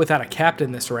could go without a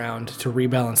captain this round to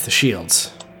rebalance the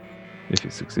shields. if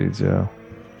he succeeds. Yeah.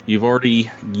 You've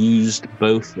already used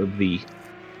both of the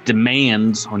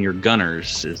demands on your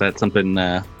gunners. Is that something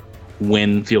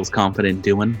Wynn feels confident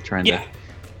doing? Trying to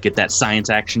get that science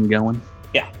action going?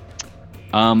 Yeah.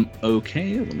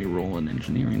 Okay, let me roll an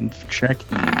engineering check.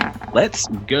 Let's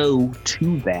go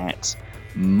to that.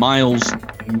 Miles,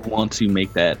 you want to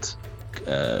make that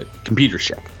computer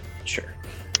check. Sure.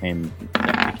 And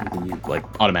you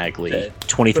automatically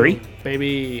 23.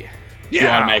 Baby. you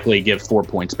automatically give 4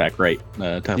 points back, right?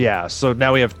 To- Yeah. So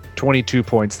now we have 22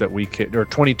 points that we can, or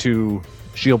 22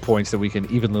 shield points that we can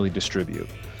evenly distribute.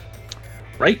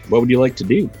 Right. What would you like to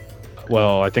do?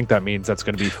 Well, I think that means that's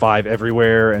going to be 5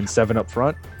 everywhere and 7 up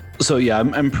front. So yeah,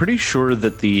 I'm pretty sure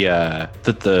that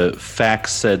the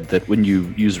facts said that when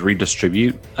you use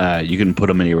redistribute, you can put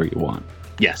them anywhere you want.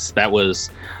 Yes, that was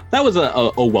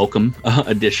a welcome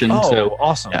addition. So,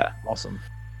 awesome! Yeah. Awesome.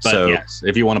 but so yes,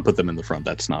 if you want to put them in the front,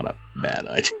 that's not a bad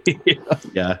idea.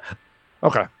 yeah,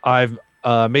 Okay, I've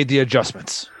made the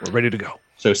adjustments. We're ready to go.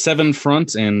 So 7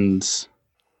 front and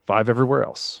 5 everywhere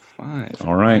else. 5.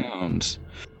 All right. Round.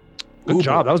 Good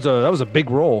job. That was a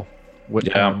big roll. With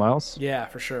Yeah. Miles. Yeah,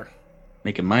 for sure.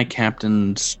 Making my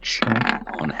captain's check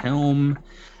on helm,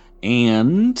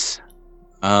 and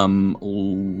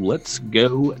let's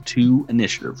go to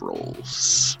initiative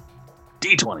rolls.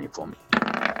 D20 for me.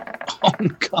 Oh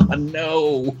God,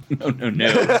 no.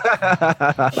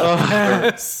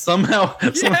 somehow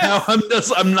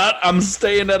I'm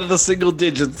staying out of the single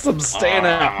digits. I'm staying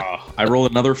out. I rolled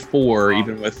another 4,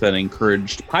 even with an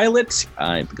encouraged pilot.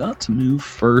 I've got to move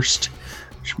first,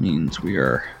 which means we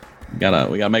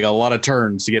gotta make a lot of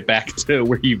turns to get back to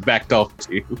where you backed off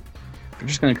to. We're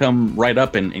just gonna come right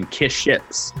up and kiss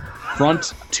ships,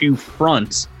 front to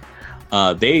front.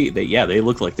 They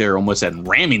look like they're almost at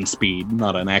ramming speed.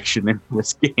 Not an action in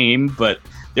this game, but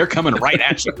they're coming right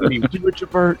at you. Do it,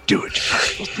 Jabert. Do it,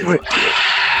 Jabert. Let's do it.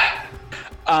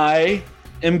 I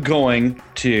am going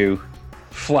to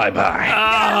fly by.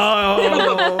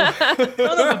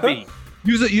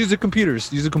 Use the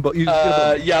computers. Use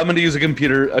the Yeah, I'm going to use a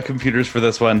computers for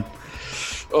this one.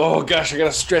 Oh gosh, I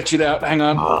gotta stretch it out. Hang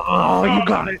on. Oh, you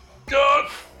got it.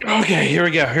 Okay, here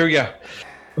we go.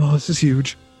 Oh, this is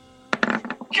huge.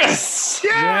 Yes.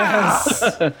 Yes. So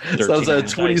that was a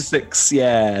 26.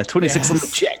 Yeah, 26 on the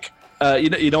check.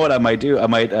 You know what I might do? I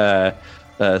might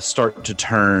start to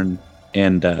turn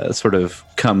and sort of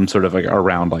come like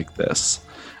around like this.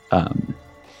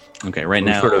 Okay, right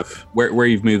now, sort of where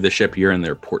you've moved the ship, you're in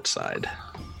their port side.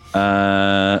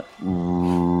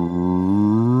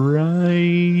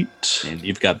 Right. And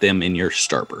you've got them in your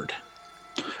starboard.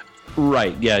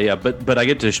 Right. Yeah. But I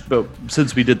get to. But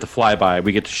since we did the flyby,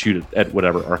 we get to shoot it at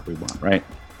whatever arc we want, right?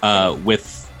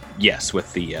 With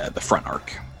the front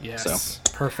arc. Yes. So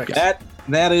Perfect.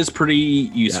 that is pretty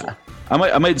useful. Yeah.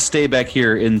 I might stay back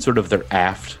here in sort of their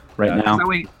aft now.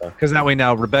 Because that way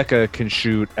now Rebecca can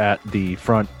shoot at the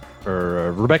front,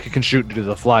 or Rebecca can shoot to do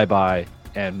the flyby,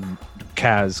 and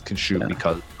Kaz can shoot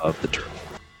because of the turn.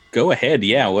 Go ahead.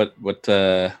 Yeah. What?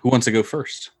 Who wants to go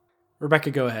first?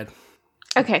 Rebecca, go ahead.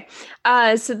 Okay.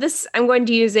 So this, I'm going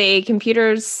to use a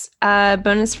computer's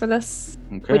bonus for this,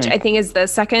 Okay. which I think is the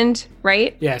second,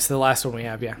 right? Yeah, it's the last one we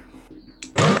have. Yeah.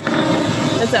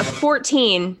 That's a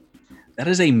 14. That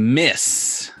is a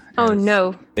miss. Oh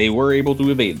no. They were able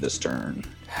to evade this turn.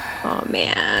 Oh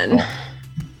man.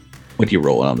 What do you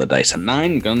roll on the dice? A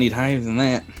 9? Gonna need higher than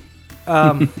that.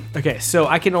 Okay, so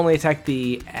I can only attack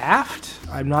the aft.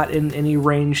 I'm not in any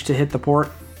range to hit the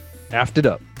port. Aft it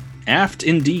up. Aft,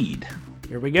 indeed.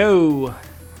 Here we go.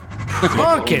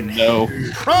 Pronkin. No.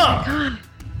 Pronk.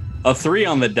 A 3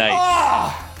 on the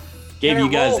dice. Gave you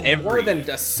guys more than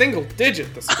a single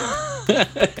digit this time.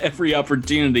 every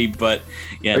opportunity, but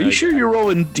yeah. Are you sure you're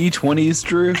rolling d20s,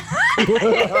 Drew?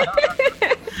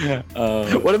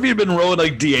 What if you'd been rolling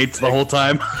like d8s the whole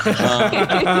time?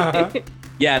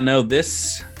 Yeah, no,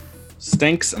 this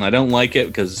stinks, and I don't like it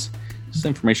because this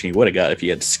information you would have got if you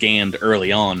had scanned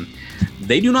early on.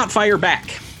 They do not fire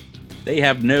back. They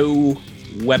have no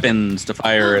weapons to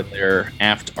fire at their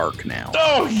aft arc now.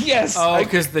 Oh, yes! Oh,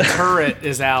 because the turret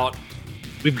is out.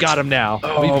 We've got him now.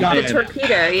 Oh, We've got man. him.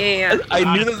 Torpedo, yeah.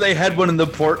 I knew that they had one in the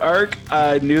port arc.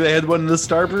 I knew they had one in the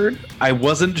starboard. I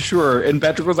wasn't sure. And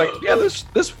Patrick was like, yeah, this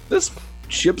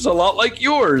ship's a lot like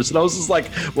yours. And I was just like,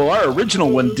 well, our original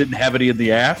one didn't have any in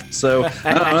the aft. So,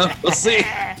 I don't know. Let's see.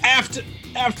 Aft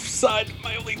side,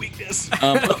 my only weakness.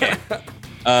 Okay.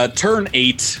 Turn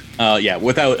 8. Yeah,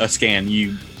 without a scan,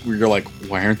 you're like,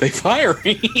 why aren't they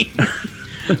firing?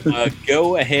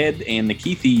 Go ahead, and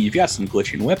Nikithi, you've got some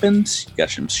glitching weapons. You've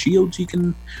got some shields you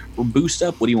can boost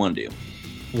up. What do you want to do?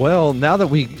 Well, now that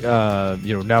we, now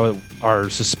that our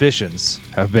suspicions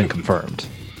have been confirmed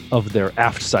of their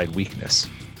aft side weakness,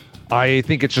 I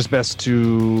think it's just best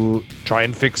to try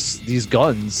and fix these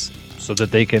guns so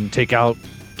that they can take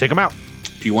them out.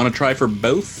 Do you want to try for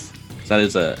both? 'Cause that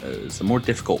is a more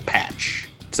difficult patch.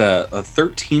 It's a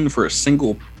 13 for a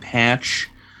single patch,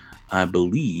 I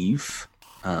believe.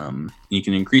 You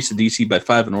can increase the DC by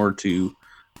 5 in order to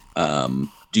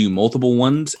do multiple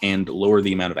ones and lower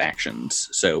the amount of actions.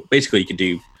 So basically, you can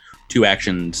do 2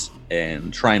 actions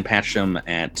and try and patch them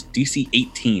at DC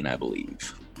 18, I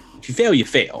believe. If you fail, you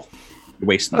fail. You're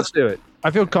wasting. Let's do it.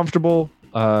 I feel comfortable.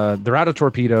 They're out of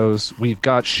torpedoes. We've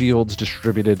got shields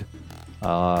distributed.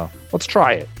 Let's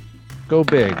try it. Go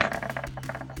big.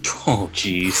 Oh,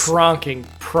 jeez.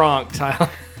 Pronk, Tyler.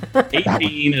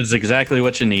 18 is exactly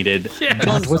what you needed. Yes.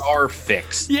 Guns are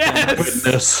fixed. Yes.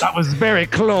 Goodness. That was very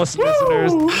close,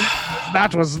 listeners.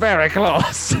 That was very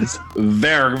close.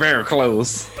 Very, very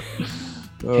close.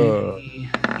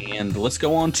 And let's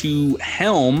go on to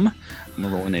Helm.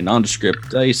 I'm rolling a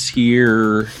nondescript dice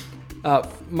here.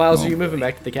 Miles, are you moving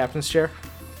back to the captain's chair?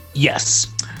 Yes.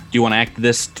 Do you want to act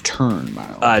this turn,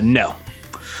 Miles? No.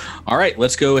 All right,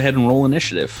 let's go ahead and roll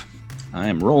initiative. I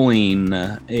am rolling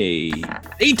a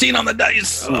 18 on the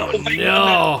dice. Oh,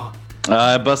 no.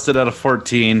 I busted out a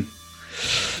 14.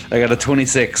 I got a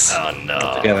 26. Oh,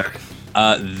 no. Together.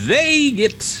 They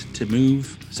get to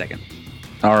move second.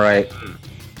 All right.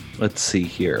 Let's see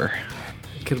here.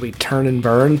 Could we turn and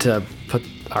burn to put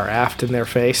our aft in their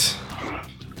face?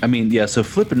 I mean, yeah, so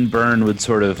flip and burn would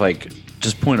sort of like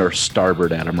just point our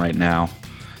starboard at them right now.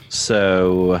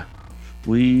 So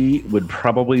we would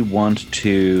probably want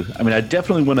to. I mean, I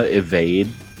definitely want to evade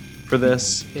for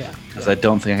this. Yeah. Because I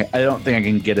don't think I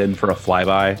can get in for a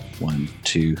flyby. 1,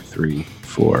 2, 3,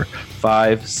 4,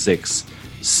 5, 6,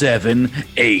 7,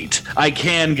 8. I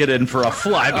can get in for a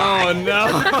flyby. Oh no!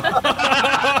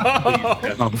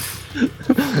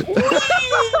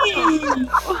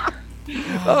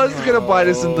 Oh, this is gonna bite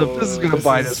us in the. This is gonna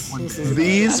bite us.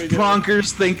 These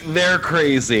pronkers think they're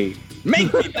crazy.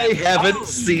 Maybe they haven't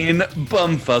seen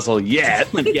Bumfuzzle yet.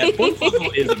 Yeah,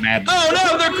 Bumfuzzle is a mad. Oh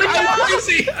no, they're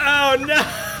crazy! Oh no!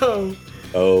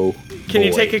 Oh. Can you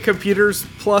boy. take a computer's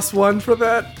 +1 for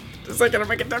that? Is that gonna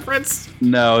make a difference?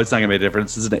 No, it's not gonna make a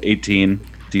difference. It's an 18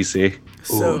 DC.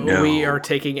 So no. we are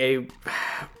taking a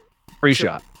Free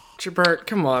shot. Jabert.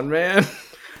 Come on, man.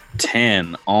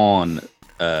 10 on.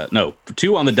 No,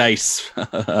 2 on the dice.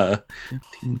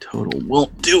 15 total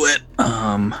won't do it.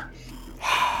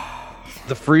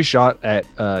 The free shot at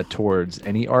towards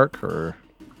any arc or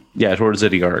Yeah, towards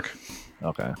City Arc.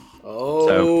 okay.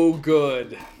 Oh,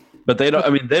 good. But they don't. I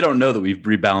mean, they don't know that we've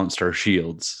rebalanced our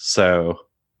shields. So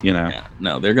Yeah,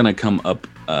 no, they're gonna come up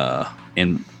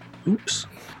and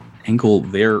angle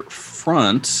their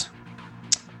front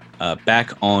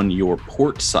back on your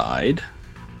port side,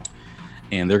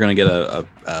 and they're gonna get the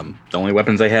only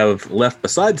weapons they have left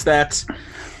besides that,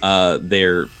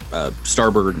 their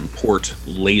starboard and port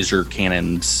laser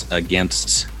cannons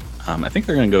against. I think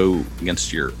they're going to go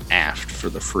against your aft for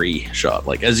the free shot.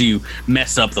 Like, as you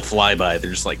mess up the flyby,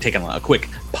 they're just like taking a quick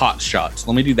pot shot. So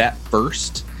let me do that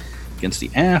first against the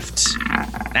aft.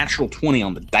 Natural 20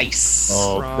 on the dice.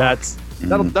 Oh,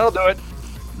 that'll do it.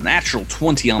 Natural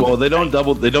 20 on. Well, they don't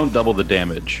double the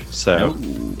damage. So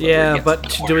Yeah,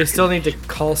 but do we still need to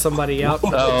call somebody out?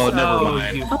 Oh, never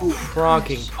mind. You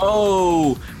cronking.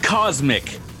 Oh,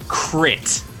 cosmic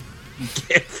crit.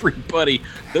 Everybody,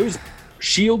 those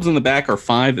shields in the back are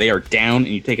 5. They are down, and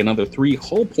you take another 3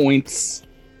 hull points,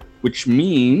 which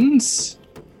means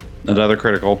another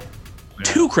critical.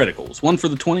 2 criticals, 1 for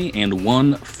the 20 and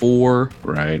 1 for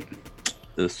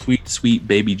the sweet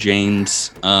baby Janes.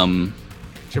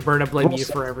 Jaberta blame you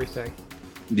for everything.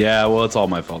 Yeah, well, it's all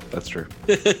my fault. That's true.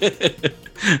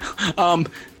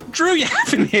 Drew, you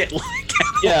haven't hit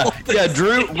yeah,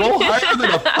 Drew, roll higher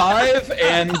than a 5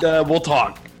 and we'll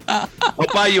talk. I'll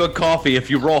buy you a coffee if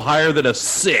you roll higher than a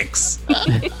 6.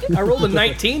 I rolled a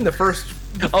 19 the first.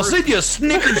 I'll send you a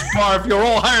Snickers bar if you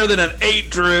roll higher than an 8,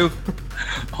 Drew.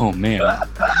 Oh, man.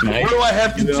 What do I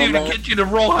have to do to get you to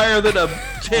roll higher than a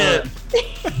 10?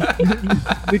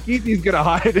 Nikiti's gonna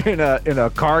hide in a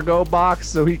cargo box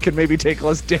so he can maybe take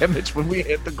less damage when we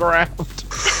hit the ground.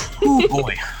 Oh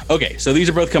boy. Okay, so these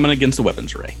are both coming against the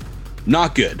weapons array.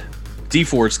 Not good.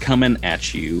 D4's coming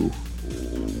at you.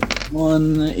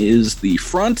 One is the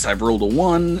front. I've rolled a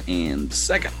 1, and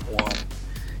second one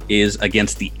is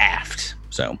against the aft.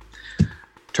 So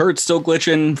turret's still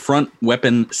glitching, front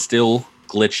weapon still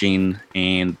glitching,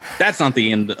 and that's not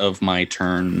the end of my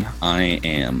turn. I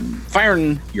am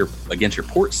firing against your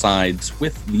port sides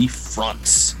with the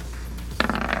fronts.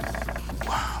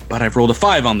 But I've rolled a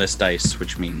 5 on this dice,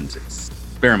 which means it's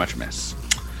very much a miss.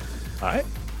 All right.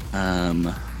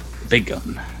 Big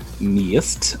gun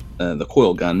missed, the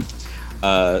coil gun.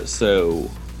 So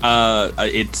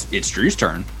it's Drew's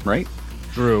turn, right?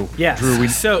 Drew. Yeah. Drew,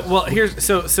 here's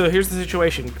the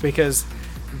situation, because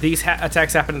these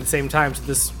attacks happen at the same time, so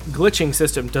this glitching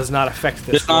system does not affect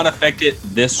this. Does not affect it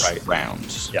this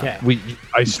round. Yeah. Okay.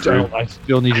 I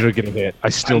still need you to get a hit.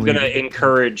 I'm gonna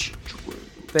encourage.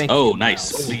 Thank Oh, you.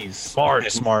 nice. Please.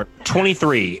 smart.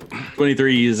 23.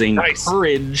 23 is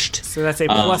encouraged. So that's a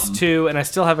 +2, and I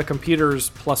still have a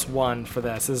computer's +1 for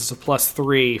this. This is a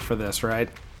 +3 for this, right?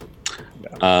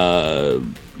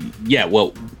 Yeah,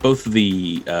 well, both of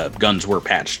the guns were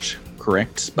patched,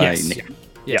 correct? Yes. Nick?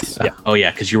 Yes. Yeah. Oh,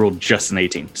 yeah, because you rolled just an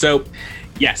 18. So,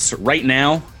 yes, right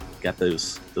now, got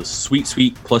those sweet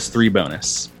 +3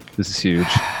 bonus. This is huge.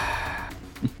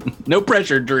 No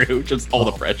pressure, Drew, just all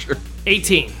the pressure.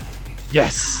 18.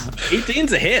 Yes.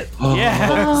 18's a hit.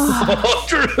 Yeah.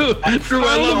 Drew,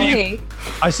 I love you.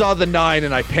 I saw the 9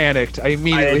 and I panicked. I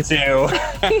immediately do.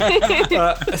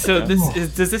 So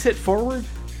does this hit forward?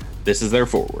 This is their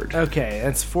forward. Okay,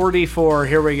 that's 44.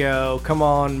 Here we go. Come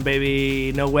on,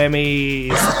 baby. No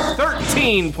whammies.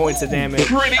 13 points of damage.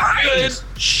 Pretty good.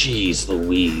 Jeez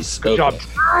Louise. Good job.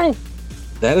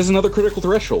 That is another critical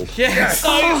threshold. Yes.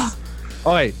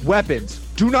 All right, weapons.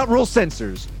 Do not roll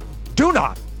sensors. Do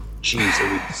not. Jeez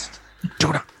Louise.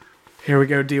 Do not. Here we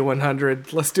go,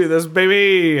 D100. Let's do this,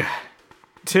 baby.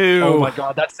 2. Oh my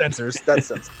god, that's sensors.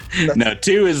 That's sensors. No,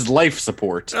 2 is life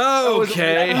support.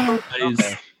 Okay.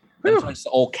 That's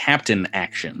all captain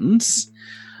actions.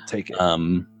 Take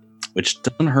it. Which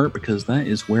doesn't hurt because that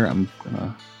is where I'm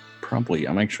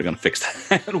actually gonna fix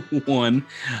that one.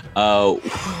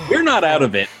 We're not out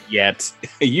of it yet.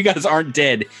 You guys aren't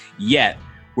dead yet.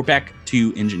 We're back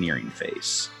to engineering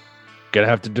phase. Gonna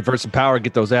have to divert some power,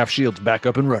 get those aft shields back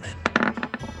up and running.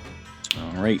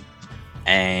 All right.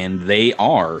 And they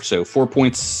are. So 4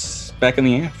 points back in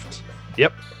the aft.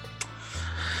 Yep.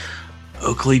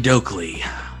 Oakley Dokley.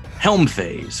 Helm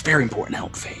phase. Very important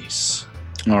helm phase.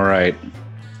 All right.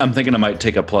 I'm thinking I might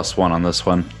take a +1 on this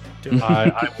one.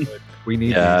 I would. We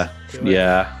need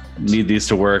Need these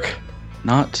to work.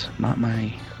 Not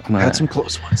my... I'm had some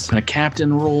close ones. gonna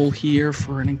captain roll here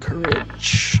for an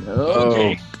encourage.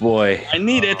 Okay. Oh, boy. I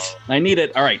need it.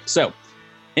 All right. So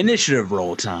initiative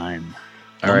roll time.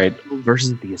 All right.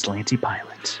 Versus the Aslanti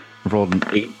pilot. Rolled an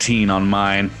 18 on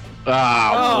mine.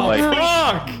 Oh, boy.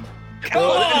 Fuck! Come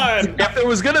on! If there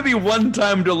was going to be one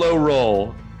time to low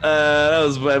roll,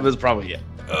 that was probably it.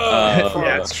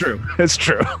 Yeah, it's true. It's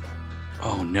true.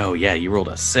 Oh no, yeah, you rolled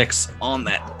a 6 on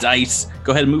that dice.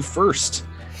 Go ahead and move first.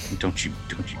 Don't you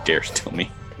dare tell me.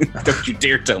 Don't you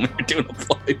dare tell me you're doing a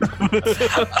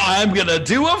flyby. I'm gonna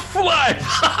do a flyby.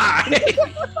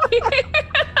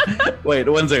 Wait,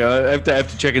 1 second. I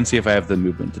have to check and see if I have the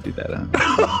movement to do that.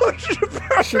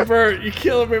 Shabert, you're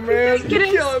killing me, man. He's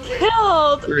getting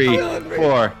killed. 3,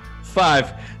 4,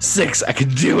 5, 6. I can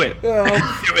do it. I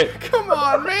can do it. Come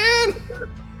on, man.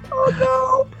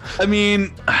 Oh I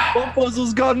mean, no!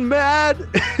 Puzzle's gone mad.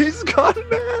 He's gone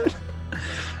mad.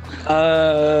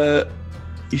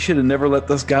 you should have never let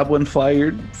this goblin fly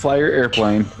your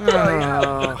airplane.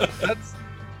 Oh.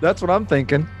 That's what I'm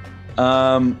thinking.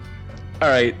 All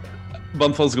right,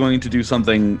 Bumfuzzle's going to do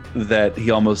something that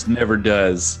he almost never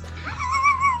does.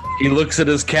 He looks at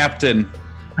his captain.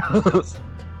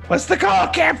 What's the call,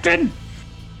 Captain?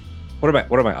 What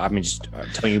am I? I mean, just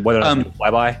telling you whether or not to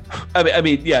flyby. I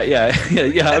mean, yeah.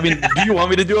 I mean, do you want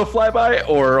me to do a flyby,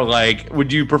 or like,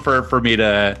 would you prefer for me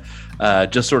to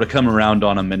just sort of come around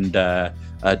on him and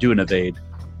do an evade?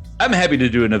 I'm happy to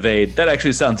do an evade. That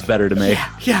actually sounds better to me.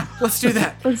 Yeah, let's do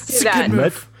that. Let's do It's a that. good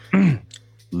move.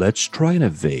 Let's try an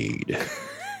evade.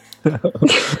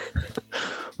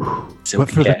 So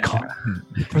But for yeah. the con.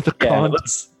 For the Yeah, con.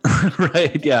 let's,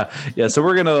 right, yeah. So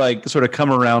we're gonna like sort of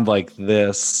come around like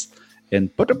this, and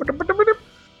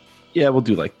yeah, we'll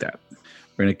do like that.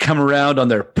 We're gonna come around on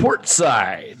their port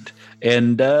side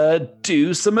and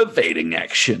do some evading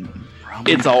action.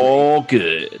 It's all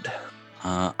good.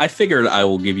 I figured I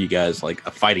will give you guys like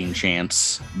a fighting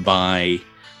chance by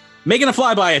making a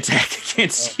flyby attack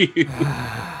against you.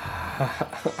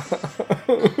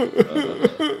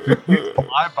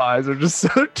 Flybys are just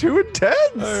so too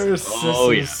intense.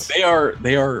 Oh yeah,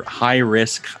 they are high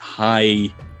risk,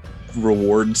 high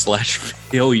reward /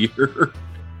 failure,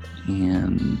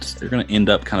 and they're gonna end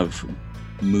up kind of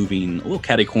moving a little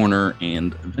catty corner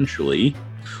and eventually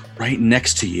right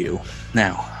next to you.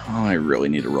 Now, I really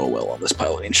need to roll well on this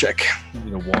piloting check.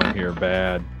 Need a 1 here,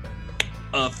 bad.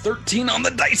 13 on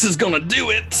the dice is gonna do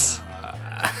it.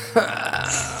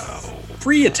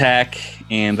 Free attack,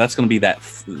 and that's gonna be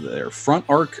their front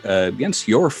arc against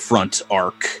your front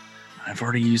arc. I've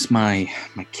already used my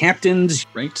captains,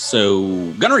 right?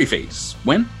 So gunnery phase.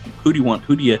 When? Who do you want?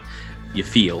 Who do you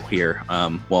feel here?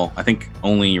 Well, I think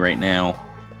only right now.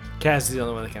 Kaz is the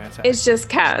only one that can attack. It's just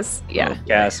Kaz. Yeah.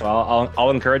 Yeah, so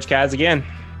I'll encourage Kaz again.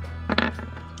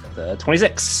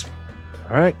 26.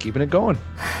 All right, keeping it going.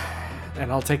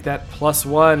 And I'll take that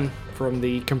 +1 from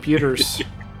the computers.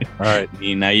 All right.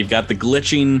 Now you've got the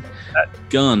glitching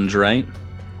guns, right?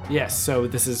 Yes, so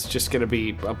this is just going to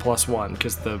be a +1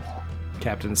 because the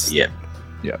captain's. Yep.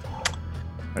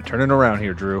 I'm turning around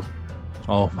here, Drew.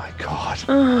 Oh my god.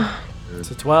 It's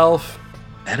a 12.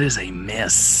 That is a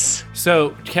miss.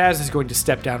 So Kaz is going to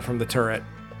step down from the turret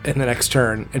in the next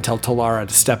turn and tell Talara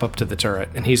to step up to the turret,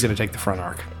 and he's going to take the front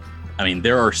arc. I mean,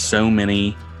 there are so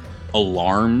many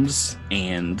alarms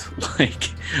and like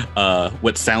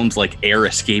what sounds like air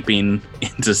escaping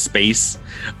into space.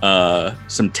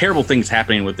 Some terrible things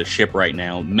happening with the ship right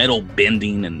now. Metal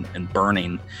bending and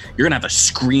burning. You're gonna have to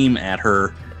scream at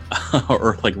her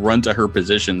or like run to her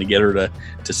position to get her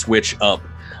to switch up.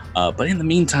 But in the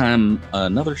meantime,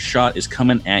 another shot is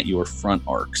coming at your front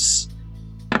arcs.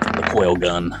 The coil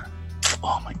gun.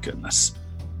 Oh my goodness.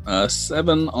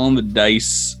 7 on the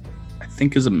dice, I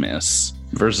think, is a miss.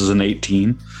 Versus an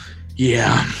 18.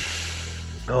 Yeah.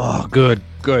 Oh, good.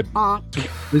 At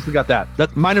least we got that.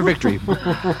 That's minor victory.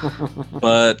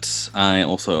 But I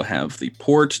also have the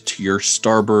port to your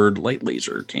starboard light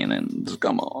laser cannons.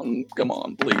 Come on,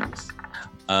 please.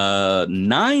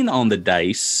 9 on the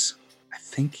dice. I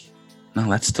think. No,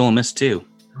 that's still a miss too.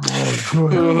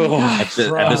 At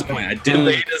this point, I didn't.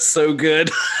 It is so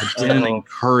good. I didn't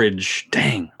encourage.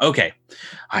 Dang. Okay.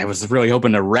 I was really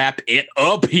hoping to wrap it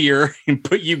up here and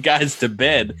put you guys to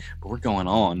bed, but we're going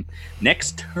on.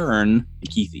 Next turn,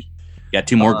 Keithy. You got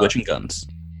 2 more glitching guns.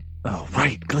 Oh,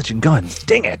 right. Glitching guns.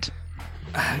 Dang it.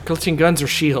 Glitching guns or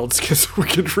shields, because we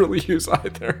could really use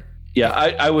either. Yeah,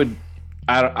 I would.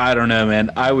 I don't know,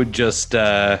 man. I would just.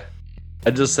 I'd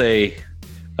just say,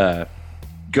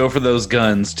 go for those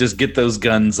guns. Just get those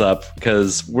guns up,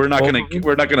 because we're not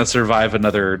gonna survive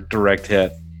another direct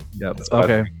hit. Yep.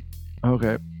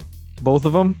 Okay. Both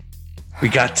of them? We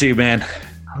got to, man.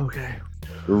 Okay.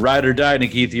 Ride or die,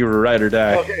 Nikith. You were ride or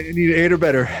die. Okay, I need 8 or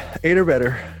better. 8 or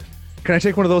better. Can I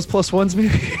take one of those +1s,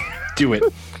 maybe? Do it.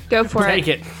 Go for Take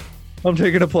it. I'm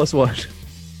taking a +1.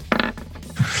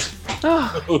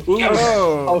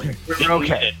 Okay. We're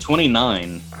okay.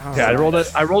 29. Yeah, I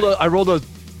rolled a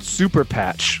super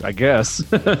patch, I guess.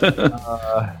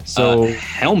 So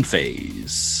helm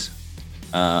phase.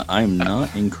 I'm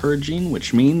not encouraging,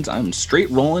 which means I'm straight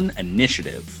rolling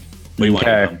initiative. What do you want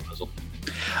to do, Puzzle?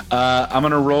 I'm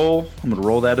gonna roll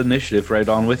that initiative right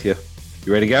on with you.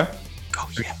 You ready to go? Oh,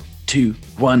 yeah. 2,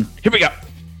 1, here we go.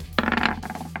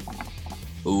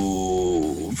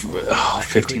 Ooh,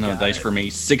 15 on the dice for me,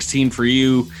 16 for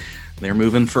you. They're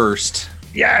moving first.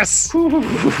 Yes.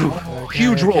 Okay,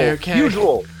 Huge roll. okay. Huge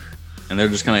roll. And they're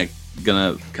just gonna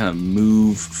kind of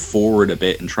move forward a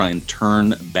bit and try and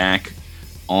turn back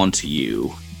onto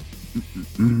you.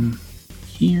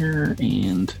 Here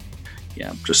and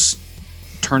yeah, just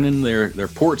turning their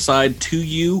port side to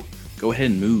you. Go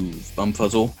ahead and move,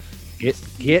 Bumfuzzle.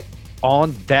 Get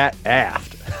on that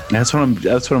aft. That's what I'm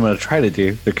gonna try to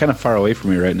do. They're kind of far away from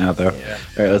me right now, though. Yeah.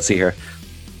 All right, let's see here.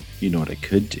 You know what I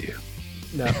could do?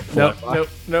 No. 2, 3,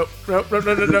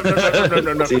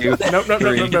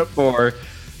 4,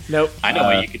 Nope. I know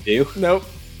what you could do. Nope.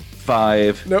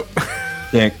 5, Nope.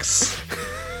 6,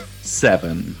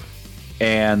 7,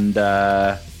 and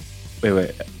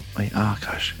wait. Oh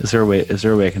gosh, is there a way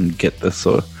I can get this?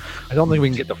 So I don't think we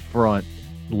can get the front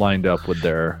lined up with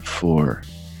their 4,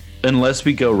 unless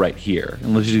we go right here.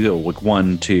 Unless you go like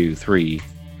 1, 2, 3,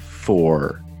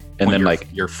 4, and then like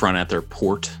your front at their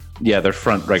port. Yeah, their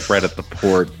front right at the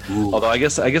port. Ooh. Although I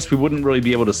guess we wouldn't really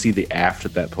be able to see the aft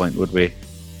at that point, would we?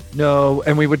 No,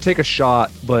 and we would take a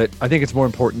shot, but I think it's more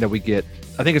important to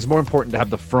have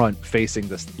the front facing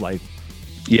this like.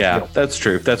 Yeah, that's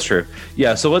true.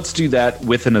 Yeah, so let's do that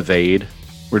with an evade.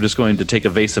 We're just going to take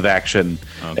evasive action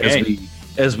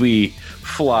as we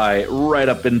fly right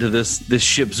up into this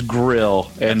ship's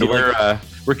grill, and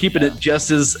we're keeping it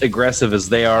just as aggressive as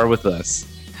they are with us.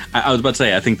 I was about to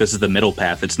say, I think this is the middle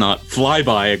path. It's not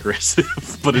flyby aggressive,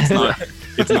 but it's not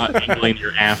angling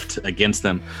your aft against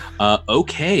them.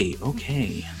 Okay.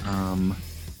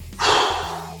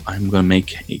 I'm gonna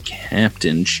make a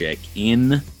captain check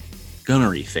in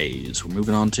gunnery phase. We're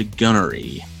moving on to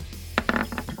gunnery,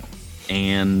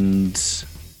 and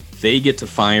they get to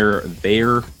fire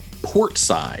their port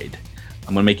side.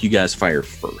 I'm gonna make you guys fire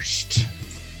first.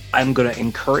 I'm going to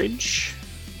encourage.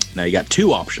 Now you got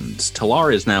two options.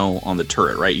 Talara is now on the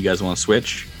turret, right? You guys want to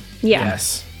switch? Yeah.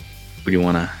 Yes. What do you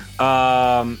want to?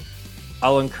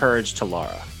 I'll encourage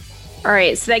Talara. All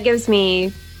right. So that gives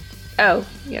me. Oh,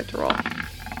 you have to roll.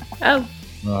 Oh.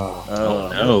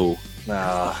 Oh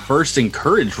no! First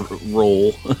encourage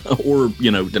roll or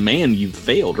demand. You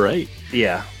failed, right?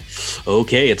 Yeah.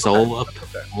 Okay, it's all up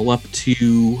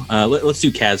to. Let's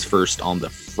do Kaz first on the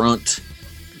front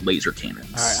laser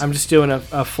cannons. All right. I'm just doing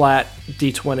a flat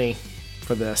D20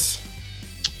 for this.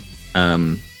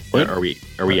 What are we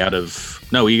out of?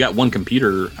 No, you got one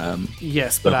computer.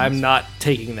 Yes, but I'm not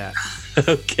taking that.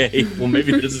 Okay. Well,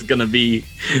 maybe this is gonna be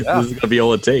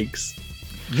all it takes.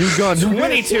 New gun.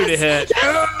 22 to hit.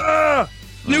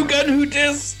 New gun, who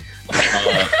dis?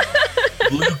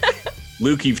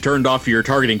 Luke, you've turned off your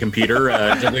targeting computer.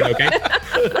 Is everything okay?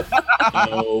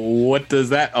 What does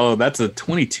that? Oh, that's a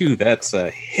 22. That's a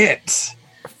hit.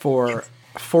 For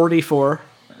 44.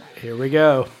 Here we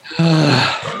go.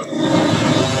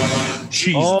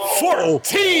 Jeez.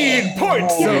 14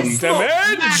 points of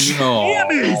damage. No.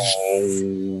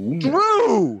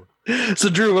 Drew. So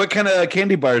Drew, what kind of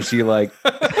candy bars do you like?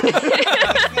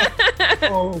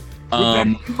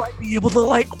 You might be able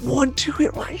to one to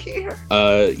it right here.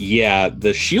 Yeah,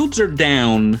 the shields are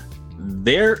down.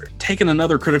 They're taking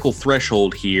another critical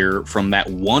threshold here from that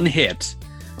one hit.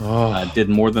 Did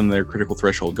more than their critical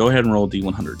threshold. Go ahead and roll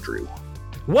D100, Drew.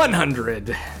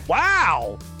 100.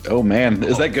 Wow. Oh man,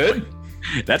 is that good?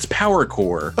 That's power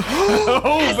core.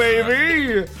 Oh,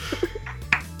 baby.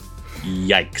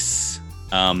 Yikes.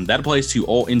 That applies to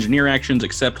all engineer actions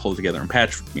except hold together and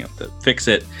patch, to fix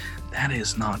it. That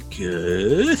is not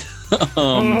good.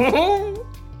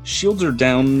 Shields are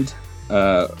down.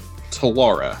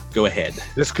 Talara, go ahead.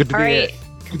 This could be All right. it.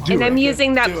 And I'm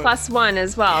using that +1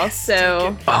 as well.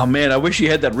 So Oh man, I wish you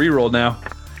had that reroll now.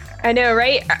 I know,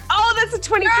 right? Oh, that's a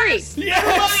 23.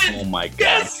 Yes. Oh my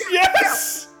god.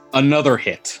 Yes. Another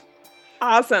hit.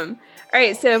 Awesome. All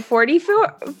right, so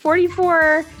 44.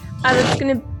 That's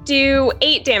going to do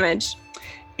 8 damage.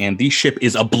 And the ship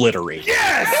is obliterated.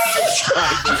 Yes.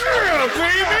 Yeah,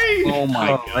 baby. Oh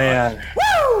my god. Man.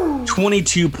 Woo.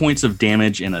 22 points of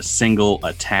damage in a single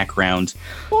attack round.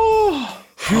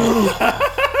 That's what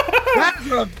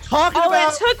I'm talking All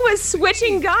about. it took was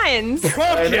switching guns.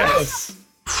 Yes.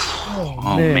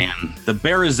 Oh man. The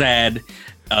Barazad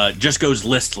just goes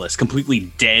listless,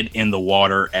 completely dead in the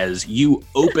water as you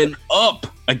open up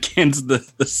against the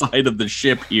side of the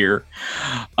ship here.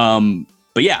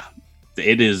 But yeah,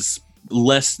 it is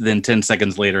less than 10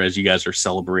 seconds later as you guys are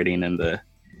celebrating in the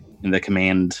in the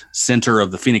command center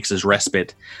of the Phoenix's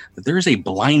Respite that there is a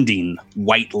blinding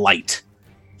white light,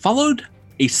 followed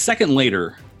a second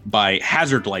later by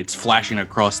hazard lights flashing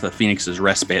across the Phoenix's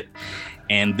Respite,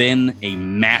 and then a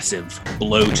massive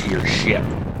blow to your ship.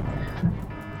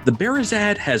 The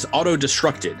Barazad has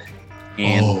auto-destructed,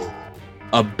 and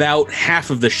about half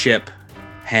of the ship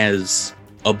has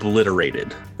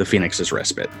obliterated the Phoenix's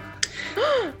Respite.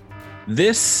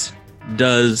 This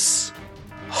does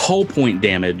hull point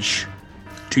damage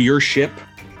to your ship,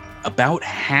 about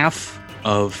half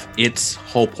of its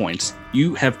hull points.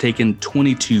 You have taken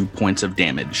 22 points of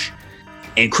damage.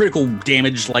 And critical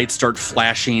damage lights start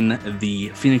flashing. The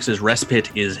Phoenix's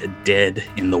Respite is dead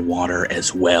in the water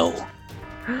as well.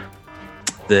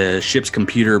 The ship's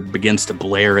computer begins to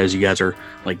blare as you guys are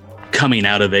like coming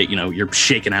out of it. You know, you're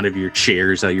shaking out of your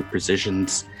chairs, out of your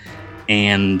positions.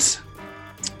 And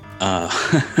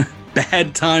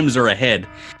bad times are ahead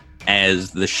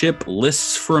as the ship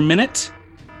lists for a minute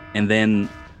and then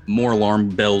more alarm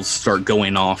bells start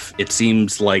going off. It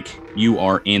seems like you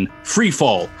are in free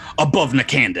fall above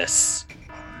Nicandus.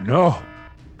 No.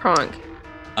 Pronk.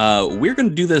 We're going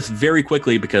to do this very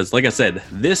quickly because, like I said,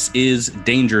 this is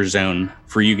danger zone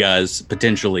for you guys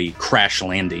potentially crash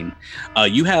landing.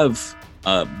 You have,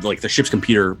 like the ship's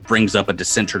computer brings up a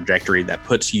descent trajectory that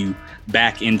puts you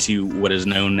back into what is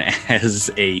known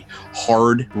as a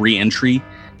hard re-entry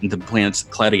into the planet's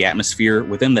cloudy atmosphere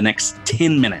within the next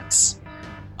 10 minutes.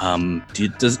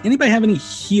 Does anybody have any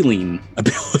healing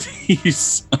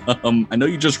abilities? I know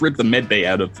you just ripped the med bay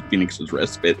out of the Phoenix's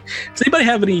Respite. Does anybody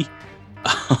have any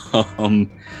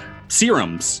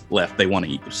serums left they want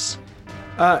to use?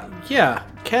 Yeah,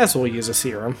 Kaz will use a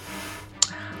serum.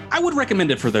 I would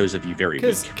recommend it for those of you very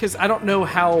weak. Because I don't know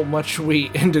how much we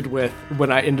ended with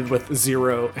when I ended with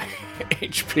 0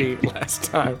 HP last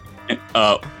time.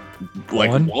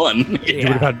 Like one.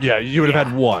 Yeah. You would have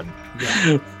had one.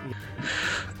 Yeah.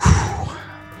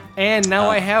 And now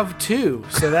I have 2,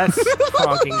 so that's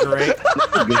fucking great.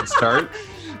 Good start.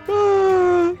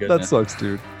 That sucks,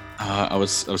 dude. I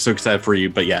was so excited for you,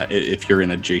 but yeah, if you're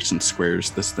in adjacent squares,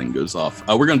 this thing goes off.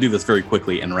 We're going to do this very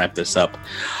quickly and wrap this up.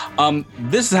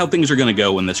 This is how things are going to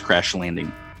go in this crash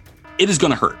landing. It is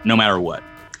going to hurt no matter what,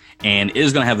 and it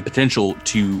is going to have the potential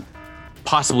to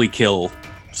possibly kill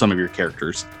some of your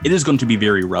characters. It is going to be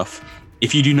very rough.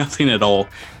 If you do nothing at all,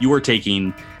 you are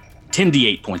taking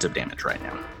 10d8 points of damage right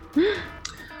now.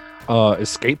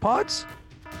 Escape pods?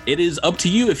 It is up to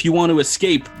you if you want to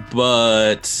escape,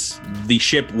 but the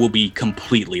ship will be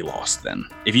completely lost then.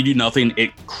 If you do nothing,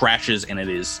 it crashes and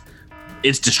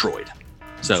it's destroyed.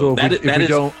 So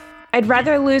I'd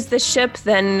rather lose the ship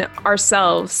than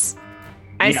ourselves.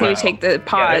 I say we take the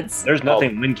pods. There's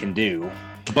nothing Wynn can do.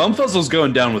 Bumfuzzle's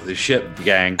going down with the ship,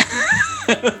 gang.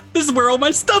 This is where all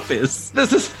my stuff is.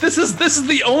 This is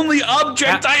the only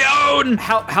object I own.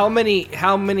 How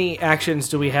many actions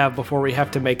do we have before we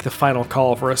have to make the final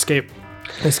call for escape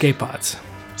pods?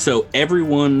 So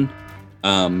everyone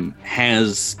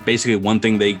has basically one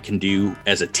thing they can do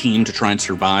as a team to try and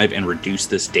survive and reduce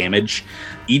this damage.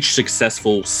 Each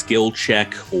successful skill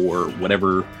check or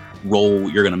whatever roll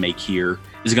you're going to make here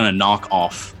is going to knock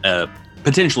off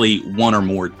potentially 1 or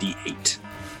more d8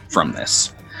 from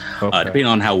this. Okay. Depending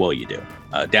on how well you do,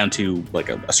 down to like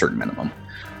a certain minimum.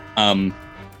 And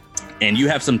you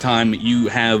have some time. You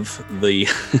have the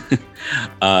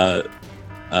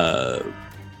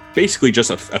basically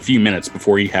just a few minutes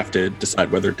before you have to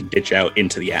decide whether to ditch out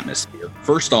into the atmosphere.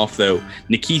 First off, though,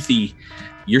 Nikithi,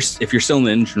 if you're still in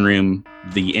the engine room,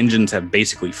 the engines have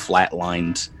basically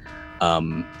flatlined.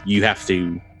 You have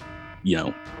to,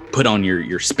 put on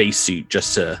your spacesuit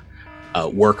just to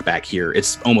work back here.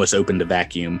 It's almost open to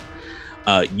vacuum.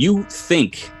 You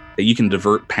think that you can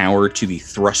divert power to the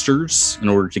thrusters in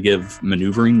order to give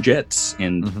maneuvering jets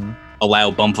and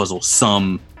allow Bumfuzzle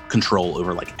some control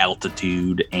over like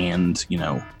altitude and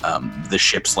the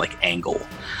ship's like angle.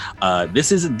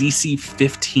 This is a DC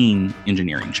 15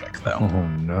 engineering check though. Oh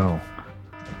no.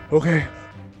 Okay.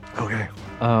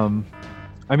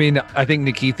 I mean, I think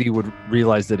Nikithi would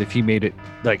realize that if he made it,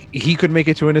 like, he could make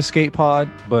it to an escape pod,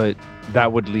 but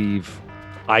that would leave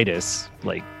Idis,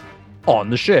 like, on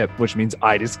the ship, which means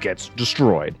Idis gets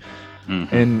destroyed.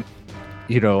 And,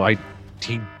 he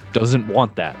doesn't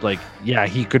want that. Like, yeah,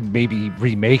 he could maybe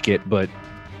remake it, but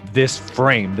this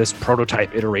frame, this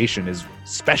prototype iteration is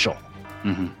special.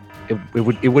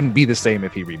 It wouldn't be the same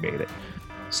if he remade it.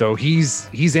 So he's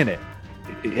in it.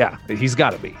 Yeah, he's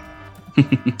got to be.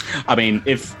 I mean,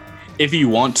 if you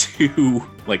want to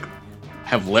like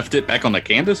have left it back on the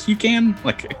canvas, you can.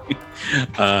 Like,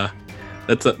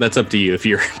 that's up to you if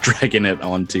you're dragging it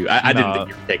onto. I didn't think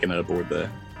you were taking it aboard the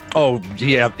Oh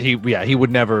yeah, he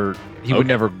would never would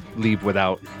never leave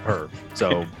without her.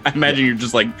 So I imagine you're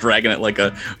just like dragging it like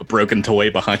a broken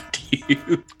toy behind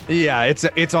you. yeah,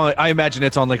 it's on. I imagine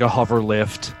it's on like a hover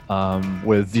lift,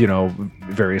 with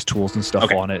various tools and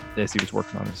stuff on it as he was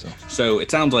working on it. So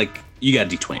it sounds like you got a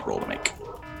D20 roll to make.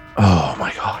 Oh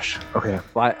my gosh. Okay.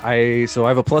 I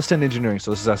have a +10 engineering,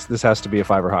 so this has to be a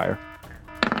 5 or higher.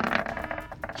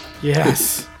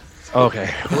 Yes. Okay.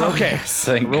 Okay.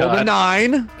 Thank Rolled God. a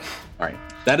 9. All right.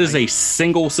 That is a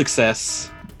single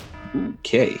success.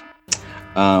 Okay.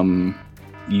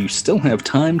 You still have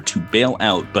time to bail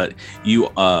out, but you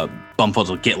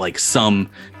Bumfuzzle get like some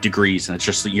degrees, and it's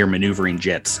just that you're maneuvering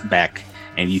jets back,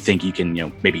 and you think you can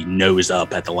maybe nose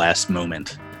up at the last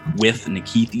moment with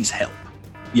Nikithi's help.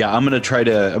 Yeah, I'm gonna try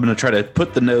to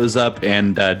put the nose up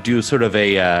and do sort of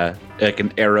a like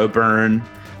an arrow burn,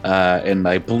 and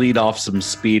I bleed off some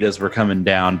speed as we're coming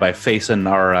down by facing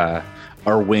our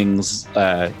wings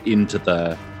into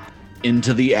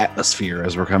the atmosphere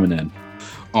as we're coming in.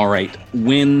 All right.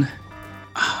 You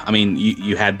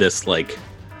had this like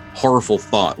horrible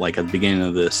thought like at the beginning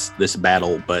of this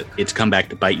battle, but it's come back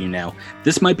to bite you now.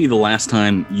 This might be the last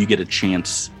time you get a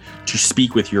chance to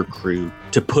speak with your crew,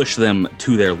 to push them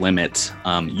to their limit.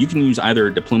 You can use either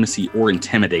diplomacy or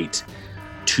intimidate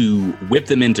to whip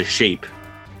them into shape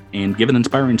and give an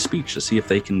inspiring speech to see if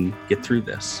they can get through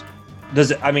this.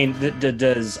 Does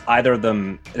either of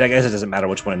them? I guess it doesn't matter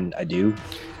which one I do.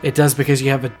 It does, because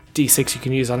you have a D6 you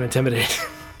can use on Intimidate.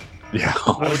 Yeah.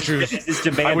 I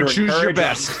would choose your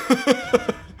best.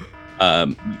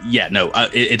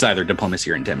 It's either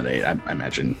diplomacy or intimidate, I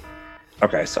imagine.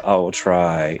 Okay, so I will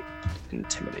try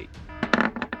intimidate.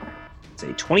 It's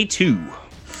a 22.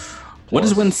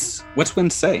 What's Win say?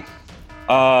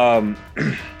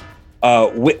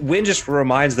 Win just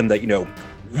reminds them that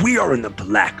we are in the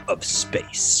black of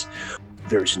space.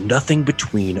 There's nothing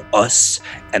between us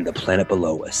and the planet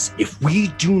below us. If we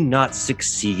do not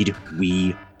succeed,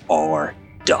 we are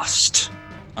dust.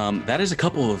 That is a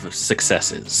couple of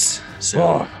successes.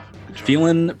 So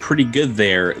feeling pretty good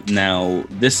there. Now,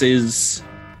 this is,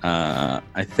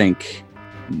 I think,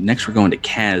 next we're going to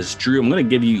Kaz. Drew, I'm going to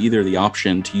give you either the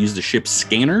option to use the ship's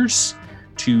scanners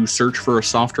to search for a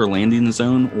softer landing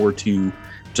zone, or to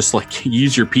just like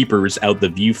use your peepers out the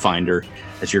viewfinder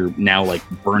as you're now like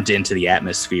burnt into the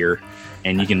atmosphere,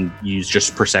 and you can use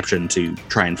just perception to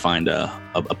try and find a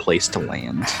place to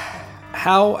land.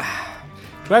 How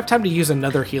do I have time to use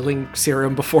another healing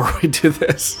serum before we do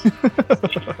this?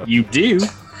 You do.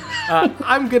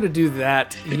 I'm gonna do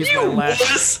that. Use my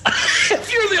last.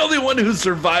 If you're the only one who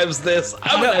survives this,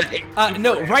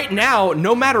 No, right now,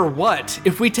 no matter what,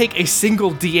 if we take a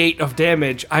single D8 of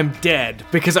damage, I'm dead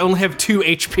because I only have 2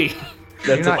 HP.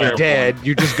 You're not dead.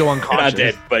 You just go You're unconscious. not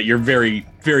dead, but you're very,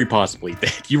 very possibly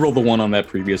dead. You rolled the 1 on that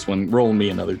previous one. Roll me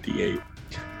another D8.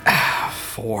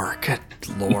 4. Good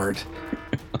lord.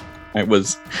 I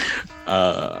was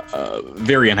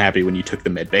very unhappy when you took the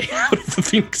medbay out of the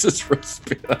Phoenix's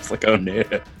respite. I was like, oh no.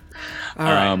 All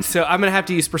right, so I'm gonna have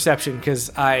to use perception because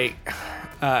I'm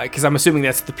assuming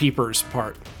that's the peepers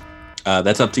part.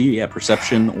 That's up to you. Yeah,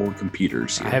 perception or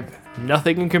computers. Here. I have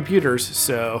nothing in computers,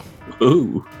 so.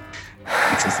 Ooh,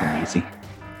 this isn't easy.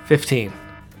 15.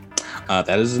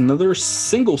 That is another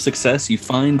single success. You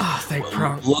find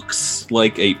looks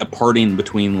like a parting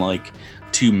between like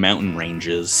 2 mountain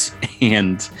ranges,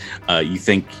 and you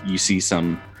think you see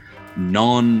some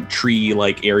non-tree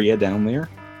like area down there.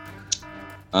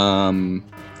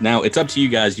 Now it's up to you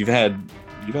guys. You've had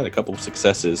a couple of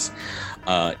successes.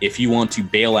 If you want to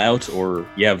bail out, or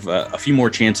you have a few more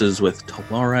chances with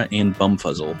Talara and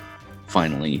Bumfuzzle,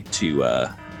 finally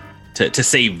to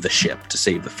save the ship, to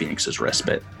save the Phoenix's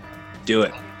respite. Do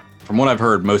it. From what I've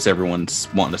heard, most everyone's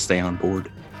wanting to stay on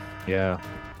board. Yeah.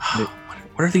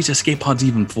 What are these escape pods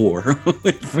even for?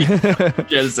 If we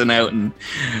jettison out and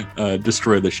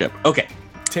destroy the ship. Okay.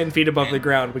 10 feet above the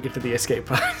ground, we get to the escape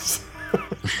pods.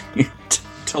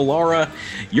 Talara,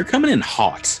 you're coming in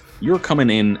hot. You're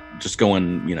coming in just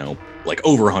going, like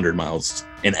over 100 miles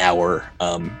an hour,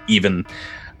 even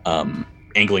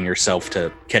angling yourself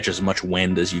to catch as much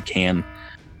wind as you can.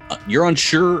 You're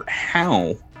unsure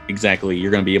how exactly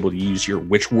you're going to be able to use your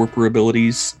Witch Warper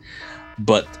abilities,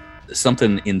 but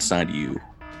something inside you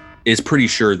is pretty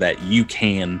sure that you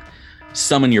can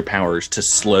summon your powers to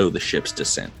slow the ship's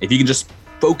descent. If you can just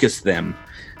focus them,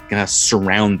 kind of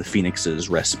surround the Phoenix's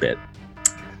respite.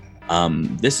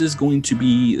 This is going to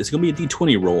be a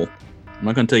D20 roll. I'm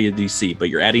not going to tell you the DC, but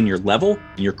you're adding your level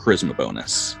and your charisma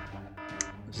bonus.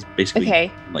 This is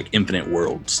basically like infinite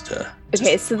worlds to.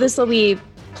 Okay, so this will be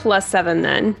 +7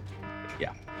 then.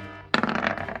 Yeah.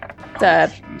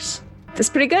 That's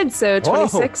pretty good. So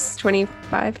 26,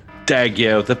 25.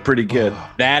 Dagyo, that's pretty good.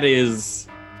 That is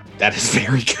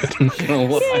very good. I'm not gonna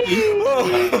lie.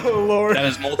 Oh, Lord. That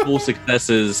is multiple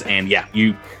successes, and yeah,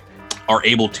 you are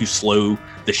able to slow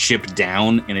the ship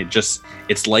down, and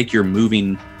it's like you're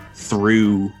moving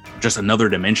through just another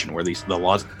dimension where the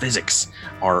laws of physics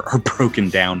are broken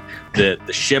down. The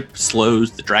ship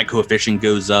slows, the drag coefficient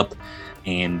goes up,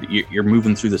 and you're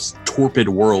moving through this torpid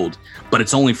world, but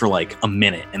it's only for like a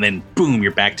minute, and then boom,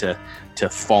 you're back to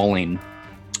falling.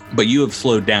 But you have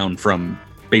slowed down from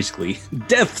basically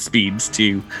death speeds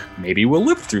to maybe we'll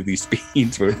live through these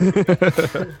speeds.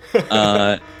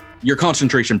 Your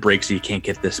concentration breaks, so you can't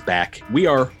get this back. We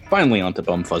are finally onto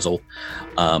Bumfuzzle.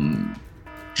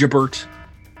 Jabert,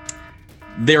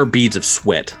 there are beads of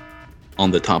sweat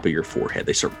on the top of your forehead.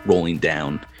 They start rolling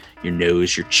down your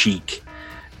nose, your cheek.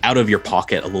 Out of your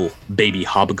pocket, a little baby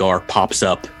Hobgar pops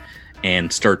up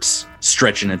and starts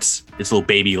stretching its little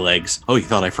baby legs. Oh, you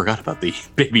thought I forgot about the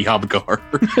baby Hobgar?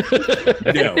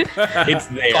 No, it's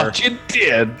there. Thought you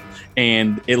did.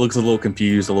 And it looks a little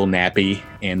confused, a little nappy,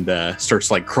 and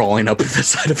starts like crawling up the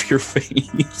side of your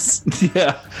face.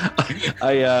 Yeah,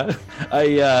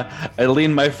 I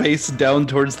lean my face down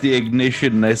towards the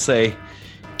ignition and I say,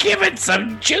 Give it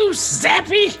some juice,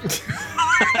 Zappy.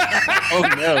 Oh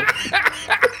no.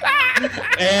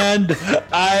 and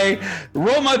I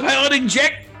roll my piloting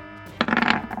check.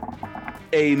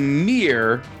 A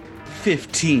mere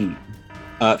 15.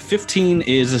 15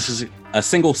 is a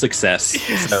single success.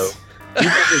 So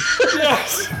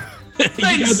Yes.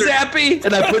 Thanks, Zappy.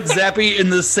 And I put Zappy in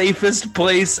the safest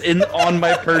place on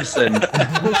my person.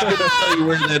 I'm not going to tell you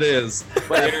where that is,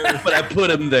 but I put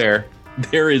him there.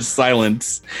 there is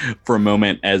silence for a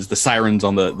moment as the sirens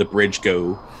on the bridge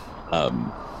go.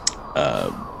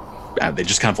 They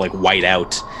just kind of like white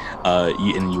out,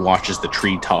 and you watch as the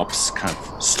treetops kind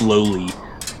of slowly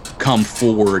come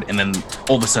forward, and then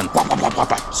all of a sudden, pop, pop, pop, pop,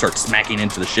 pop, start smacking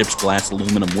into the ship's glass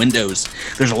aluminum windows.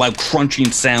 There's a loud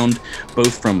crunching sound,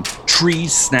 both from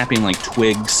trees snapping like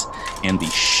twigs and the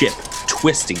ship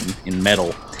twisting in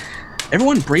metal.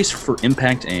 Everyone brace for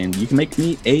impact, and you can make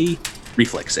me a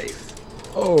reflex save.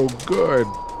 Oh, good.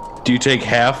 Do you take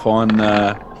half on?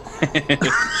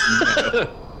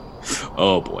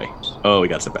 Oh boy. Oh, we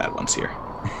got some bad ones here.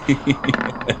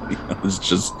 It's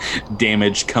just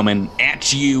damage coming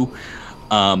at you.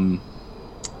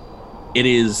 It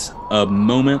is a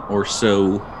moment or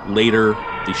so later.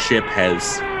 The ship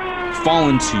has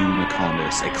fallen to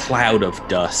Nacondas, a cloud of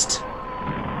dust.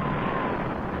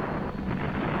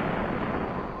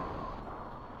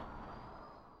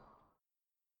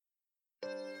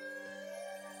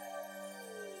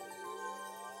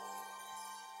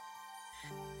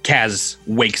 Kaz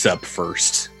wakes up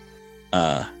first.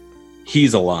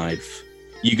 He's alive.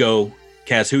 You go,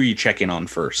 Kaz, who are you checking on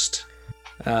first?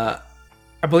 I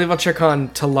believe I'll check on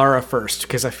Talara first,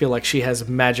 because I feel like she has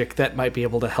magic that might be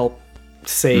able to help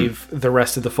save the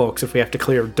rest of the folks if we have to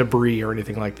clear debris or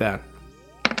anything like that.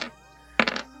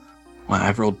 Well,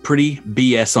 I've rolled pretty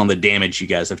BS on the damage you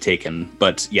guys have taken,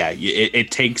 but yeah, it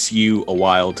takes you a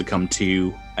while to come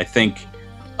to. I think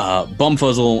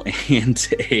Bumfuzzle and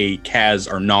a Kaz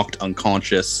are knocked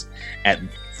unconscious at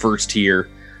first here,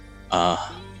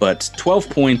 but 12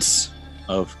 points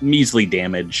of measly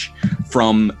damage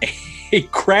from a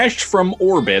crash from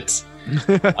orbit,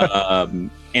 and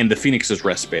the Phoenix's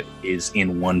respite is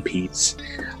in one piece,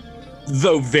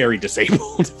 though very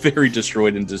disabled, very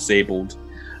destroyed and disabled.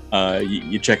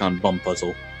 You check on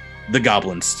Bumfuzzle. The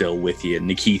goblin's still with you.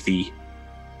 Nikithi,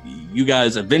 you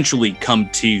guys eventually come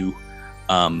to.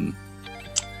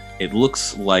 It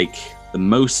looks like the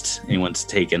most anyone's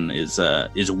taken is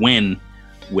Win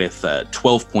with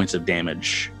 12 points of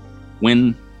damage.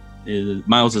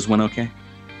 Miles, is Win okay?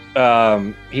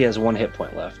 He has 1 hit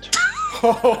point left.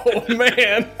 Oh,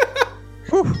 man.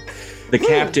 The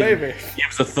captain baby.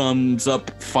 gives a thumbs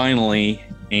up finally,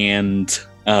 and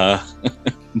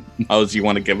Miles, you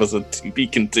want to give us a to be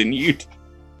continued?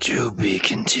 To be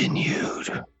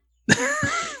continued.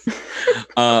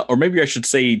 Or maybe I should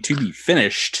say to be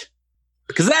finished,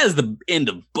 because that is the end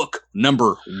of book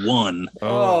number 1.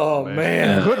 Oh,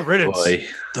 man. Good riddance. Boy.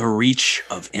 The Reach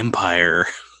of Empire.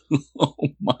 Oh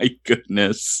my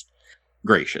goodness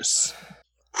gracious.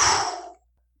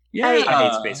 Yeah, I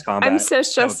hate space combat. I'm so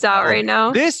stressed out right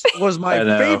now. This was my I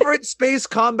know. favorite space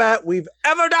combat we've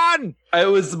ever done. It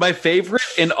was my favorite,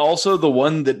 and also the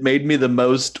one that made me the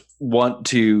most want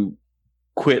to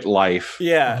quit life.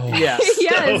 Yeah, yeah.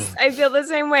 Yes, I feel the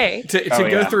same way. To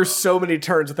go through so many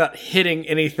turns without hitting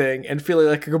anything and feeling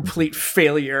like a complete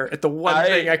failure at the one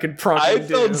thing I could probably do. I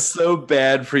felt so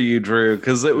bad for you, Drew,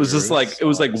 because it was just like it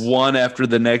was like one after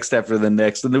the next,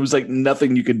 and there was like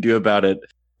nothing you could do about it.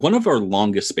 One of our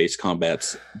longest space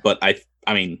combats, but I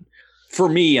mean, for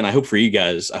me, and I hope for you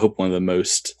guys, I hope one of the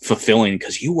most fulfilling,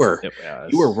 because you were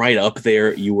right up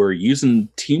there. You were using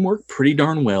teamwork pretty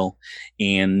darn well,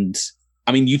 and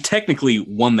I mean, you technically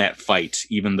won that fight,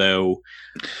 even though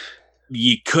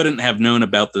you couldn't have known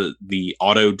about the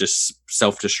auto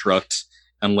self-destruct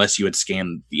unless you had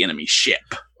scanned the enemy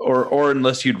ship. Or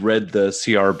unless you'd read the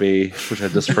CRB, which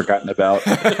I'd just forgotten about.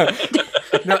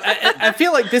 No, I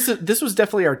feel like this was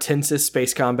definitely our tensest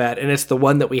space combat, and it's the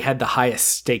one that we had the highest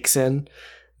stakes in.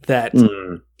 That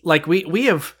like we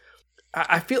have.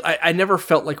 I feel I never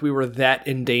felt like we were that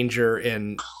in danger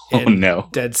in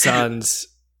Dead Suns.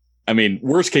 I mean,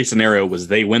 worst case scenario was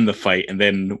they win the fight, and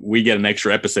then we get an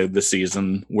extra episode this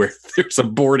season where there's a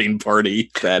boarding party.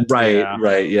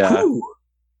 Right, yeah. Whew.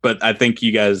 But I think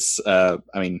you guys, I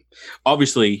mean,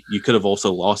 obviously you could have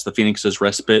also lost the Phoenix's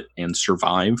respite and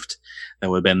survived.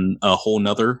 That would have been a whole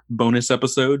nother bonus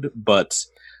episode. But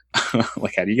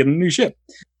like, how do you get a new ship?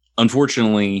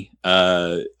 Unfortunately,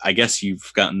 I guess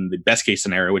you've gotten the best case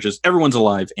scenario, which is everyone's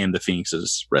alive and the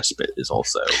Phoenix's respite is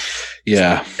also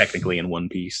technically in one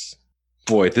piece.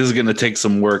 Boy, this is going to take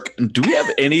some work. Do we have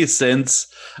any sense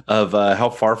of how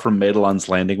far from Madelon's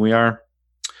Landing we are?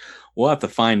 We'll have to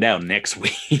find out next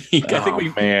week.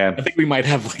 I think we might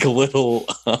have like a little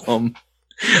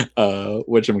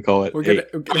whatchamacallit. We're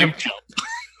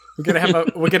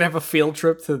gonna have a field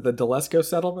trip to the Dalesko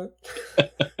settlement.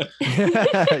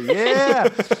 Yeah.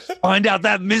 Find out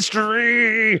that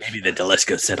mystery. Maybe the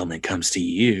Dalesko settlement comes to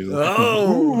you.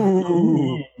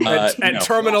 Oh. At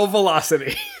terminal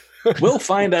velocity. We'll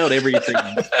find out everything.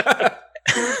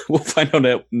 We'll find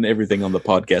out everything on the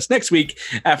podcast next week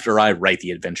after I write the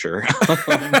adventure.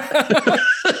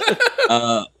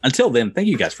 Until then, thank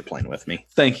you guys for playing with me.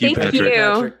 Thank you, Patrick.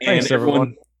 You. And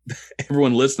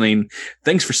everyone listening,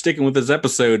 thanks for sticking with this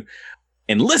episode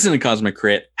and listen to Cosmic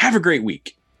Crit. Have a great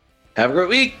week. Have a great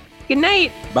week. Good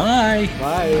night. Bye.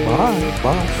 Bye.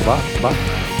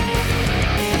 Bye.